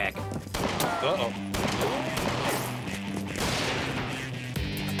up, Jack. Uh-oh.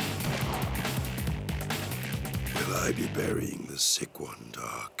 Will I be burying the sick one,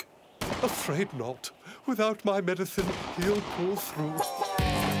 Doc? Afraid not. Without my medicine, he'll pull through.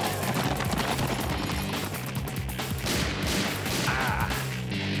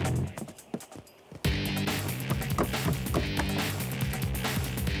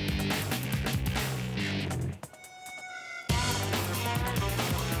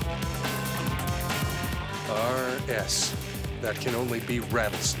 R.S. That can only be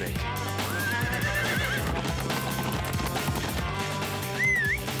Rattlesnake.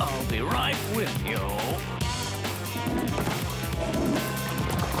 I'll be right with you.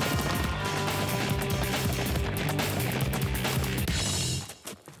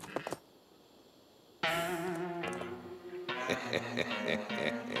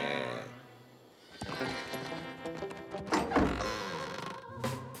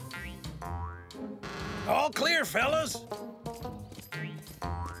 All clear, fellas.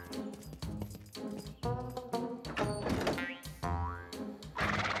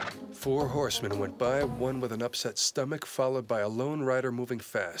 Four horsemen went by, one with an upset stomach, followed by a lone rider moving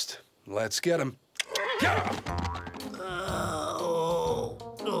fast. Let's get him.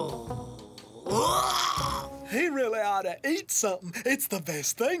 He really ought to eat something. It's the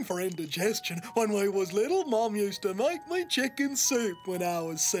best thing for indigestion. When we was little, Mom used to make me chicken soup when I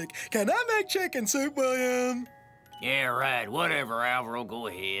was sick. Can I make chicken soup, William? Yeah, right. Whatever, Alvaro. Go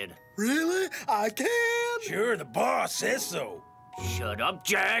ahead. Really? I can? Sure, the boss says so. Shut up,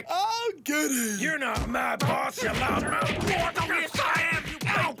 Jack. Oh, goody. You're not my boss, you loudmouth. Yes, I am, you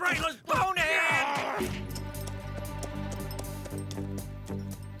big brainless bonehead!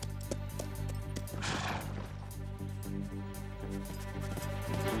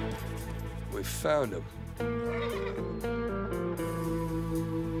 We found him.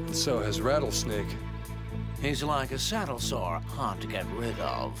 And so has Rattlesnake. He's like a saddle sore, hard to get rid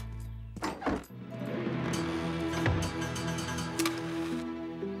of.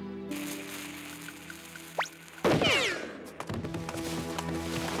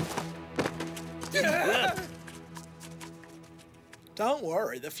 Don't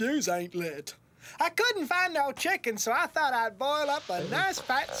worry, the fuse ain't lit. I couldn't find no chicken, so I thought I'd boil up a nice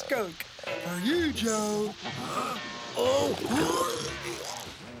fat skunk. For you, Joe.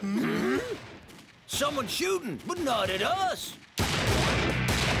 Someone's shooting, but not at us.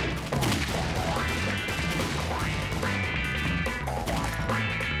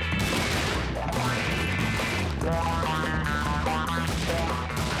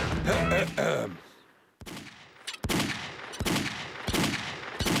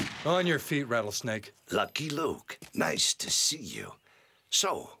 On your feet, Rattlesnake. Lucky Luke, nice to see you.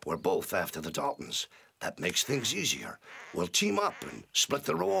 So, we're both after the Daltons. That makes things easier. We'll team up and split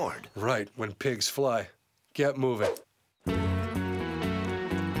the reward. Right, when pigs fly. Get moving.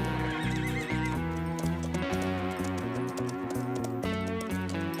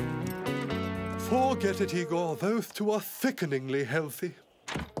 Forget it, Igor. Those two are sickeningly healthy.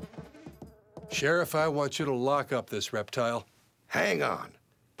 Sheriff, I want you to lock up this reptile. Hang on.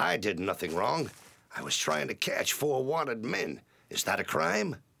 I did nothing wrong. I was trying to catch 4 wanted men. Is that a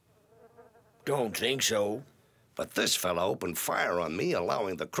crime? Don't think so. But this fella opened fire on me,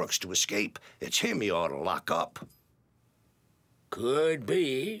 allowing the crooks to escape. It's him you ought to lock up. Could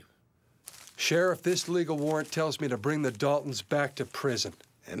be. Sheriff, this legal warrant tells me to bring the Daltons back to prison.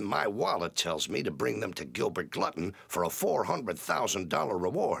 And my wallet tells me to bring them to Gilbert Glutton for a $400,000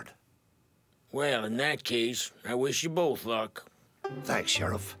 reward. Well, in that case, I wish you both luck. Thanks,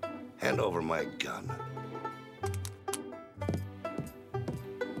 Sheriff. Hand over my gun.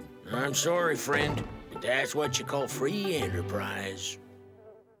 I'm sorry, friend, but that's what you call free enterprise.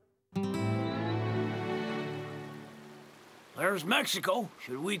 There's Mexico.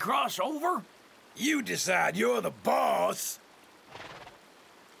 Should we cross over? You decide. You're the boss.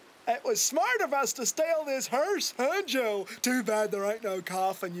 It was smart of us to steal this hearse, huh, Joe? Too bad there ain't no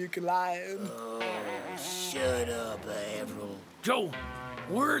coffin you can lie in. Oh, shut up, Avril. Joe,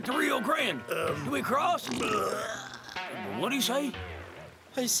 we're at the Rio Grande. Do we cross? What'd he say?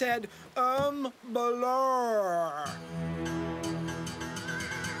 He said, blur.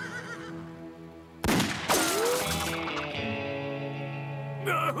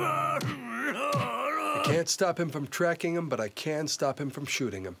 I can't stop him from tracking him, but I can stop him from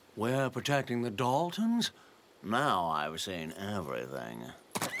shooting him. We're protecting the Daltons? Now I've seen everything.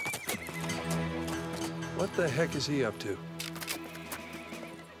 What the heck is he up to?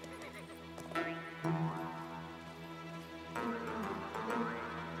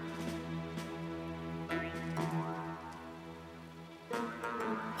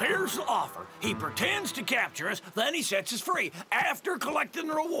 Here's the offer. He pretends to capture us, then he sets us free, after collecting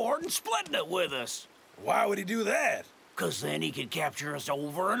the reward and splitting it with us. Why would he do that? 'Cause then he could capture us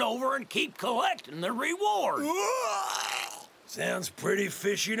over and over and keep collecting the reward. Sounds pretty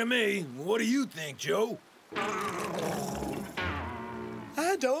fishy to me. What do you think, Joe?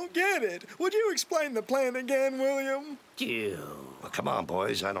 I don't get it. Would you explain the plan again, William? Well, come on,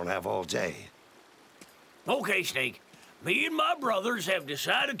 boys. I don't have all day. Okay, Snake. Me and my brothers have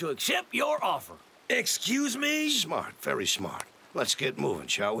decided to accept your offer. Excuse me? Smart, very smart. Let's get moving,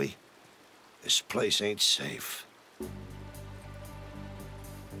 shall we? This place ain't safe.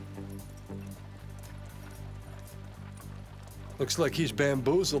 Looks like he's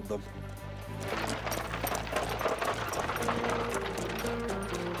bamboozled them.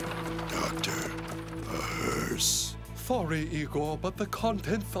 Doctor, a hearse. Sorry, Igor, but the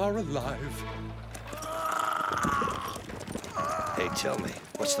contents are alive. Hey, tell me,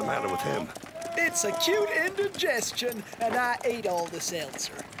 what's the matter with him? It's acute indigestion, and I ate all the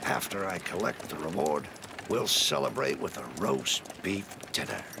seltzer. After I collect the reward, we'll celebrate with a roast beef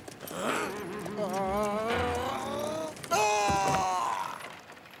dinner.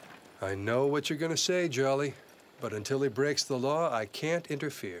 I know what you're gonna say, Jolly, but until he breaks the law, I can't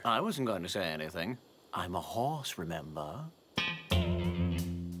interfere. I wasn't going to say anything. I'm a horse, remember?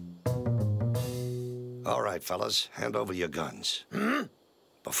 All right, fellas, hand over your guns.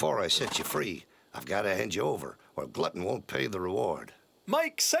 Before I set you free, I've got to hand you over, or Glutton won't pay the reward.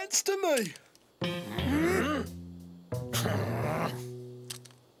 Makes sense to me.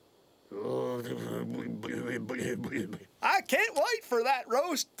 I can't wait for that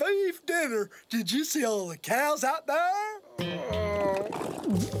roast beef dinner. Did you see all the cows out there?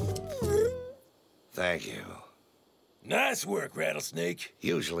 Thank you. Nice work, Rattlesnake.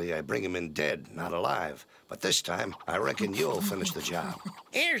 Usually I bring him in dead, not alive. But this time, I reckon you'll finish the job.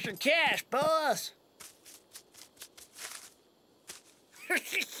 Here's your cash, boss.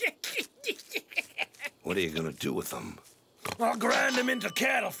 What are you gonna do with them? I'll grind them into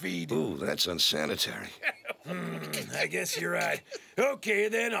cattle feed. Ooh, that's unsanitary. I guess you're right. Okay,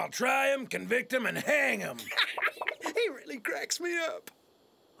 then I'll try him, convict him, and hang him. He really cracks me up.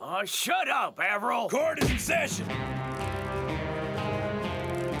 Oh, shut up, Averill. Court is in session.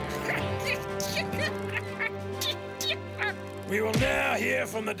 We will now hear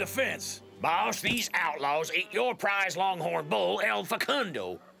from the defense. Boss, these outlaws ate your prize longhorn bull, El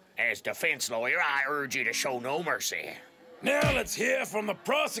Facundo. As defense lawyer, I urge you to show no mercy. Now let's hear from the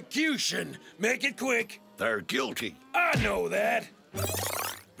prosecution. Make it quick. They're guilty. I know that.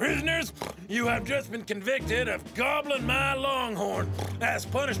 Prisoners, you have just been convicted of gobbling my longhorn. As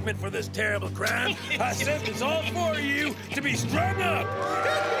punishment for this terrible crime, I sentence all four of you to be strung up.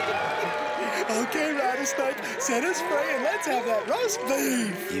 Okay, Rattlesnake, set us free and let's have that roast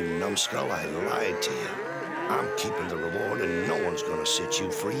beef. You numbskull, I lied to you. I'm keeping the reward and no one's gonna set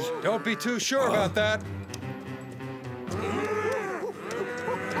you free. Don't be too sure about that.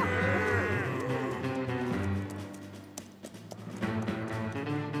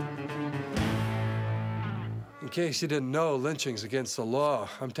 In case you didn't know, lynching's against the law.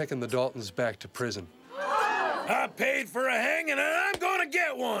 I'm taking the Daltons back to prison. I paid for a hanging and I'm gonna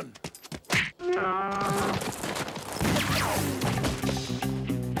get one.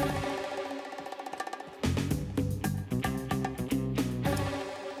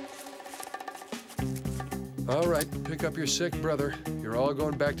 All right, pick up your sick brother. You're all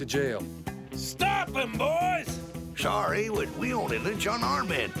going back to jail. Stop him, boys! Sorry, we only lynch unarmed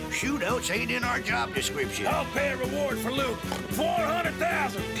men. Shootouts ain't in our job description. I'll pay a reward for Luke.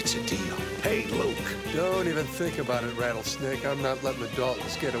 400,000. It's a deal. Hey, Luke. Don't even think about it, Rattlesnake. I'm not letting the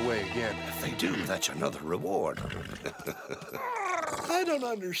Daltons get away again. If they do, that's another reward. I don't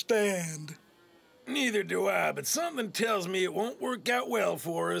understand. Neither do I, but something tells me it won't work out well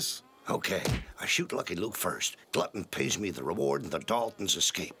for us. Okay, I shoot Lucky Luke first. Glutton pays me the reward and the Daltons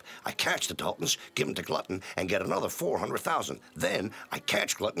escape. I catch the Daltons, give them to Glutton, and get another 400,000. Then I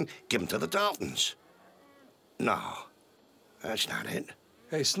catch Glutton, give him to the Daltons. No, that's not it.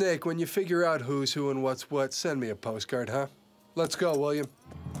 Hey, Snake, when you figure out who's who and what's what, send me a postcard, huh? Let's go, William.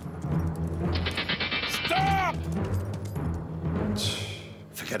 Stop!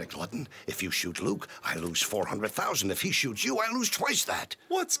 Forget it, Glutton. If you shoot Luke, I lose 400,000. If he shoots you, I lose twice that.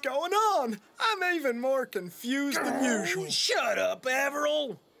 What's going on? I'm even more confused than usual. Shut up,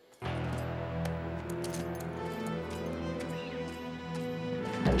 Averill!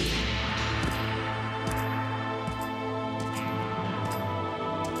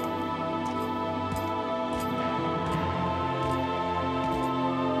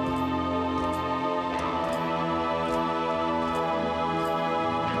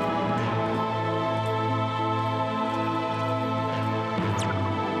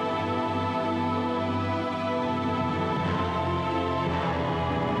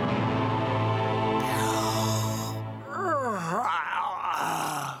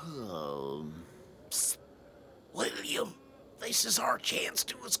 William, this is our chance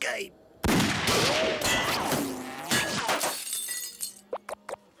to escape.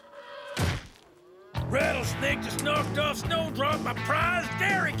 Rattlesnake just knocked off Snowdrop, my prize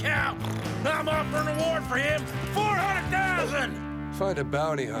dairy cow. I'm offering a reward for him, 400,000. Find a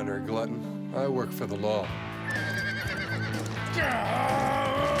bounty hunter, Glutton. I work for the law.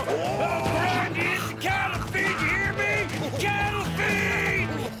 I'll grind you into cattle feed, you hear me? Cattle feed!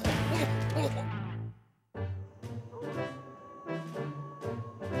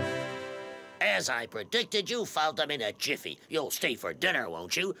 As I predicted, you found them in a jiffy. You'll stay for dinner,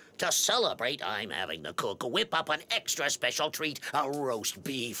 won't you? To celebrate, I'm having the cook whip up an extra special treat, a roast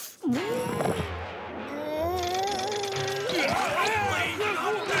beef.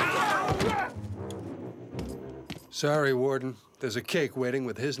 Sorry, Warden. There's a cake waiting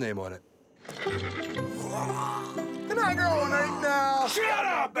with his name on it. Can I go and eat now? Shut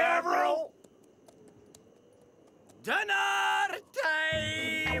up, Averill! Dinner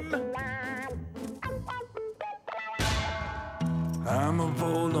time! I'm a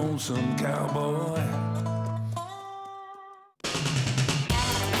bold lonesome cowboy.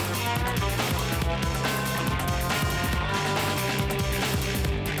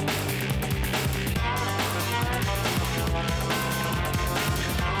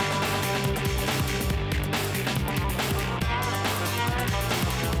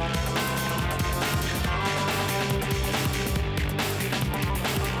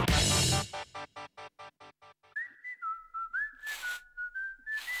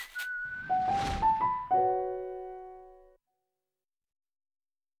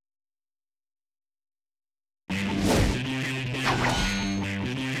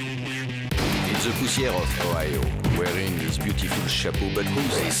 The poussière of Ohio, wearing his beautiful chapeau, but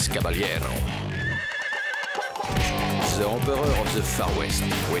who's this caballero? The emperor of the Far West.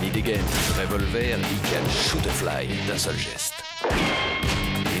 When he against his revolver, he can shoot a fly d'un seul geste.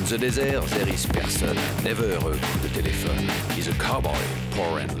 In the desert, there is person, never a coup de téléphone. He's a cowboy,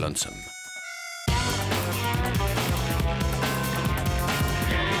 poor and lonesome.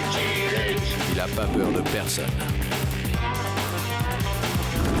 Il a pas peur de personne.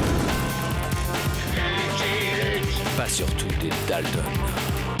 Pas surtout des Dalton.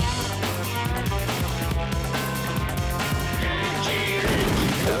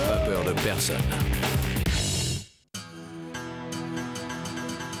 Il n'a pas peur de personne.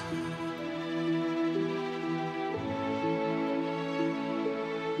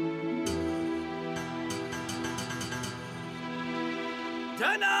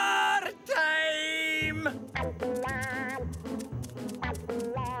 Dinner time!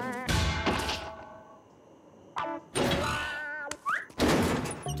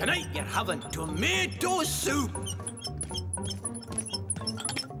 Tonight you're having tomato soup.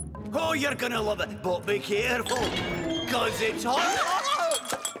 Oh, you're gonna love it, but be careful, 'cause it's hot.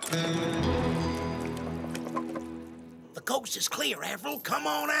 The coast is clear, Averill. Come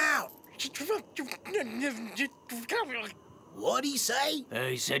on out. What'd he say?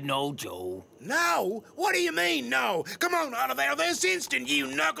 He said no, Joe. No? What do you mean, no? Come on out of there this instant, you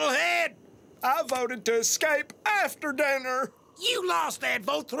knucklehead! I voted to escape after dinner. You lost that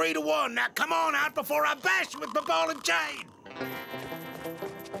vote 3-1. Now come on out before I bash you with my ball and chain.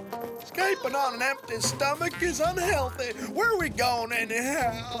 Escaping on an empty stomach is unhealthy. Where are we going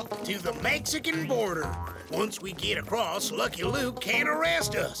anyhow? To the Mexican border. Once we get across, Lucky Luke can't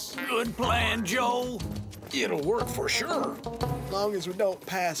arrest us. Good plan, Joe. It'll work for sure. As long as we don't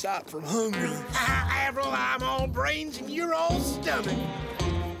pass out from hunger. Averill, I'm all brains and you're all stomach.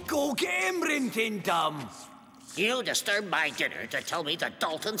 Go get him, Rin Tom. You disturbed my dinner to tell me the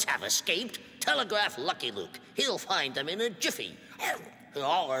Daltons have escaped? Telegraph Lucky Luke. He'll find them in a jiffy. He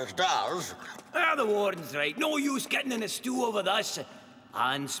always does. The warden's right. No use getting in a stew over this.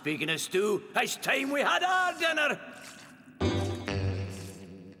 And speaking of stew, it's time we had our dinner.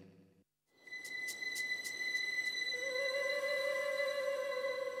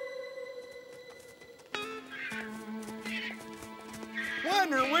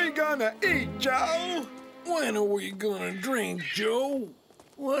 When are we gonna eat, Joe? When are we gonna drink, Joe?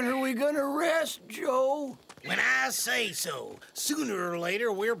 When are we gonna rest, Joe? When I say so. Sooner or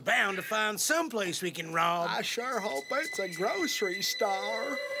later, we're bound to find someplace we can rob. I sure hope it's a grocery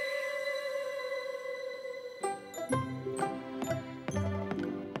store.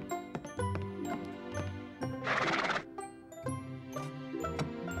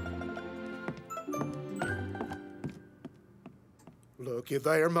 Looky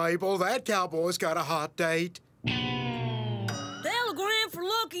there, Mabel. That cowboy's got a hot date. Telegram for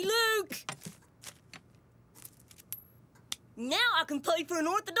Lucky Luke. Now I can pay for an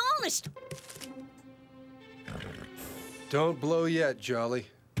orthodontist. Don't blow yet, Jolly.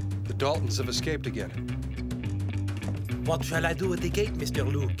 The Daltons have escaped again. What shall I do with the gate, Mr.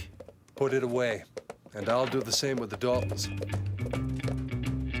 Luke? Put it away, and I'll do the same with the Daltons.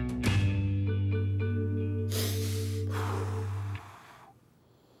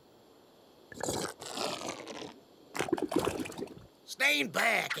 Stand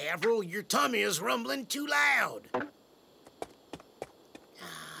back, Avril. Your tummy is rumbling too loud.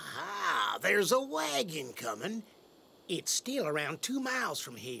 Ah, there's a wagon coming. It's still around 2 miles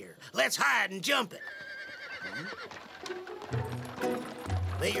from here. Let's hide and jump it.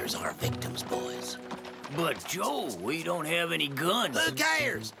 There's our victims, boys. But, Joe, we don't have any guns. Who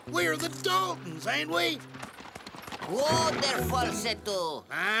cares? We're the Daltons, ain't we? Whoa there, falsetto.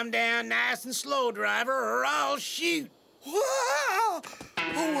 I'm down nice and slow, driver, or I'll shoot. Wow!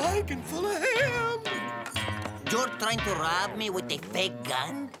 A wagon full of ham! You're trying to rob me with a fake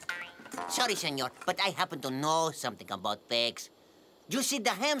gun? Sorry, senor, but I happen to know something about fakes. You see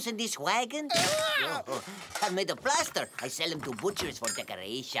the hams in this wagon? Oh, I'm made of plaster. I sell them to butchers for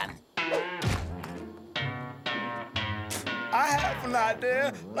decoration. I have an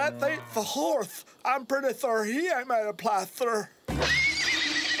idea. Let's eat the horse. I'm pretty sure he ain't made of plaster.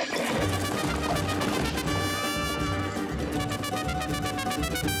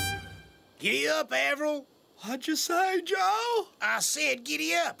 Giddy up, Avril. What'd you say, Joe? I said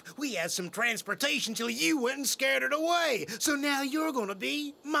giddy up. We had some transportation till you went and scared it away. So now you're gonna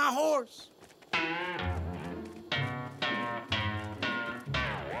be my horse.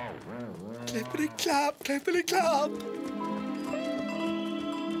 Clippity-clop, clippity-clop.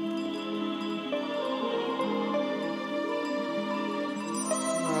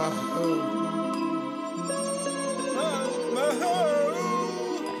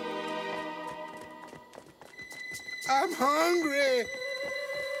 I'm hungry.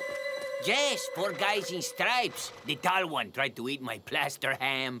 Yes, poor guys in stripes. The tall one tried to eat my plaster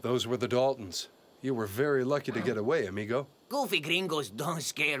ham. Those were the Daltons. You were very lucky to get away, amigo. Goofy gringos don't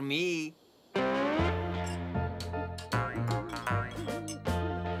scare me.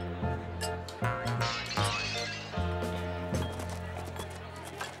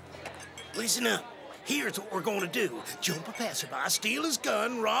 Listen up. Here's what we're gonna do. Jump a passerby, steal his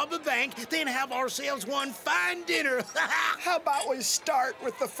gun, rob a bank, then have ourselves one fine dinner. How about we start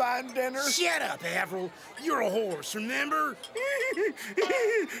with the fine dinner? Shut up, Avril. You're a horse, remember?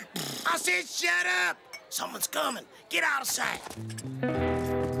 I said shut up. Someone's coming. Get out of sight.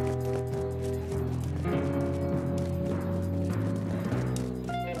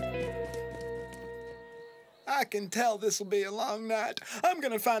 I can tell this'll be a long night. I'm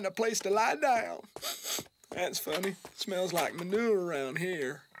gonna find a place to lie down. That's funny. Smells like manure around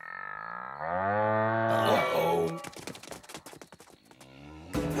here. Uh-oh.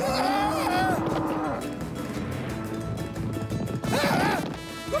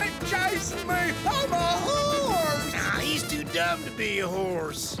 Quit chasing me! I'm a horse! Nah, he's too dumb to be a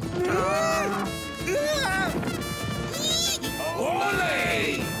horse.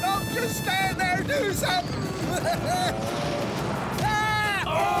 Ole! Don't just stand there, do something!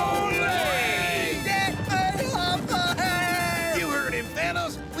 Ole! Get me off the hay! You heard him,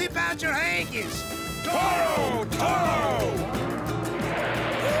 fellas. Whip out your hankies. Toro! Toro!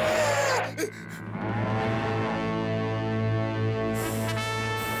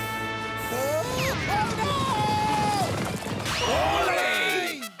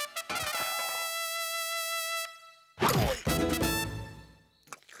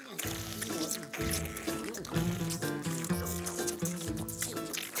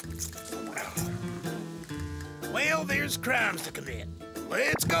 Well, there's crimes to commit.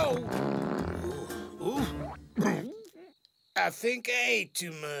 Let's go. Ooh. I think I ate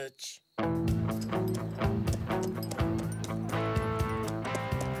too much.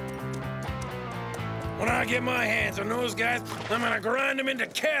 I get my hands on those guys, I'm gonna grind them into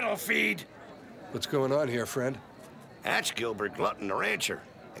cattle feed. What's going on here, friend? That's Gilbert Glutton, the rancher.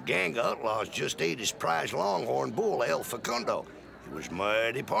 A gang of outlaws just ate his prize longhorn bull, El Facundo. He was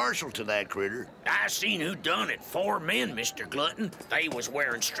mighty partial to that critter. I seen who done it. 4 men, Mr. Glutton. They was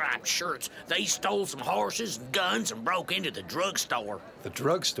wearing striped shirts. They stole some horses and guns and broke into the drugstore. The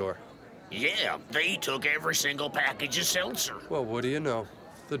drugstore? Yeah, they took every single package of seltzer. Well, what do you know?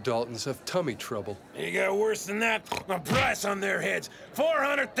 The Daltons have tummy trouble. You got worse than that? A price on their heads.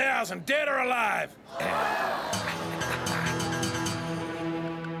 400,000, dead or alive.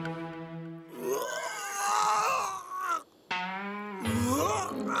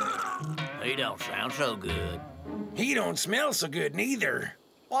 He don't sound so good. He don't smell so good neither.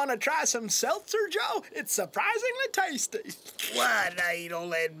 Want to try some seltzer, Joe? It's surprisingly tasty. Why I eat all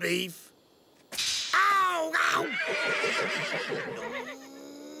that beef? Ow! Ow!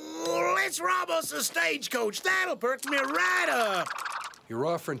 Let's rob us a stagecoach. That'll perk me right up. You're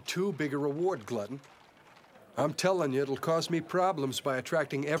offering too big a reward, Glutton. I'm telling you, it'll cause me problems by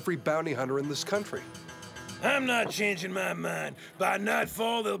attracting every bounty hunter in this country. I'm not changing my mind. By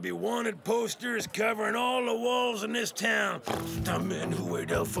nightfall, there'll be wanted posters covering all the walls in this town. The men who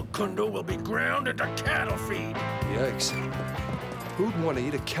ate El Facundo will be ground into cattle feed. Yikes. Who'd want to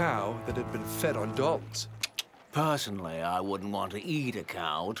eat a cow that had been fed on Daltons? Personally, I wouldn't want to eat a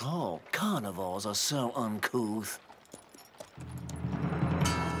cow at all. Carnivores are so uncouth.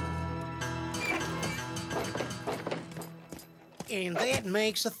 And that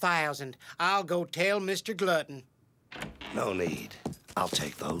makes 1,000. I'll go tell Mr. Glutton. No need. I'll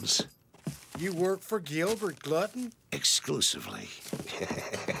take those. You work for Gilbert Glutton? Exclusively.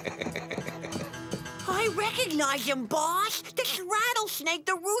 I recognize him, boss. This rattlesnake,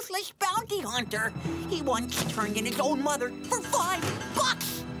 the ruthless bounty hunter. He once turned in his own mother for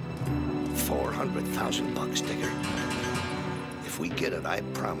 $5. 400,000 bucks, Digger. If we get it, I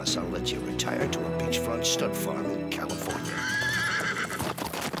promise I'll let you retire to a beachfront stud farm in California.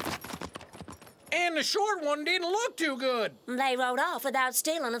 And the short one didn't look too good. They rode off without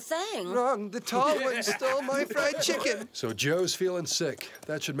stealing a thing. Wrong. The tall one stole my fried chicken. So Joe's feeling sick.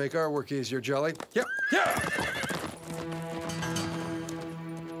 That should make our work easier, Jolly. Yep. Yeah.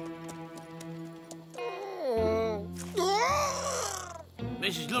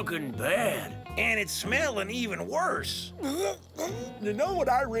 This is looking bad. And it's smelling even worse. You know what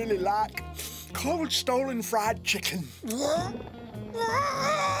I really like? Cold stolen fried chicken.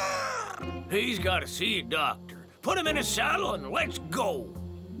 He's got to see a doctor. Put him in a saddle and let's go.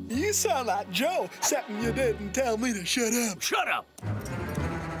 You sound like Joe, except you didn't tell me to shut up. Shut up!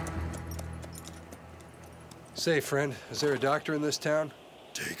 Say, friend, is there a doctor in this town?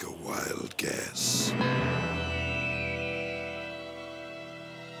 Take a wild guess.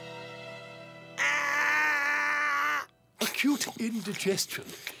 Acute indigestion.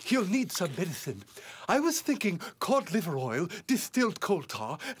 He'll need some medicine. I was thinking cod liver oil, distilled coal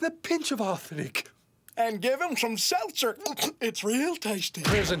tar, and a pinch of arsenic. And give him some seltzer. It's real tasty.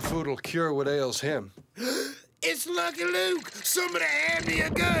 Prison food will cure what ails him. It's Lucky Luke. Somebody hand me a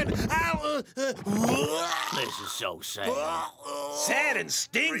gun. I'll, This is so sad. Sad and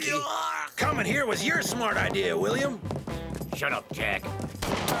stinky. Coming here was your smart idea, William. Shut up, Jack.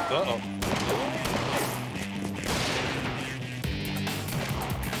 Uh-oh.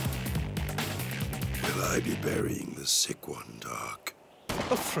 Will I be burying the sick one, Doc?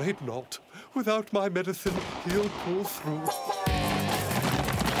 Afraid not. Without my medicine, he'll pull through.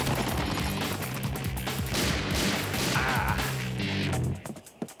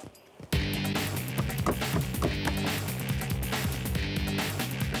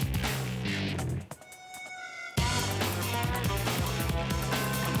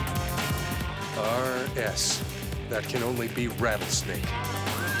 R.S. That can only be rattlesnake.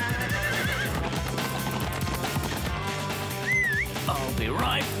 I'll be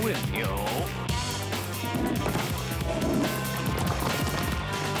right with you.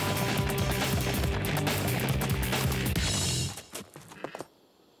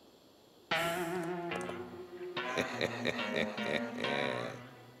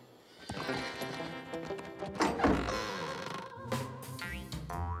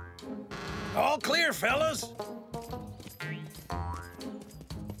 All clear, fellas.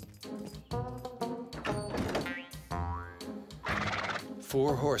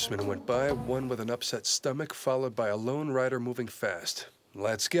 Four horsemen went by, one with an upset stomach, followed by a lone rider moving fast.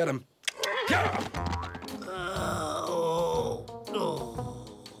 Let's get him.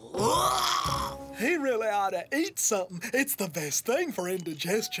 He really ought to eat something. It's the best thing for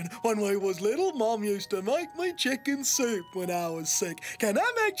indigestion. When we was little, Mom used to make me chicken soup when I was sick. Can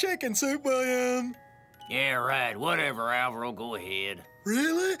I make chicken soup, William? Yeah, right. Whatever, Alvaro. Go ahead.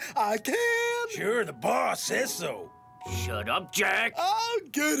 Really? I can? Sure, the boss says so. Shut up, Jack. I'll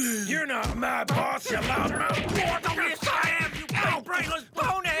get it. You're not my boss, you loudmouth. Yes, I am, you big brainless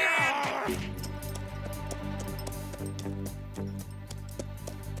bonehead!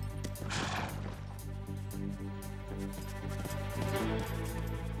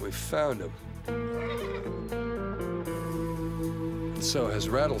 We found him. And so has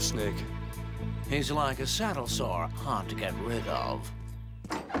Rattlesnake. He's like a saddle sore, hard to get rid of.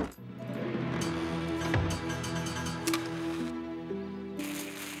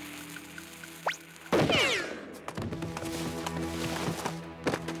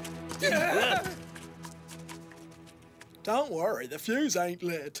 Don't worry, the fuse ain't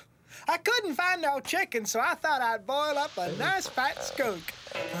lit. I couldn't find no chicken, so I thought I'd boil up a nice fat skunk.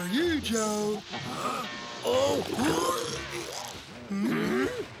 For you, Joe.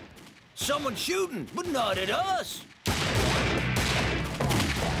 Someone's shooting, but not at us.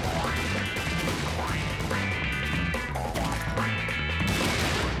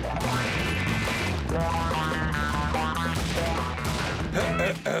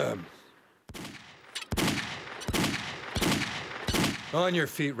 On your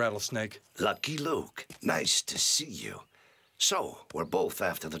feet, Rattlesnake. Lucky Luke, nice to see you. So, we're both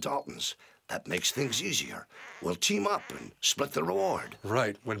after the Daltons. That makes things easier. We'll team up and split the reward.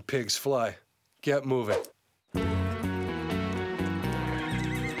 Right, when pigs fly. Get moving.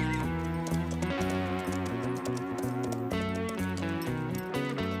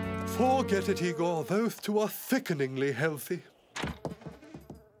 Forget it, Igor. Those two are sickeningly healthy.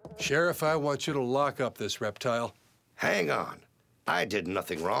 Sheriff, I want you to lock up this reptile. Hang on. I did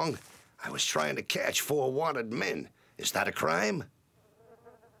nothing wrong. I was trying to catch 4 wanted men. Is that a crime?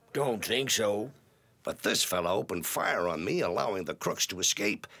 Don't think so. But this fella opened fire on me, allowing the crooks to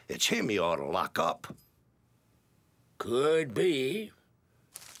escape. It's him you ought to lock up. Could be.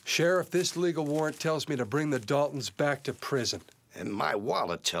 Sheriff, this legal warrant tells me to bring the Daltons back to prison. And my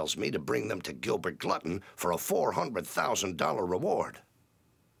wallet tells me to bring them to Gilbert Glutton for a $400,000 reward.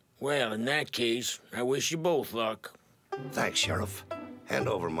 Well, in that case, I wish you both luck. Thanks, Sheriff. Hand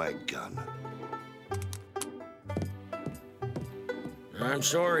over my gun. I'm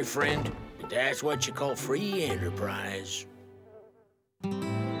sorry, friend, but that's what you call free enterprise.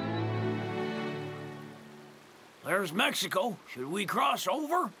 There's Mexico. Should we cross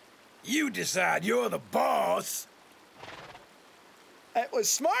over? You decide. You're the boss. It was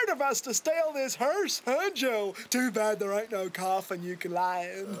smart of us to steal this hearse, huh, Joe? Too bad there ain't no coffin you can lie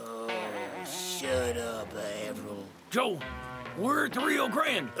in. Oh, shut up, Avril. Joe, we're at the Rio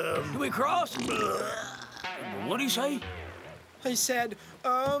Grande. Do we cross? What'd he say? He said,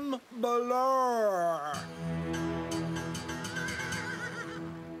 blur.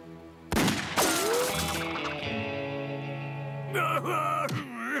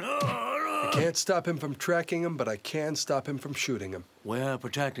 I can't stop him from tracking him, but I can stop him from shooting him. We're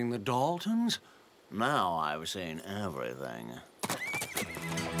protecting the Daltons? Now I've seen everything.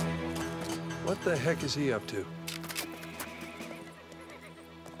 What the heck is he up to?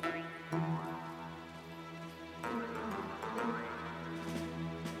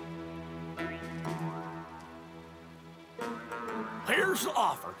 Here's the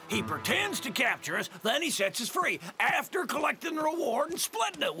offer. He pretends to capture us, then he sets us free, after collecting the reward and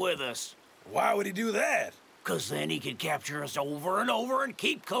splitting it with us. Why would he do that? 'Cause then he could capture us over and over and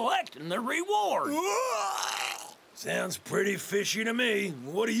keep collecting the reward. Sounds pretty fishy to me.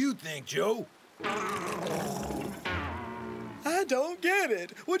 What do you think, Joe? I don't get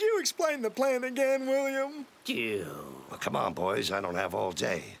it. Would you explain the plan again, William? Well, come on, boys. I don't have all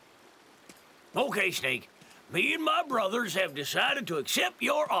day. Okay, Snake. Me and my brothers have decided to accept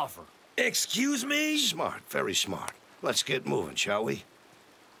your offer. Excuse me? Smart, very smart. Let's get moving, shall we?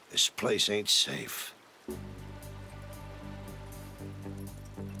 This place ain't safe.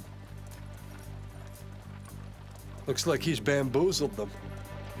 Looks like he's bamboozled them.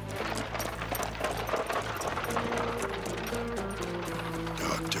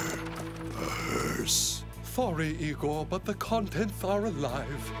 Doctor, a hearse. Sorry, Igor, but the contents are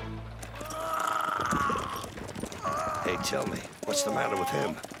alive. Hey, tell me, what's the matter with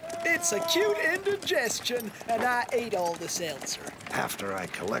him? It's acute indigestion, and I ate all the seltzer. After I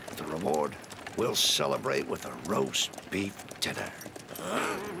collect the reward, we'll celebrate with a roast beef dinner.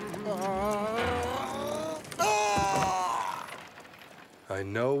 I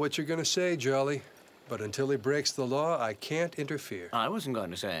know what you're gonna say, Jolly, but until he breaks the law, I can't interfere. I wasn't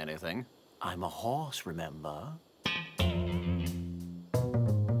going to say anything. I'm a horse, remember?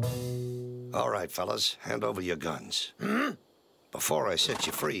 All right, fellas, hand over your guns. Before I set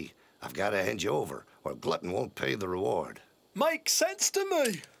you free, I've got to hand you over, or Glutton won't pay the reward. Makes sense to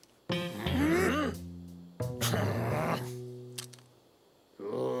me.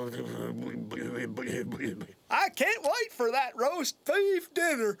 I can't wait for that roast beef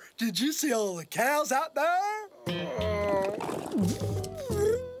dinner. Did you see all the cows out there?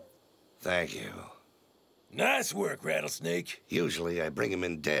 Thank you. Nice work, Rattlesnake. Usually I bring him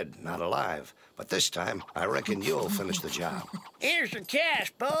in dead, not alive. But this time, I reckon you'll finish the job. Here's your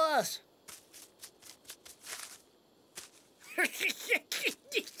cash, boss.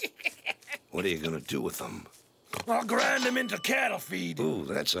 What are you gonna do with them? I'll grind them into cattle feed. Ooh,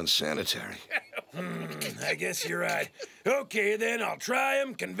 that's unsanitary. I guess you're right. Okay, then I'll try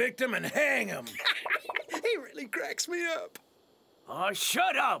them, convict them, and hang them. He really cracks me up. Oh,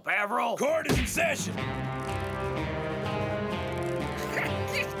 shut up, Averill. Court is in session.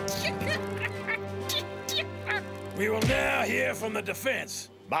 We will now hear from the defense.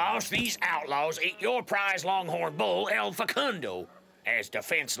 Boss, these outlaws eat your prize longhorn bull, El Facundo. As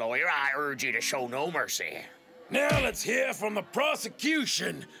defense lawyer, I urge you to show no mercy. Now let's hear from the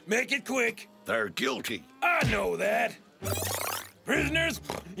prosecution. Make it quick. They're guilty. I know that. Prisoners,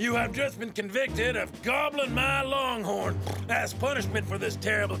 you have just been convicted of gobbling my longhorn. As punishment for this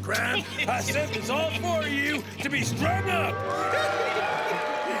terrible crime, I sentence all four of you to be strung up.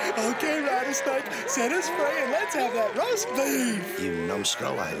 Okay, Rattlesnake, set us free and let's have that roast beef. You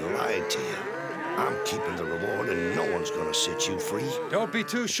numbskull, I lied to you. I'm keeping the reward and no one's gonna set you free. Don't be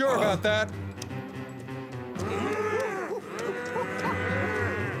too sure about that.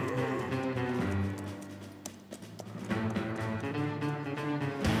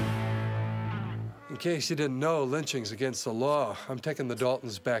 In case you didn't know, lynching's against the law. I'm taking the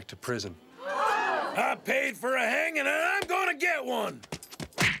Daltons back to prison. I paid for a hanging and I'm gonna get one.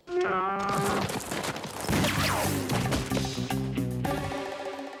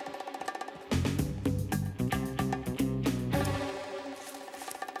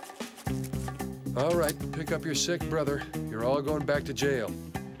 All right, pick up your sick brother. You're all going back to jail.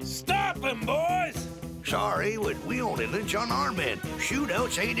 Stop him, boys! Sorry, we only lynch unarmed men.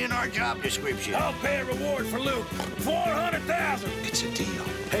 Shootouts ain't in our job description. I'll pay a reward for Luke. 400,000. It's a deal.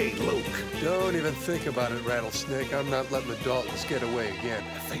 Hey, Luke. Don't even think about it, Rattlesnake. I'm not letting the Daltons get away again.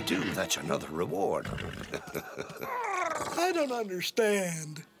 If they do, that's another reward. I don't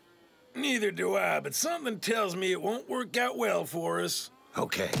understand. Neither do I, but something tells me it won't work out well for us.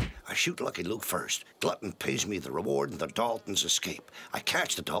 Okay, I shoot Lucky Luke first. Glutton pays me the reward and the Daltons escape. I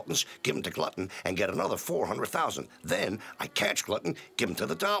catch the Daltons, give them to Glutton, and get another 400,000. Then I catch Glutton, give them to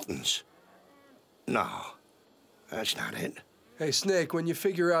the Daltons. No, that's not it. Hey, Snake, when you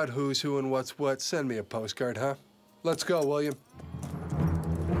figure out who's who and what's what, send me a postcard, huh? Let's go, William.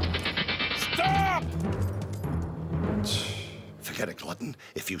 Stop! Forget it, Glutton.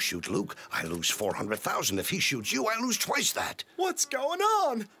 If you shoot Luke, I lose 400,000. If he shoots you, I lose twice that. What's going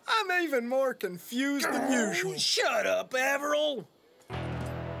on? I'm even more confused than usual. Shut up, Averill.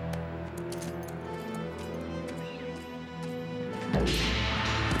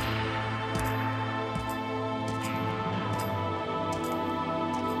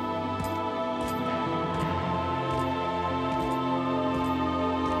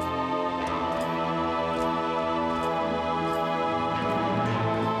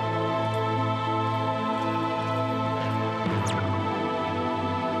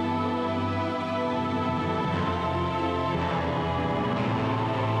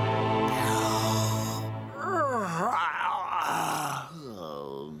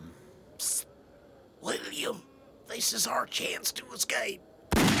 William, this is our chance to escape.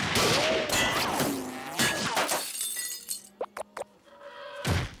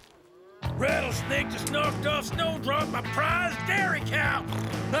 Rattlesnake just knocked off Snowdrop, my prize dairy cow.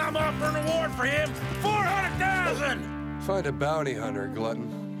 I'm offering a reward for him, 400,000. Find a bounty hunter,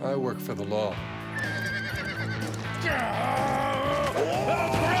 Glutton. I work for the law.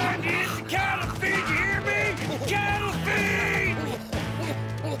 I'll grind you into cattle feed, you hear me? Cattle feed!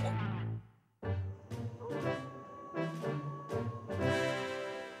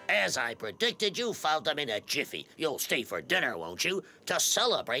 As I predicted, you found them in a jiffy. You'll stay for dinner, won't you? To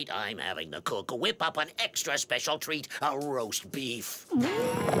celebrate, I'm having the cook whip up an extra special treat, a roast beef.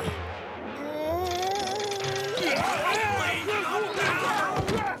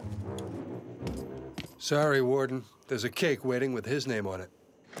 Sorry, Warden. There's a cake waiting with his name on it.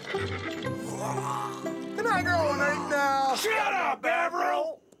 Can I go and eat now? Shut up,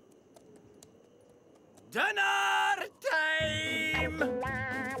 Averill! Dinner time!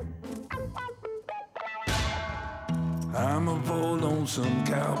 I'm a bold, lonesome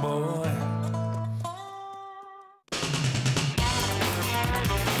cowboy.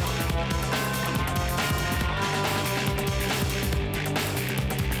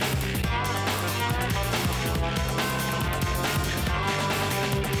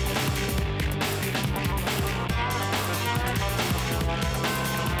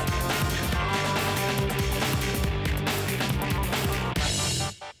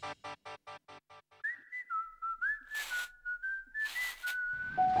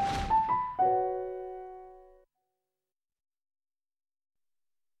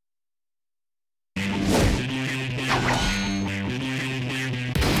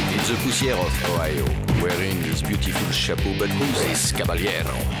 justicier of Ohio, wearing his beautiful chapeau, but who's this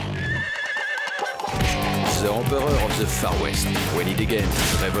caballero? The Emperor of the Far West. When he degains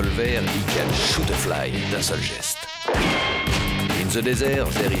his revolver, he can shoot a fly d'un seul geste. In the desert,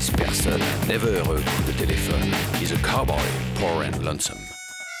 there is person, never a coup de téléphone. He's a cowboy, poor and lonesome.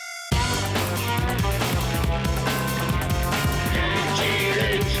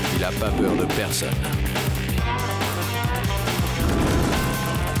 Il a pas peur de personne.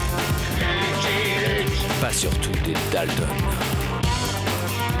 Pas surtout des Dalton.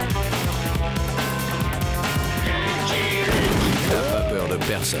 Il n'a pas peur de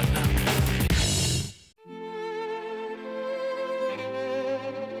personne.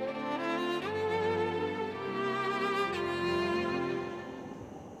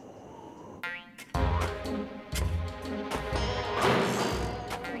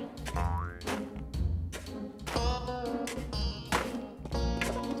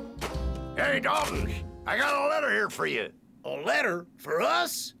 Hey, Daltons, I got a letter here for you. A letter? For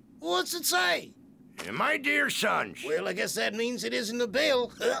us? What's it say? My dear sons. Well, I guess that means it isn't a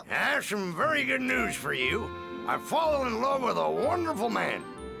bill. I have some very good news for you. I've fallen in love with a wonderful man.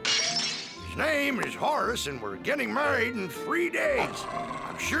 His name is Horace, and we're getting married in 3 days.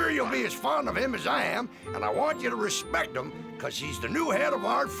 I'm sure you'll be as fond of him as I am, and I want you to respect him, because he's the new head of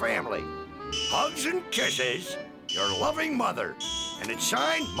our family. Hugs and kisses, your loving mother. And it's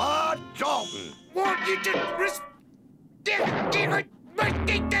signed Ma Dalton. Want you to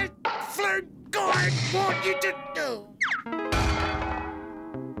flirt guard. Want you to do.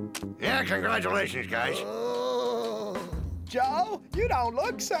 Yeah, congratulations, guys. Joe, you don't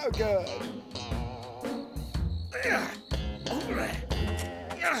look so good.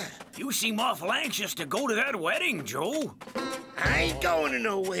 You seem awful anxious to go to that wedding, Joe. I ain't going to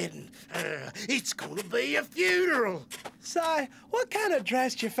no wedding. It's gonna be a funeral. Say, what kind of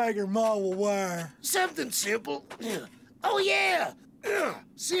dress do you figure Ma will wear? Something simple. Oh, yeah.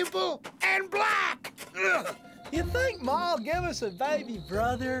 Simple and black. You think Ma'll give us a baby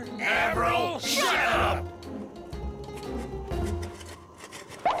brother? Avril, shut up!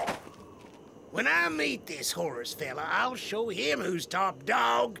 When I meet this Horace fella, I'll show him who's top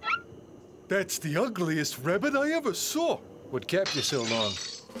dog. That's the ugliest rabbit I ever saw. What kept you so long?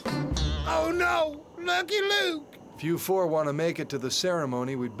 Oh, no! Lucky Luke! If you four want to make it to the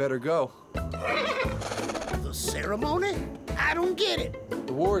ceremony, we'd better go. The ceremony? I don't get it.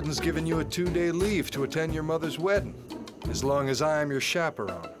 The warden's given you a 2-day leave to attend your mother's wedding, as long as I'm your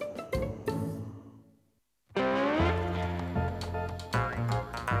chaperone. I'm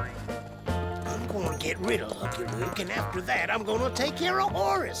gonna get rid of Lucky Luke, and after that, I'm gonna take care of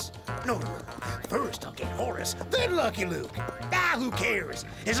Horace. No. First, I'll get Horace, then Lucky Luke. Ah, who cares?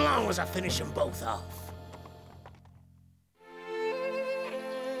 As long as I finish them both off.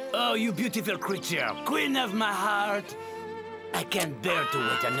 Oh, you beautiful creature, queen of my heart. I can't bear to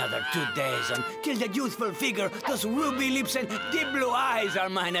wait another 2 days until that youthful figure, those ruby lips and deep blue eyes are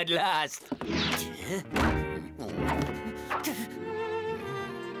mine at last.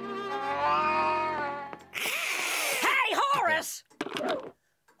 Hey, Horace!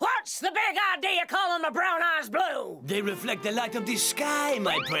 What's the big idea calling my brown eyes blue? They reflect the light of the sky,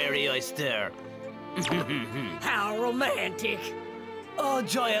 my prairie oyster. How romantic. Oh,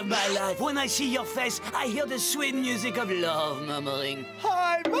 joy of my life. When I see your face, I hear the sweet music of love murmuring.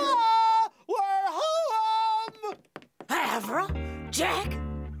 Hi, Ma! We're home! Avril, Jack,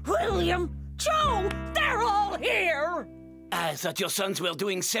 William, Joe, they're all here! I thought your sons were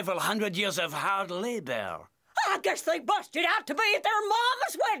doing several hundred years of hard labor. I guess they busted out to be at their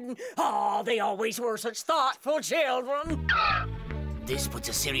mama's wedding. Oh, they always were such thoughtful children. This puts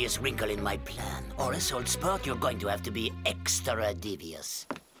a serious wrinkle in my plan. Horace, old sport, you're going to have to be extra devious.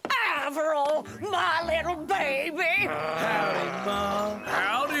 Avril, my little baby. Howdy, Ma.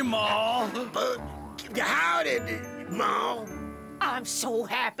 Howdy, Ma. Howdy, Ma. I'm so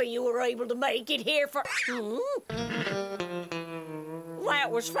happy you were able to make it here for... That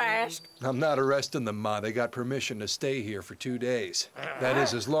was fast. I'm not arresting them, Ma. They got permission to stay here for 2 days. That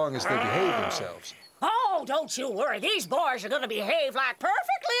is, as long as they behave themselves. Oh, don't you worry. These boys are going to behave like perfect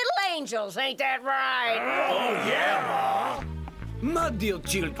little angels. Ain't that right? Oh, yeah, Ma. My dear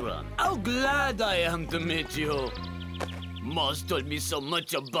children, how glad I am to meet you. Ma's told me so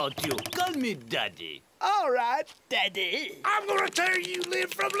much about you. Call me Daddy. All right, Daddy. I'm gonna tear you limb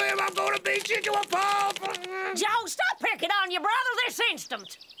from limb. I'm gonna beat you to a pulp. Joe, stop picking on your brother this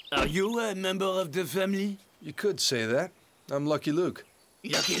instant. Are you a member of the family? You could say that. I'm Lucky Luke.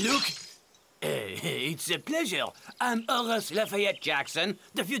 Lucky Luke? It's a pleasure. I'm Horace Lafayette Jackson,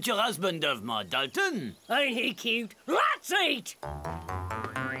 the future husband of Ma Dalton. Ain't he cute? Let's eat!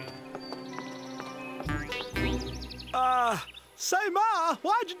 Say, Ma,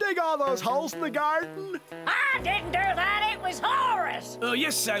 why'd you dig all those holes in the garden? I didn't do that. It was Horace.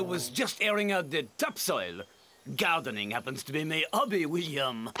 Yes, I was just airing out the topsoil. Gardening happens to be my hobby,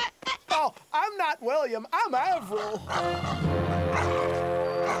 William. Oh, I'm not William. I'm Avril.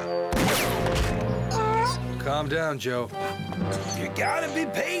 Calm down, Joe. You gotta be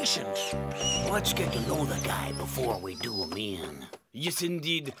patient. Let's get to know the guy before we do him in. Yes,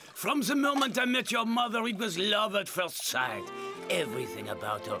 indeed. From the moment I met your mother, it was love at first sight. Everything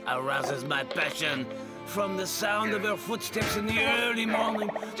about her arouses my passion. From the sound of her footsteps in the early morning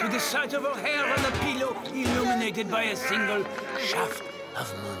to the sight of her hair on a pillow illuminated by a single shaft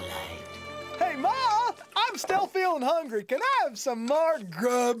of moonlight. Hey, Ma, I'm still feeling hungry. Can I have some more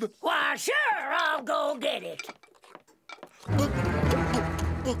grub? Why, sure, I'll go get it.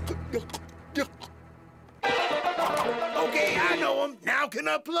 Okay, I know him. Now can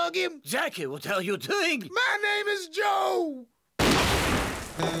I plug him? Jackie, what are you doing? My name is Joe.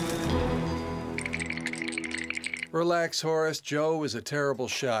 Relax, Horace. Joe is a terrible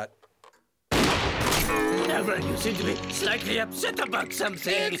shot. Never. You seem to be slightly upset about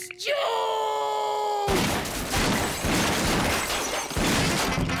something. It's Joe!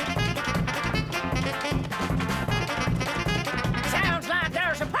 Sounds like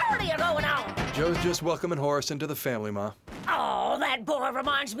there's a party going on. Joe's just welcoming Horace into the family, Ma. Oh, that boy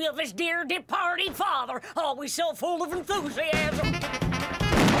reminds me of his dear departed father, always so full of enthusiasm.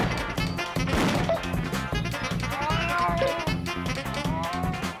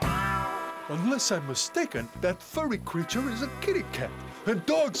 Unless I'm mistaken, that furry creature is a kitty cat, and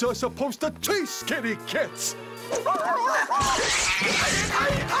dogs are supposed to chase kitty cats.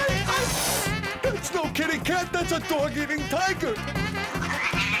 That's no kitty cat, that's a dog-eating tiger.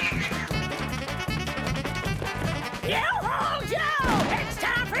 Yo-ho, Joe! It's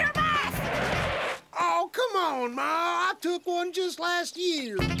time for your bath! Oh, come on, Ma. I took one just last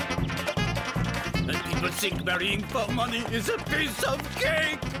year. And people think marrying for money is a piece of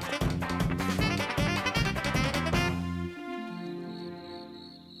cake.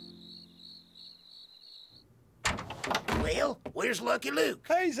 Well, where's Lucky Luke?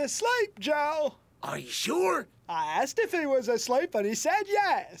 He's asleep, Joe. Are you sure? I asked if he was asleep, and he said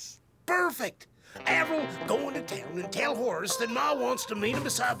yes. Perfect. Avril, go into town and tell Horace that Ma wants to meet him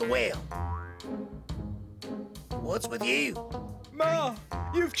beside the well. What's with you? Ma,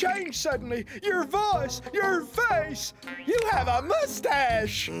 you've changed suddenly. Your voice, your face. You have a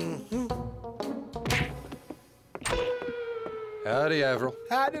mustache. Howdy, Avril.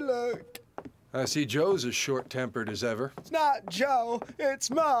 Howdy, Luke. I see Joe's as short-tempered as ever. It's not Joe, it's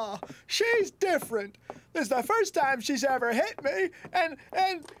Ma. She's different. This is the first time she's ever hit me, and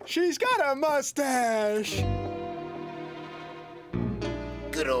she's got a mustache.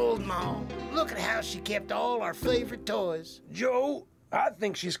 Good old Ma. Look at how she kept all our favorite toys. Joe, I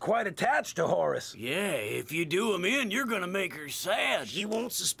think she's quite attached to Horace. Yeah, if you do him in, you're gonna make her sad. She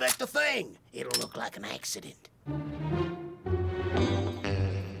won't suspect a thing. It'll look like an accident.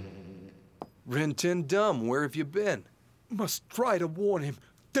 Rin Tin Dum, where have you been? Must try to warn him.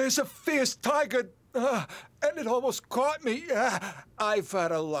 There's a fierce tiger, and it almost caught me. I've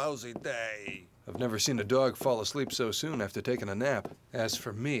had a lousy day. I've never seen a dog fall asleep so soon after taking a nap. As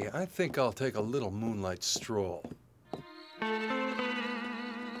for me, I think I'll take a little moonlight stroll.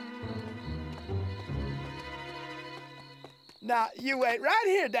 Now, you wait right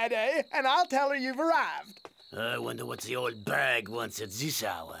here, Daddy, and I'll tell her you've arrived. I wonder what the old bag wants at this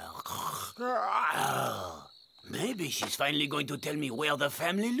hour. Oh, maybe she's finally going to tell me where the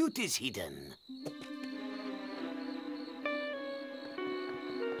family loot is hidden.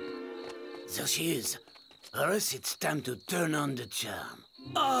 There she is. Horace, it's time to turn on the charm.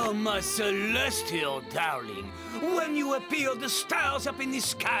 Oh, my celestial darling. When you appear, the stars up in the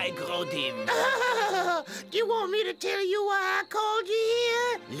sky grow dim. Do you want me to tell you why I called you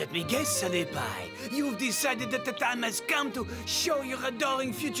here? Let me guess, Sunny Pie. You've decided that the time has come to show your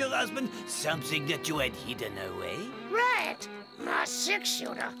adoring future husband something that you had hidden away? Right. My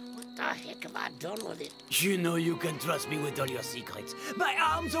six-shooter. What the heck have I done with it? You know you can trust me with all your secrets. My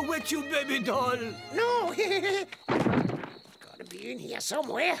arms are with you, baby doll. No. Gotta be in here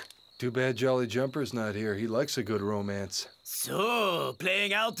somewhere. Too bad Jolly Jumper's not here. He likes a good romance. So,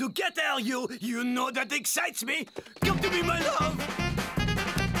 playing out to get her, you know that excites me. Come to me, my love.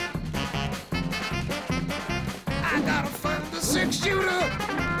 I gotta find the six-shooter.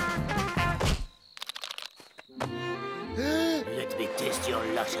 Let me taste your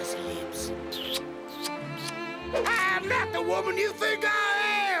luscious lips. I'm not the woman you think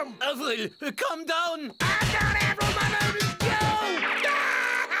I am! Avril, calm down! I'm not Avril, my name is Joe!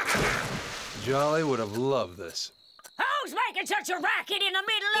 Jolly would have loved this. Who's making such a racket in the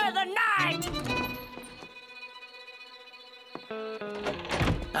middle of the night?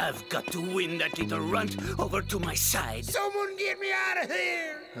 I've got to win that little runt over to my side. Someone get me out of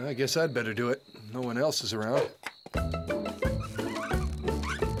here! I guess I'd better do it. No one else is around.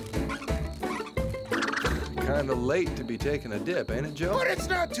 Kinda late to be taking a dip, ain't it, Joe? But it's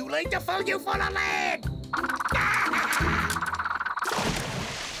not too late to fill you full of lead!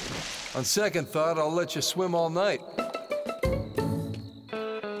 On second thought, I'll let you swim all night.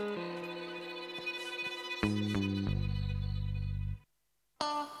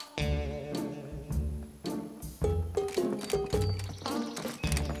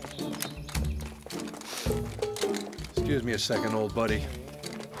 Excuse me a second, old buddy.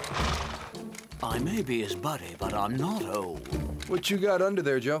 I may be his buddy, but I'm not old. What you got under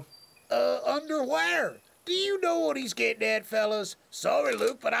there, Joe? Under where? Do you know what he's getting at, fellas? Sorry,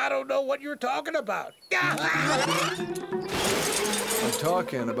 Luke, but I don't know what you're talking about. I'm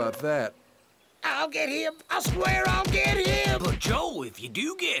talking about that. I'll get him. I swear I'll get him. But, Joe, if you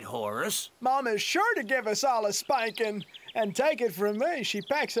do get Horace... Mama's sure to give us all a spanking. And take it from me, she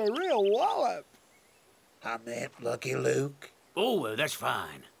packs a real wallop. I meant Lucky Luke. Oh, well, that's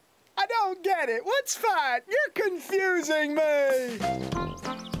fine. I don't get it. What's fine? You're confusing me.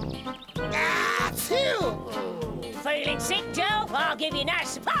 Ah, phew! Feeling sick, Joe? I'll give you a nice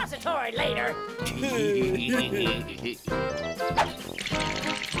suppository later.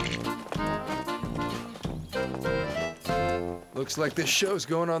 Looks like this show's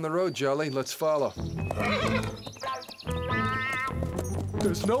going on the road, Jolly. Let's follow.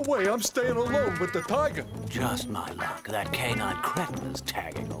 There's no way I'm staying alone with the tiger. Just my luck. That canine Cretina's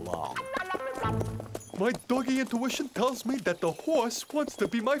tagging along. My doggy intuition tells me that the horse wants to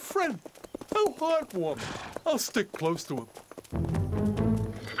be my friend. How heartwarming. I'll stick close to him.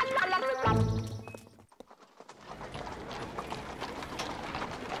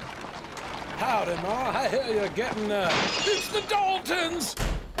 Howdy, Ma. I hear you're getting, It's the Daltons!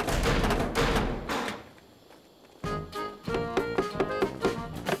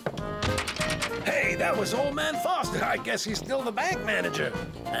 Hey, that was old man Foster. I guess he's still the bank manager.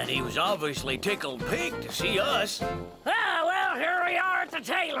 And he was obviously tickled pink to see us. Ah, well, here we are at the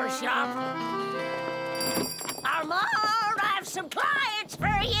tailor shop. Armand, I have some clients for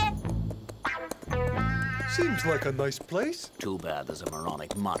you. Seems like a nice place. Too bad there's a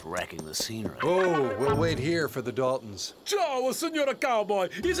moronic mutt wrecking the scenery. Oh, we'll wait here for the Daltons. Ciao, Senora Cowboy.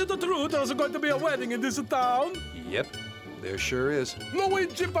 Is it the truth there's going to be a wedding in this town? Yep, there sure is.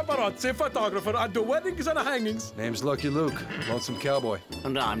 Luigi Paparazzi, photographer, I do weddings and hangings. Name's Lucky Luke, lonesome cowboy.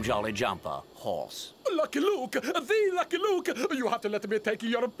 And I'm Jolly Jumper, horse. Lucky Luke, the Lucky Luke. You have to let me take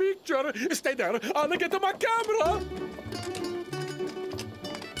your picture. Stay there, I'll get to my camera.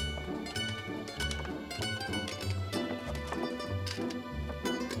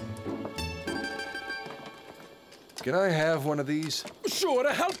 Can I have one of these? Sure,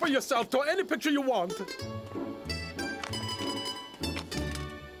 help yourself to any picture you want.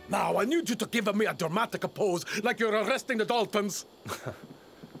 Now, I need you to give me a dramatic pose, like you're arresting the Daltons.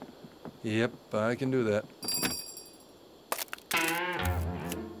 Yep, I can do that.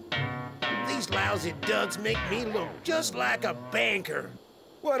 These lousy duds make me look just like a banker.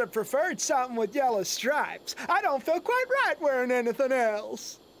 Would have preferred something with yellow stripes. I don't feel quite right wearing anything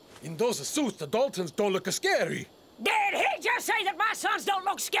else. In those suits, the Daltons don't look scary. Did he just say that my sons don't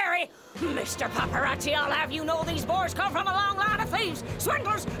look scary? Mr. Paparazzi, I'll have you know these boys come from a long line of thieves,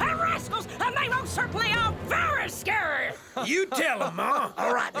 swindlers, and rascals, and they most certainly are very scary. You tell them, Ma.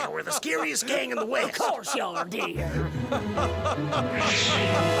 All right, now, we're the scariest gang in the West. Of course you are, dear.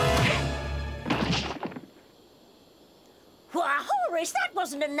 Why, Horace, that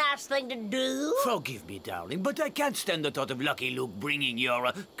wasn't a nice thing to do. Forgive me, darling, but I can't stand the thought of Lucky Luke bringing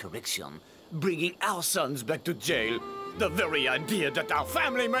your, bringing our sons back to jail. The very idea that our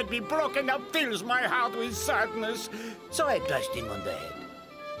family might be broken up fills my heart with sadness. So I bashed him on the head.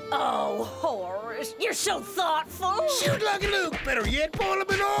 Oh, Horace, you're so thoughtful. Shoot Lucky Luke. Better yet, boil him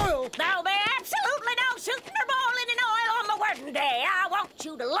in oil. There'll be absolutely no shooting or boiling in oil on my wedding day. I want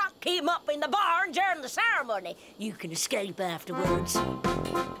you to lock him up in the barn during the ceremony. You can escape afterwards.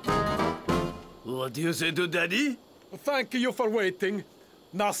 What do you say to Daddy? Thank you for waiting.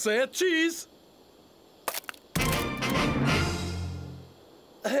 Now say cheese.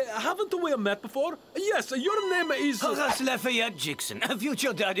 Haven't we met before? Yes, your name is... Horace Lafayette Jackson, a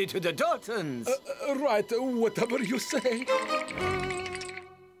future daddy to the Daltons. Right, whatever you say.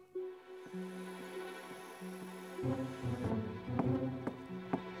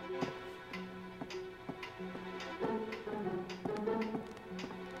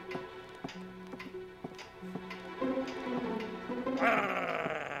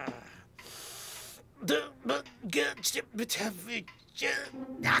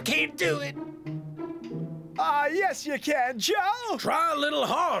 I can't do it. Yes, you can, Joe. Try a little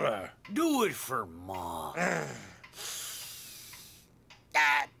harder. Do it for Ma.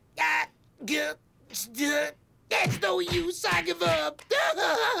 That's no use. I give up.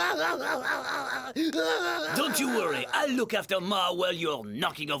 Don't you worry. I'll look after Ma while you're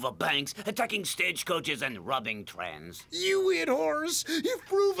knocking over banks, attacking stagecoaches, and robbing trams. You win, Horace. You've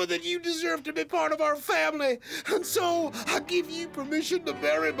proven that you deserve to be part of our family. And so, I give you permission to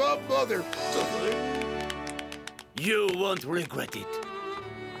marry my mother. You won't regret it.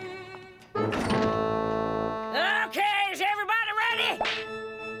 Okay, is everybody ready?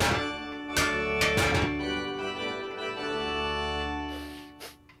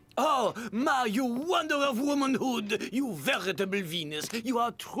 Oh, Ma, you wonder of womanhood, you veritable Venus. You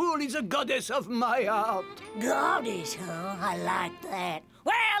are truly the goddess of my heart. Goddess, huh? I like that.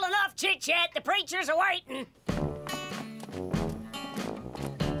 Well, enough chit-chat. The preachers are waiting.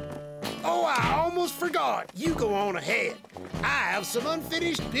 Oh, I almost forgot. You go on ahead. I have some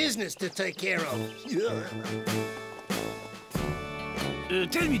unfinished business to take care of.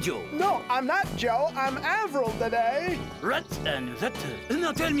 Tell me, Joe. No, I'm not Joe. I'm Avril today. Right, and that...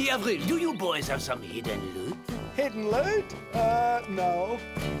 Now tell me, Avril, do you boys have some hidden loot? Hidden loot? No.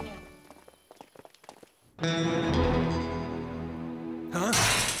 Huh?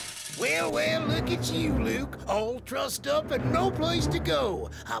 Well, look at you, Luke. All trussed up and no place to go.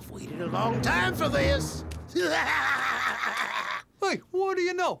 I've waited a long time for this. Hey, what do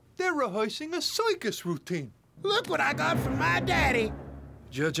you know? They're rehearsing a circus routine. Look what I got from my daddy.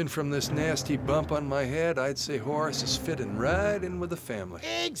 Judging from this nasty bump on my head, I'd say Horace is fitting right in with the family.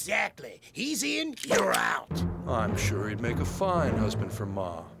 Exactly. He's in, you're out. I'm sure he'd make a fine husband for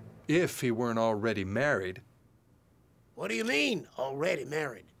Ma, if he weren't already married. What do you mean, already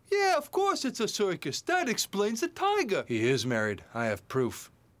married? Yeah, of course it's a circus. That explains the tiger. He is married. I have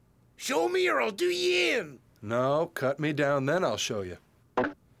proof. Show me or I'll do you in. No, cut me down, then I'll show you.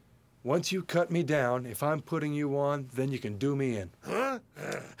 Once you cut me down, if I'm putting you on, then you can do me in. Huh?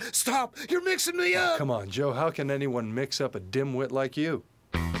 Stop! You're mixing me up! Come on, Joe. How can anyone mix up a dimwit like you?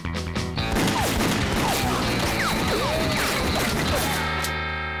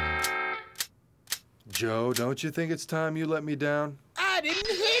 Joe, don't you think it's time you let me down? I didn't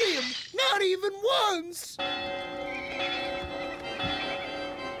hit him! Not even once!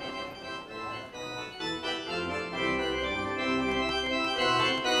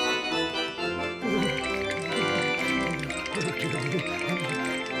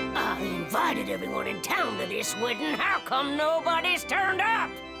 I invited everyone in town to this wedding. How come nobody's turned up?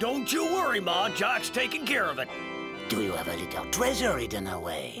 Don't you worry, Ma. Jock's taking care of it. Do you have a little treasure hidden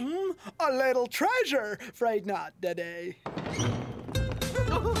away? A little treasure? Afraid not, Daddy.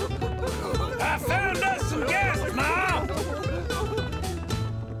 I found us some guests, Ma!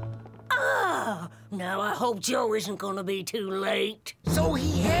 Oh, now I hope Joe isn't gonna be too late. So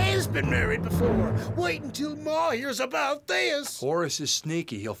he has been married before. Wait until Ma hears about this. Horace is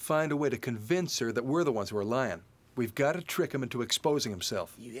sneaky. He'll find a way to convince her that we're the ones who are lying. We've got to trick him into exposing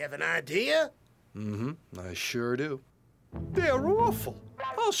himself. You have an idea? Mm-hmm. I sure do. They're awful.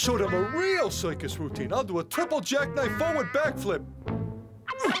 I'll show them a real circus routine. I'll do a triple jackknife forward backflip.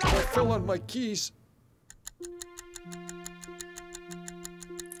 I fell on my keys.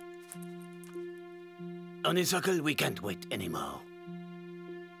 Honeysuckle, we can't wait anymore.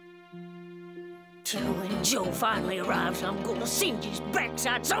 When Joe finally arrives, I'm gonna singe his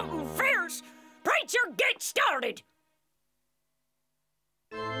backside something fierce. Preacher, get started!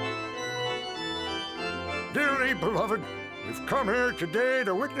 Dearly beloved, we've come here today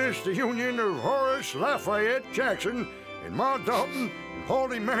to witness the union of Horace Lafayette Jackson and Ma Dalton in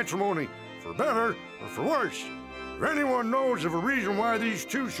holy matrimony, for better or for worse. If anyone knows of a reason why these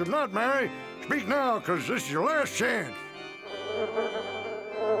two should not marry, speak now, because this is your last chance.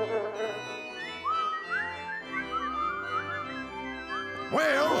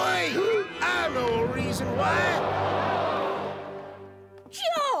 Well, wait! I know a reason why.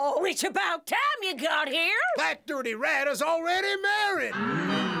 Joe, it's about time you got here. That dirty rat is already married.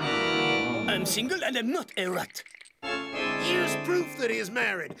 I'm single and I'm not a rat. Here's proof that he is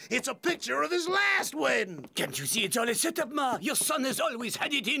married. It's a picture of his last wedding. Can't you see it's all a setup, Ma? Your son has always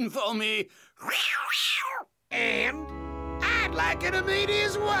had it in for me. And I'd like her to meet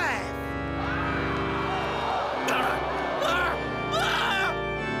his wife.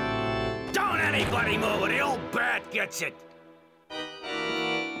 Don't anybody move, or the old bat gets it.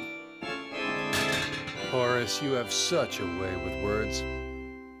 Horace, you have such a way with words.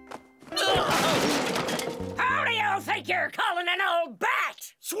 How do you think you're calling an old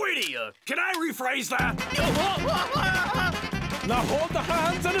bat? Sweetie, can I rephrase that? Now hold the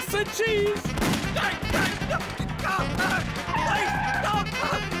hands and say cheese.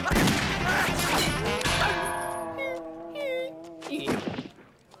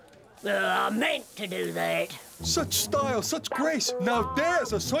 I meant to do that. Such style, such grace. Now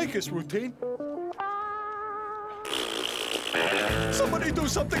there's a circus routine. Somebody do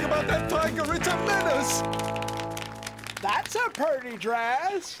something about that tiger. It's a menace. That's a pretty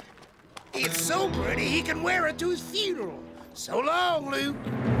dress. It's so pretty he can wear it to his funeral. So long, Luke.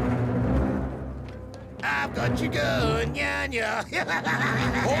 I've got your gun, yeah.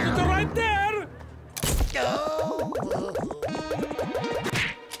 Hold it right there. Oh.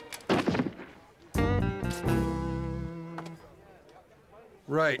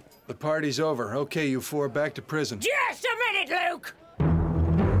 Right. The party's over. Okay, you four, back to prison. Just a minute, Luke!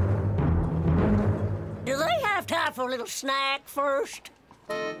 Do they have time for a little snack first?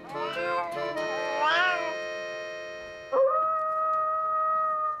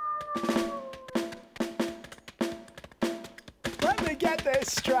 Let me get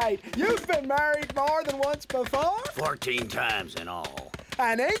this straight. You've been married more than once before? 14 times in all.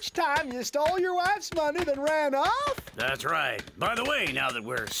 And each time you stole your wife's money, then ran off? That's right. By the way, now that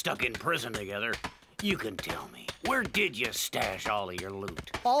we're stuck in prison together, you can tell me, where did you stash all of your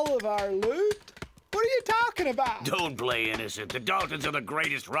loot? All of our loot? What are you talking about? Don't play innocent. The Daltons are the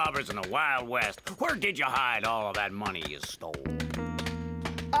greatest robbers in the Wild West. Where did you hide all of that money you stole?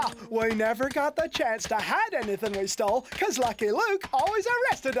 We never got the chance to hide anything we stole, because Lucky Luke always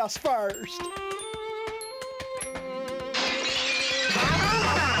arrested us first.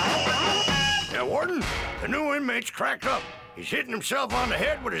 Now, Warden, the new inmate's cracked up. He's hitting himself on the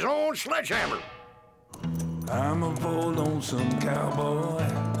head with his own sledgehammer. I'm a bold lonesome cowboy.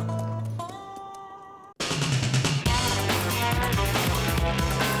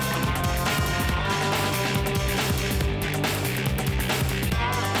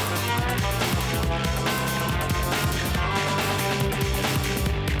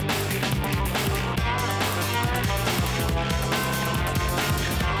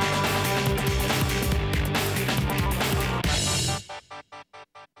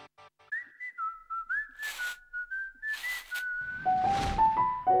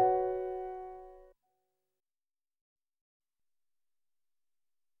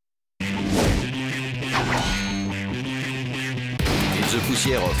 The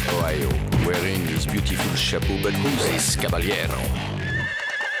poussière of Ohio, wearing his beautiful chapeau, but who's this caballero?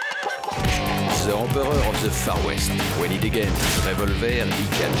 The emperor of the Far West. When he degains his revolver, he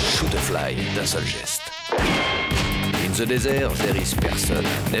can shoot a fly d'un seul geste. In the desert, there is person,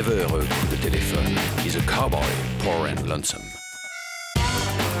 never a coup de téléphone. He's a cowboy, poor and lonesome.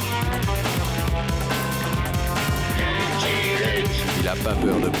 Il a pas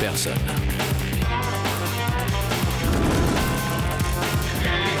peur de personne.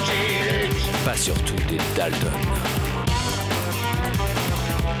 Pas surtout des Dalton.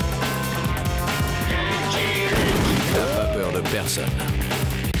 Il n'a pas peur de personne.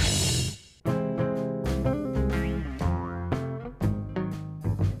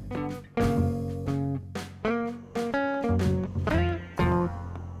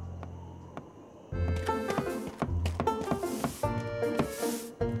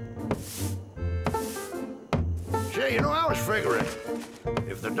 Say, you know, I was figuring,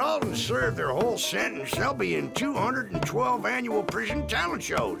 if the Daltons serve their whole sentence, they'll be in 212 annual prison talent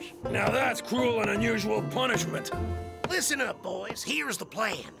shows. Now that's cruel and unusual punishment. Listen up, boys. Here's the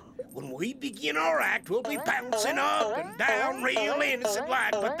plan. When we begin our act, we'll be bouncing up and down real innocent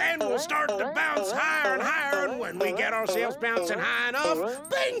like, but then we'll start to bounce higher and higher, and when we get ourselves bouncing high enough,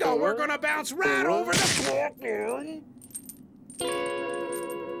 bingo, we're gonna bounce right over the floor.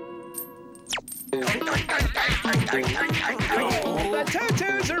 The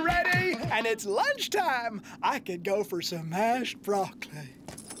tutus are ready, and it's lunchtime. I could go for some mashed broccoli.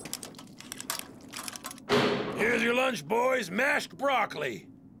 Here's your lunch, boys. Mashed broccoli.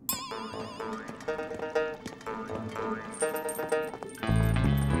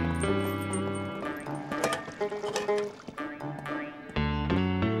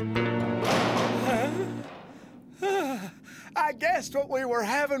 I guessed what we were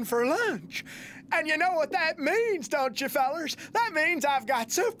having for lunch. And you know what that means, don't you, fellers? That means I've got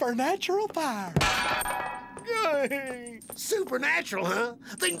supernatural power. Supernatural, huh?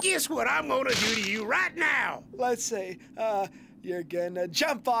 Then guess what I'm gonna do to you right now? Let's see. You're gonna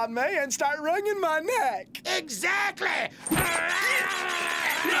jump on me and start wringing my neck. Exactly!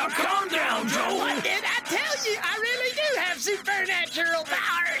 Now calm down, Joe. What did I tell you? I really do have supernatural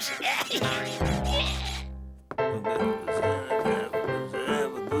powers.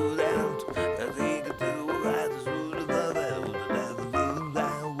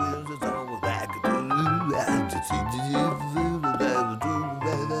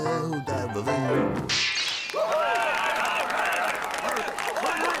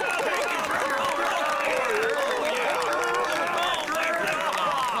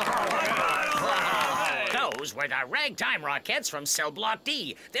 were the Ragtime Rockettes from Cell Block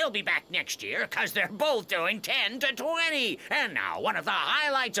D. They'll be back next year, because they're both doing 10 to 20. And now, one of the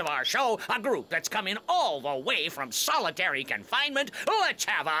highlights of our show, a group that's coming all the way from solitary confinement. Let's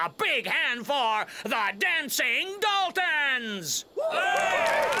have a big hand for the Dancing Daltons!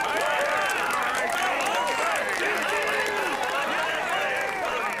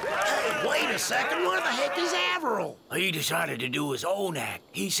 Wait a second, where the heck is Averill? He decided to do his own act.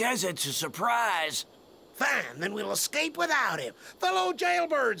 He says it's a surprise. Fine, then we'll escape without him. Fellow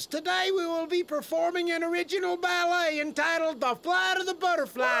jailbirds, today we will be performing an original ballet entitled The Flight of the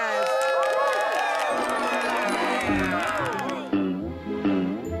Butterflies.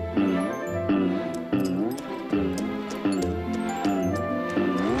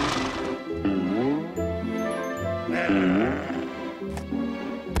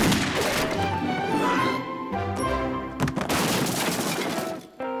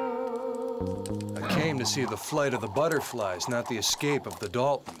 To see the flight of the butterflies, not the escape of the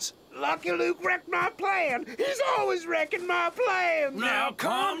Daltons. Lucky Luke wrecked my plan. He's always wrecking my plans. Now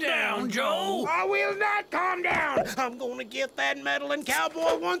calm down, Joe. I will not calm down. I'm going to get that meddling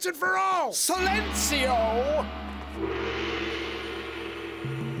cowboy once and for all. Silencio!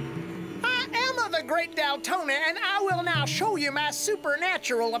 I am the great Daltona, and I will now show you my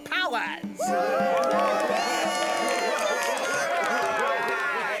supernatural powers.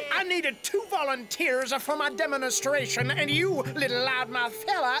 I needed 2 volunteers for my demonstration, and you, little loudmouth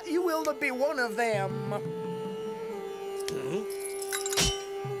fella, you will be one of them.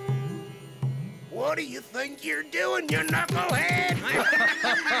 What do you think you're doing, you knucklehead?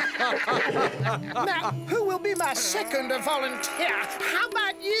 Now, who will be my second volunteer? How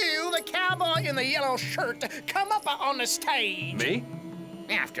about you, the cowboy in the yellow shirt? Come up on the stage. Me?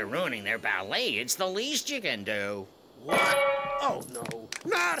 After ruining their ballet, it's the least you can do. What? Oh, no.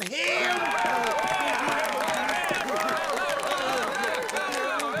 Not him!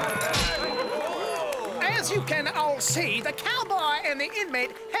 As you can all see, the cowboy and the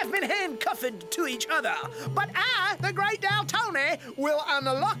inmate have been handcuffed to each other. But I, the great Daltona, will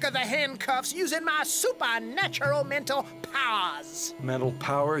unlock the handcuffs using my supernatural mental powers. Mental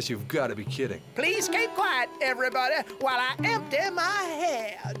powers? You've got to be kidding. Please keep quiet, everybody, while I empty my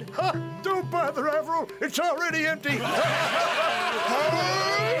head. Huh, don't bother, Averill. It's already empty.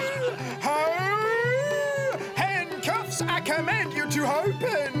 Handcuffs, I command you to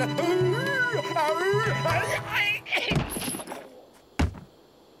open.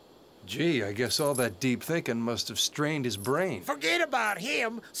 Gee, I guess all that deep thinking must have strained his brain. Forget about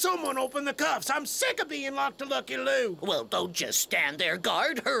him. Someone open the cuffs. I'm sick of being locked to Lucky Luke. Well, don't just stand there,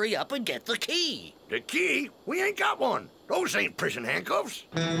 guard. Hurry up and get the key. The key? We ain't got one. Those ain't prison handcuffs.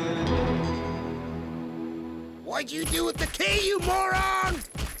 What'd you do with the key, you moron?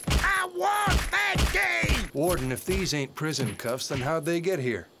 I want that key! Warden, if these ain't prison cuffs, then how'd they get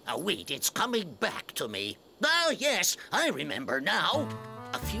here? Wait, it's coming back to me. Oh, yes, I remember now.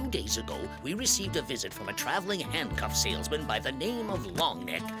 A few days ago, we received a visit from a traveling handcuff salesman by the name of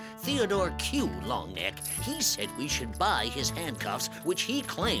Longneck, Theodore Q. Longneck. He said we should buy his handcuffs, which he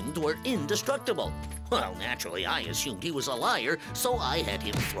claimed were indestructible. Well, naturally, I assumed he was a liar, so I had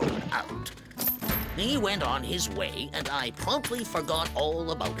him thrown out. He went on his way, and I promptly forgot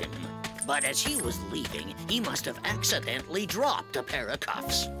all about him. But as he was leaving, he must have accidentally dropped a pair of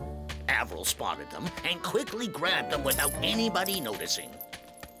cuffs. Averill spotted them and quickly grabbed them without anybody noticing.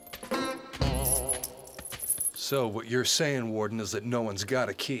 So what you're saying, Warden, is that no one's got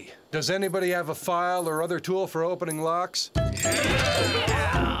a key. Does anybody have a file or other tool for opening locks?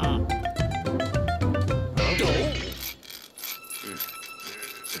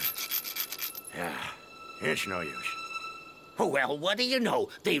 It's no use. Well, what do you know?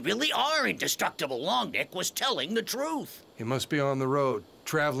 They really are indestructible. Longneck was telling the truth. He must be on the road,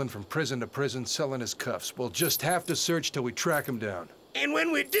 traveling from prison to prison, selling his cuffs. We'll just have to search till we track him down. And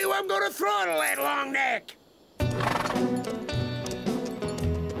when we do, I'm gonna throttle that Longneck.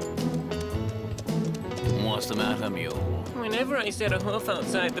 What's the matter, mule? Whenever I set a hoof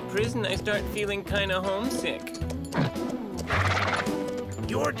outside the prison, I start feeling kind of homesick.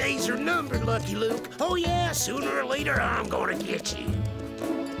 Your days are numbered, Lucky Luke. Oh, yeah, sooner or later, I'm gonna get you.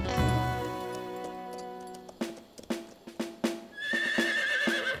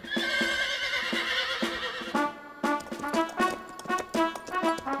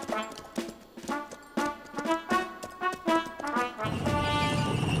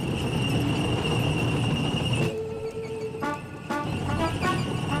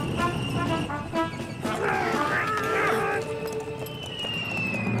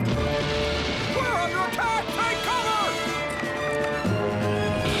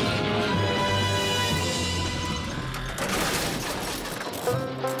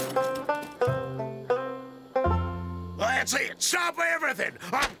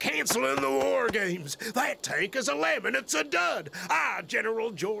 I'm canceling the war games. That tank is a lemon. It's a dud. I, General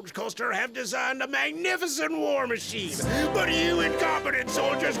George Custer, have designed a magnificent war machine. But you incompetent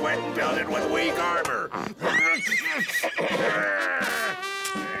soldiers went and built it with weak armor.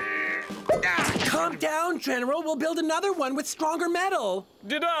 Calm down, General. We'll build another one with stronger metal.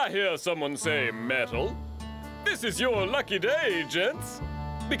 Did I hear someone say metal? This is your lucky day, gents.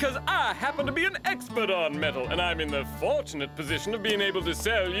 Because I happen to be an expert on metal, and I'm in the fortunate position of being able to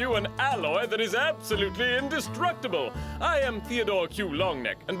sell you an alloy that is absolutely indestructible. I am Theodore Q.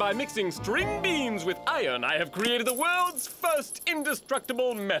 Longneck, and by mixing string beans with iron, I have created the world's first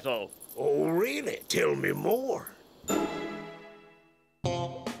indestructible metal. Oh, really? Tell me more.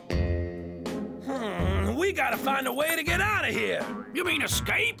 We gotta find a way to get out of here. You mean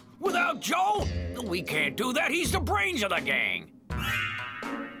escape? Without Joe? We can't do that. He's the brains of the gang.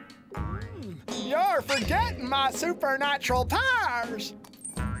 You're forgetting my supernatural powers.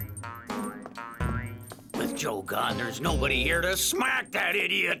 With Joe gone, there's nobody here to smack that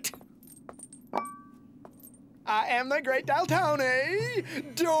idiot. I am the great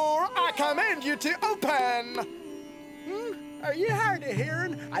Daltoni. Door, I command you to open. Are you hard of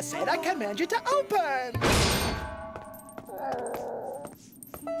hearing? I said I command you to open.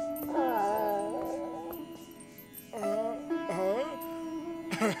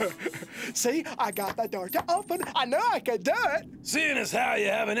 See, I got the door to open. I know I could do it. Seeing as how you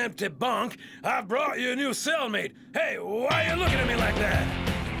have an empty bunk, I brought you a new cellmate. Hey, why are you looking at me like that?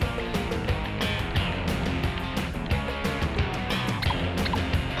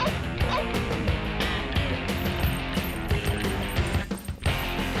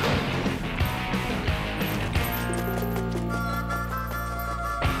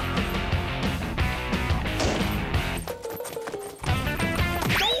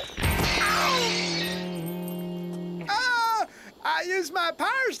 I used my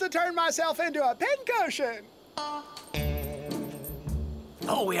powers to turn myself into a pincushion.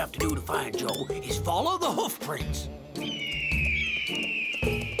 All we have to do to find Joe is follow the hoof prints.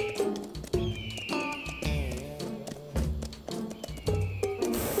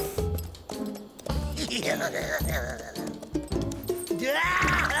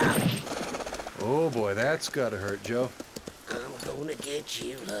 Oh boy, that's gotta hurt, Joe. I'm gonna get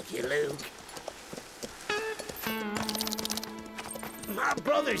you, Lucky Luke. My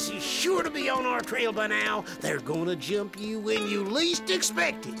brothers is sure to be on our trail by now. They're gonna jump you when you least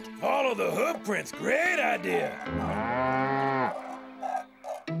expect it. Follow the hoof prints. Great idea.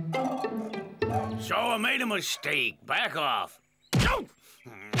 So I made a mistake. Back off.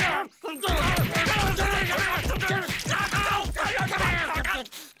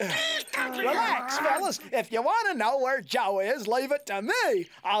 Relax, fellas. If you want to know where Joe is, leave it to me.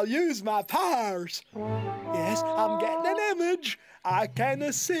 I'll use my powers. Yes, I'm getting an image. I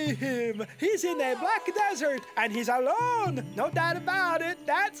can see him. He's in a black desert, and he's alone. No doubt about it.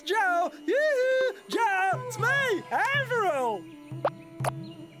 That's Joe. Yoo-hoo! Joe, it's me, Avril.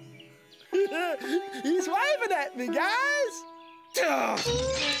 He's waving at me, guys.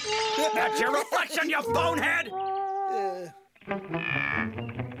 That's your reflection, you bonehead!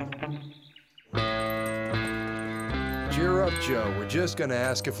 Cheer up, Joe. We're just gonna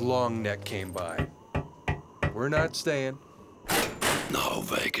ask if Longneck came by. We're not staying. No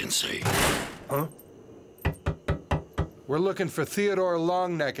vacancy. Huh? We're looking for Theodore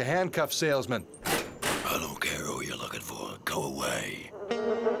Longneck, a handcuff salesman. I don't care who you're looking for. Go away.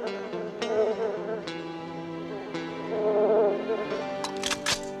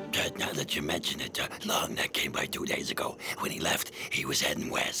 Now that you mention it, Longneck came by 2 days ago. When he left, he was heading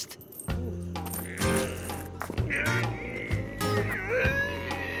west.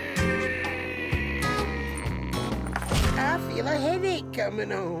 I feel a headache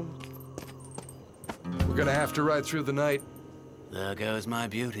coming on. We're gonna have to ride through the night. There goes my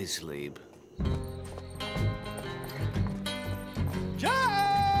beauty sleep.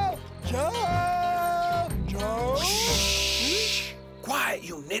 Joe! Joe! Joe! Shh! Quiet,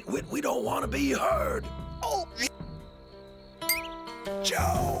 you nitwit. We don't want to be heard. Oh!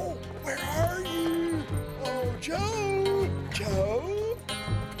 Joe! Where are you? Oh, Joe! Joe?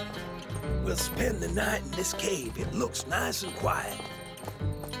 We'll spend the night in this cave. It looks nice and quiet.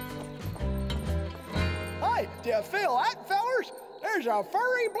 Hey, do you feel that, fellers? There's a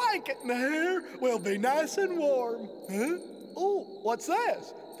furry blanket in here. We'll be nice and warm. Huh? Oh, what's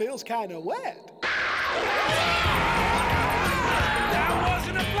this? Feels kind of wet. That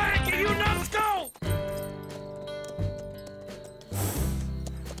wasn't a blanket, you numbskull!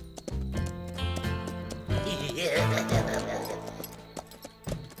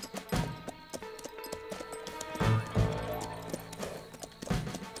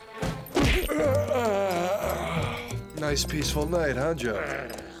 Nice peaceful night, huh, Joe?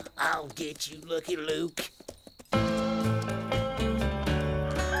 I'll get you, Lucky Luke.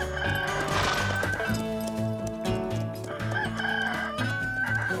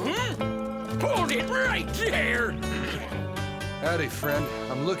 Hold it right there! Howdy, friend.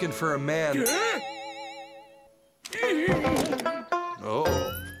 I'm looking for a man. Oh.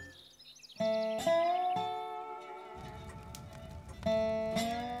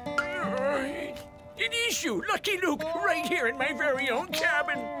 It is you, Lucky Luke, right here in my very own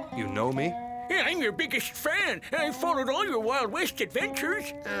cabin. You know me? Yeah, I'm your biggest fan. I followed all your Wild West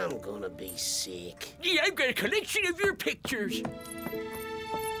adventures. I'm gonna be sick. Yeah, I've got a collection of your pictures.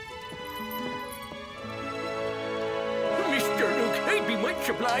 Mr. Luke, I'd be much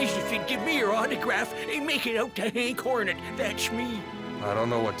obliged if you'd give me your autograph and make it out to Hank Hornet. That's me. I don't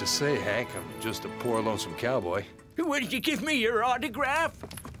know what to say, Hank. I'm just a poor, lonesome cowboy. Would you give me your autograph?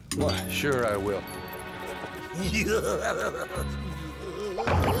 Why, sure I will.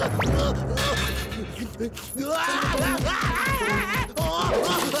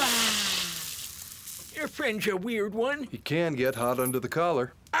 Your friend's a weird one. He can get hot under the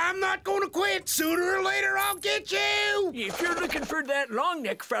collar. I'm not gonna quit. Sooner or later, I'll get you. If you're looking for that long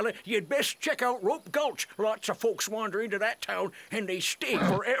neck fella, you'd best check out Rope Gulch. Lots of folks wander into that town, and they stay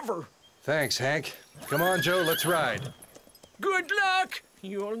forever. Thanks, Hank. Come on, Joe, let's ride. Good luck.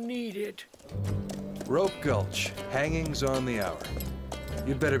 You'll need it. Rope Gulch, hangings on the hour.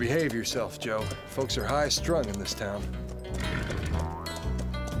 You'd better behave yourself, Joe. Folks are high-strung in this town.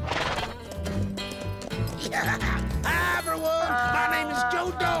 Hi, everyone. My name is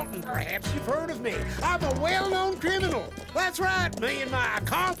Joe Dalton. Perhaps you've heard of me. I'm a well-known criminal. That's right. Me and my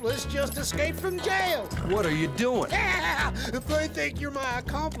accomplice just escaped from jail. What are you doing? If they think you're my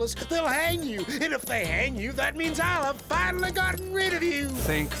accomplice, they'll hang you. And if they hang you, that means I'll have finally gotten rid of you.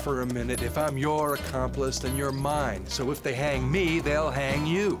 Think for a minute. If I'm your accomplice, then you're mine. So if they hang me, they'll hang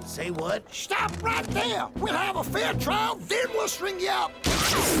you. Say what? Stop right there. We'll have a fair trial, then we'll string you up.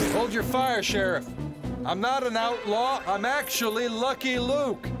 Hold your fire, Sheriff. I'm not an outlaw. I'm actually Lucky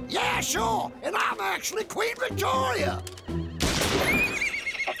Luke. Yeah, sure. And I'm actually Queen Victoria.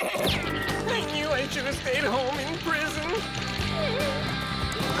 I knew I should have stayed home in prison.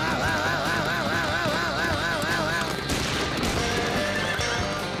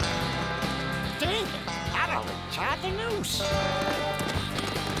 Dang it. I'd already tied the noose.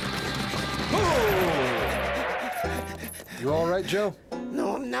 You all right, Joe?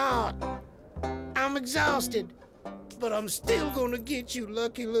 No, I'm not. I'm exhausted. But I'm still gonna get you,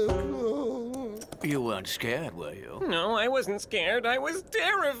 Lucky Luke. Oh. You weren't scared, were you? No, I wasn't scared. I was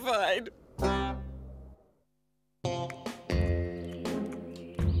terrified.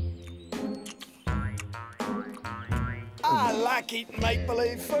 I like eating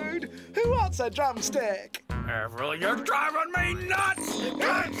make-believe food. Who wants a drumstick? Avril, you're driving me nuts!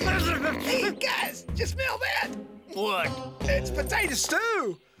 Hey, guys, you smell that? What? It's potato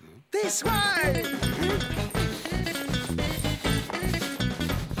stew. This way.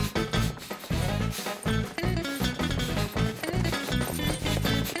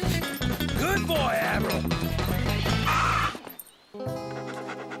 Good boy, Avril. Ah!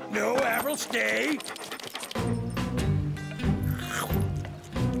 No, Avril, stay.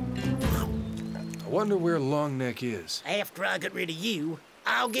 I wonder where Longneck is. After I get rid of you,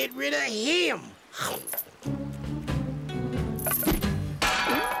 I'll get rid of him.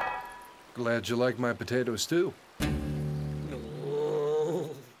 Glad you like my potato stew.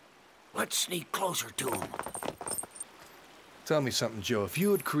 Let's sneak closer to him. Tell me something, Joe. If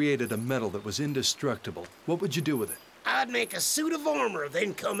you had created a metal that was indestructible, what would you do with it? I'd make a suit of armor,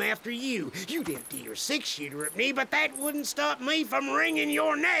 then come after you. You'd empty your six-shooter at me, but that wouldn't stop me from wringing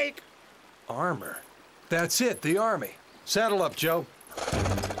your neck. Armor? That's it, the army. Saddle up, Joe.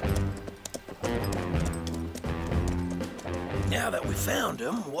 Now that we found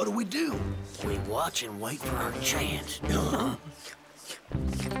him, what do? We watch and wait for our chance.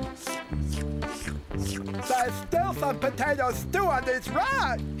 There's still some potato stew on this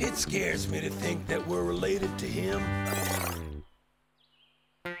ride. It scares me to think that we're related to him.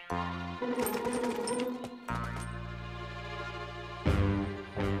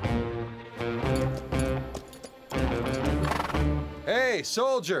 Hey,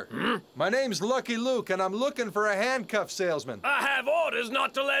 soldier. My name's Lucky Luke, and I'm looking for a handcuff salesman. I have orders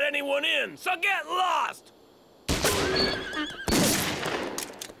not to let anyone in, so get lost!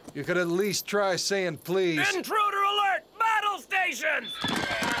 You could at least try saying please. Intruder alert! Battle stations!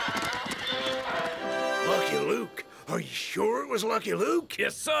 Lucky Luke, Are you sure it was Lucky Luke?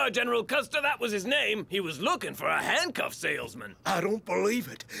 Yes, sir, General Custer. That was his name. He was looking for a handcuff salesman. I don't believe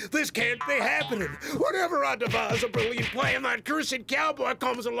it. This can't be happening. Whenever I devise a brilliant plan, that cursed cowboy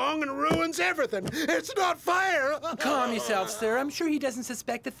comes along and ruins everything. It's not fair. Calm yourself, sir. I'm sure he doesn't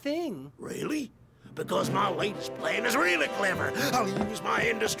suspect a thing. Really? Because my latest plan is really clever. I'll use my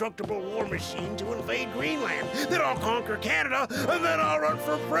indestructible war machine to invade Greenland. Then I'll conquer Canada, and then I'll run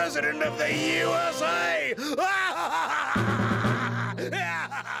for president of the USA!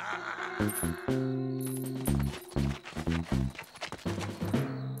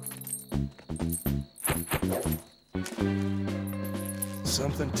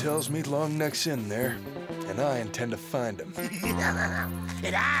 Something tells me Longneck's in there, and I intend to find him.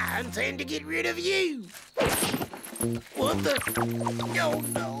 And I intend to get rid of you. What the? Oh,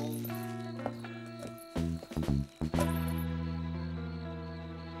 no.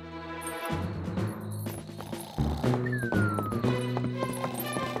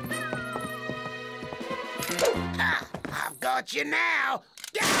 I've got you now.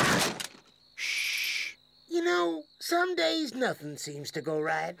 Ah! Shh. You know, some days nothing seems to go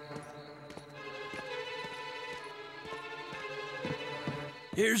right.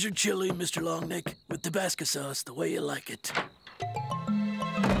 Here's your chili, Mr. Longneck, with Tabasco sauce, the way you like it.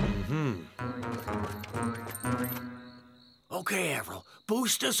 Okay, Avril,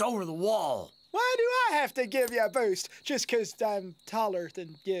 boost us over the wall. Why do I have to give you a boost just 'cause I'm taller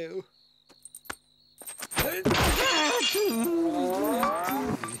than you?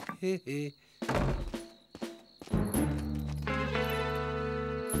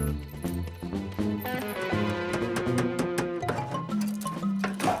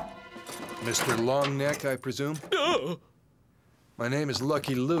 Mr. Longneck, I presume? My name is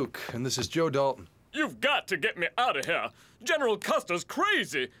Lucky Luke, and this is Joe Dalton. You've got to get me out of here. General Custer's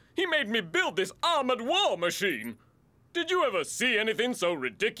crazy. He made me build this armored war machine. Did you ever see anything so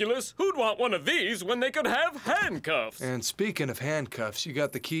ridiculous? Who'd want one of these when they could have handcuffs? And speaking of handcuffs, you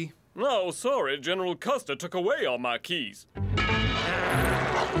got the key? No, sorry. General Custer took away all my keys.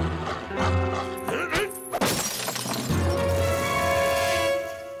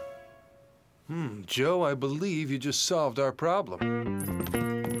 Joe, I believe you just solved our problem.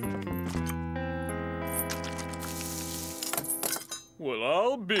 Well,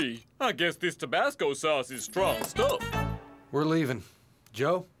 I'll be. I guess this Tabasco sauce is strong stuff. We're leaving.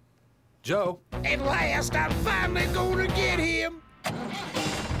 Joe? Joe? At last, I'm finally gonna get him.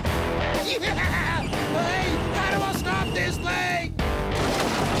 Yeah! Hey, how do I stop this thing?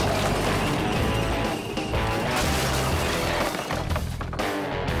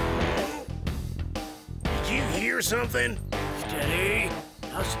 Did you hear something? Steady.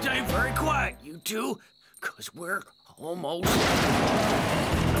 Now stay very quiet, you two, 'cause we're almost...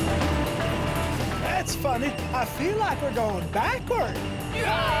 That's funny. I feel like we're going backward.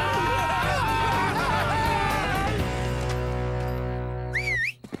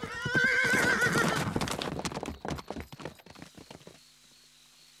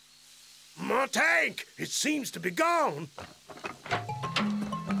 My tank! It seems to be gone.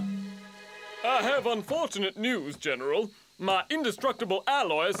 I have unfortunate news, General. My indestructible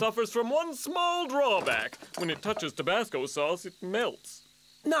alloy suffers from one small drawback. When it touches Tabasco sauce, it melts.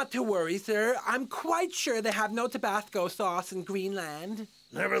 Not to worry, sir. I'm quite sure they have no Tabasco sauce in Greenland.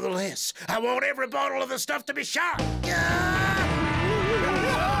 Nevertheless, I want every bottle of the stuff to be shot.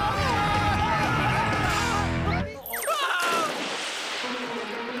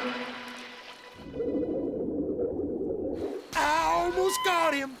 I almost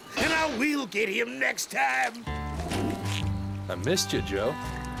got him, and I will get him next time. I missed you, Joe.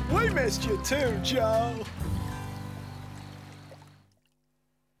 We missed you too, Joe.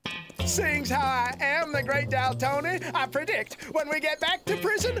 Seeing how I am the great Daltoni, I predict when we get back to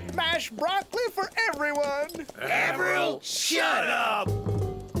prison, mashed broccoli for everyone. Avril, shut up!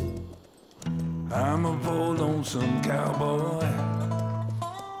 I'm a bold lonesome cowboy.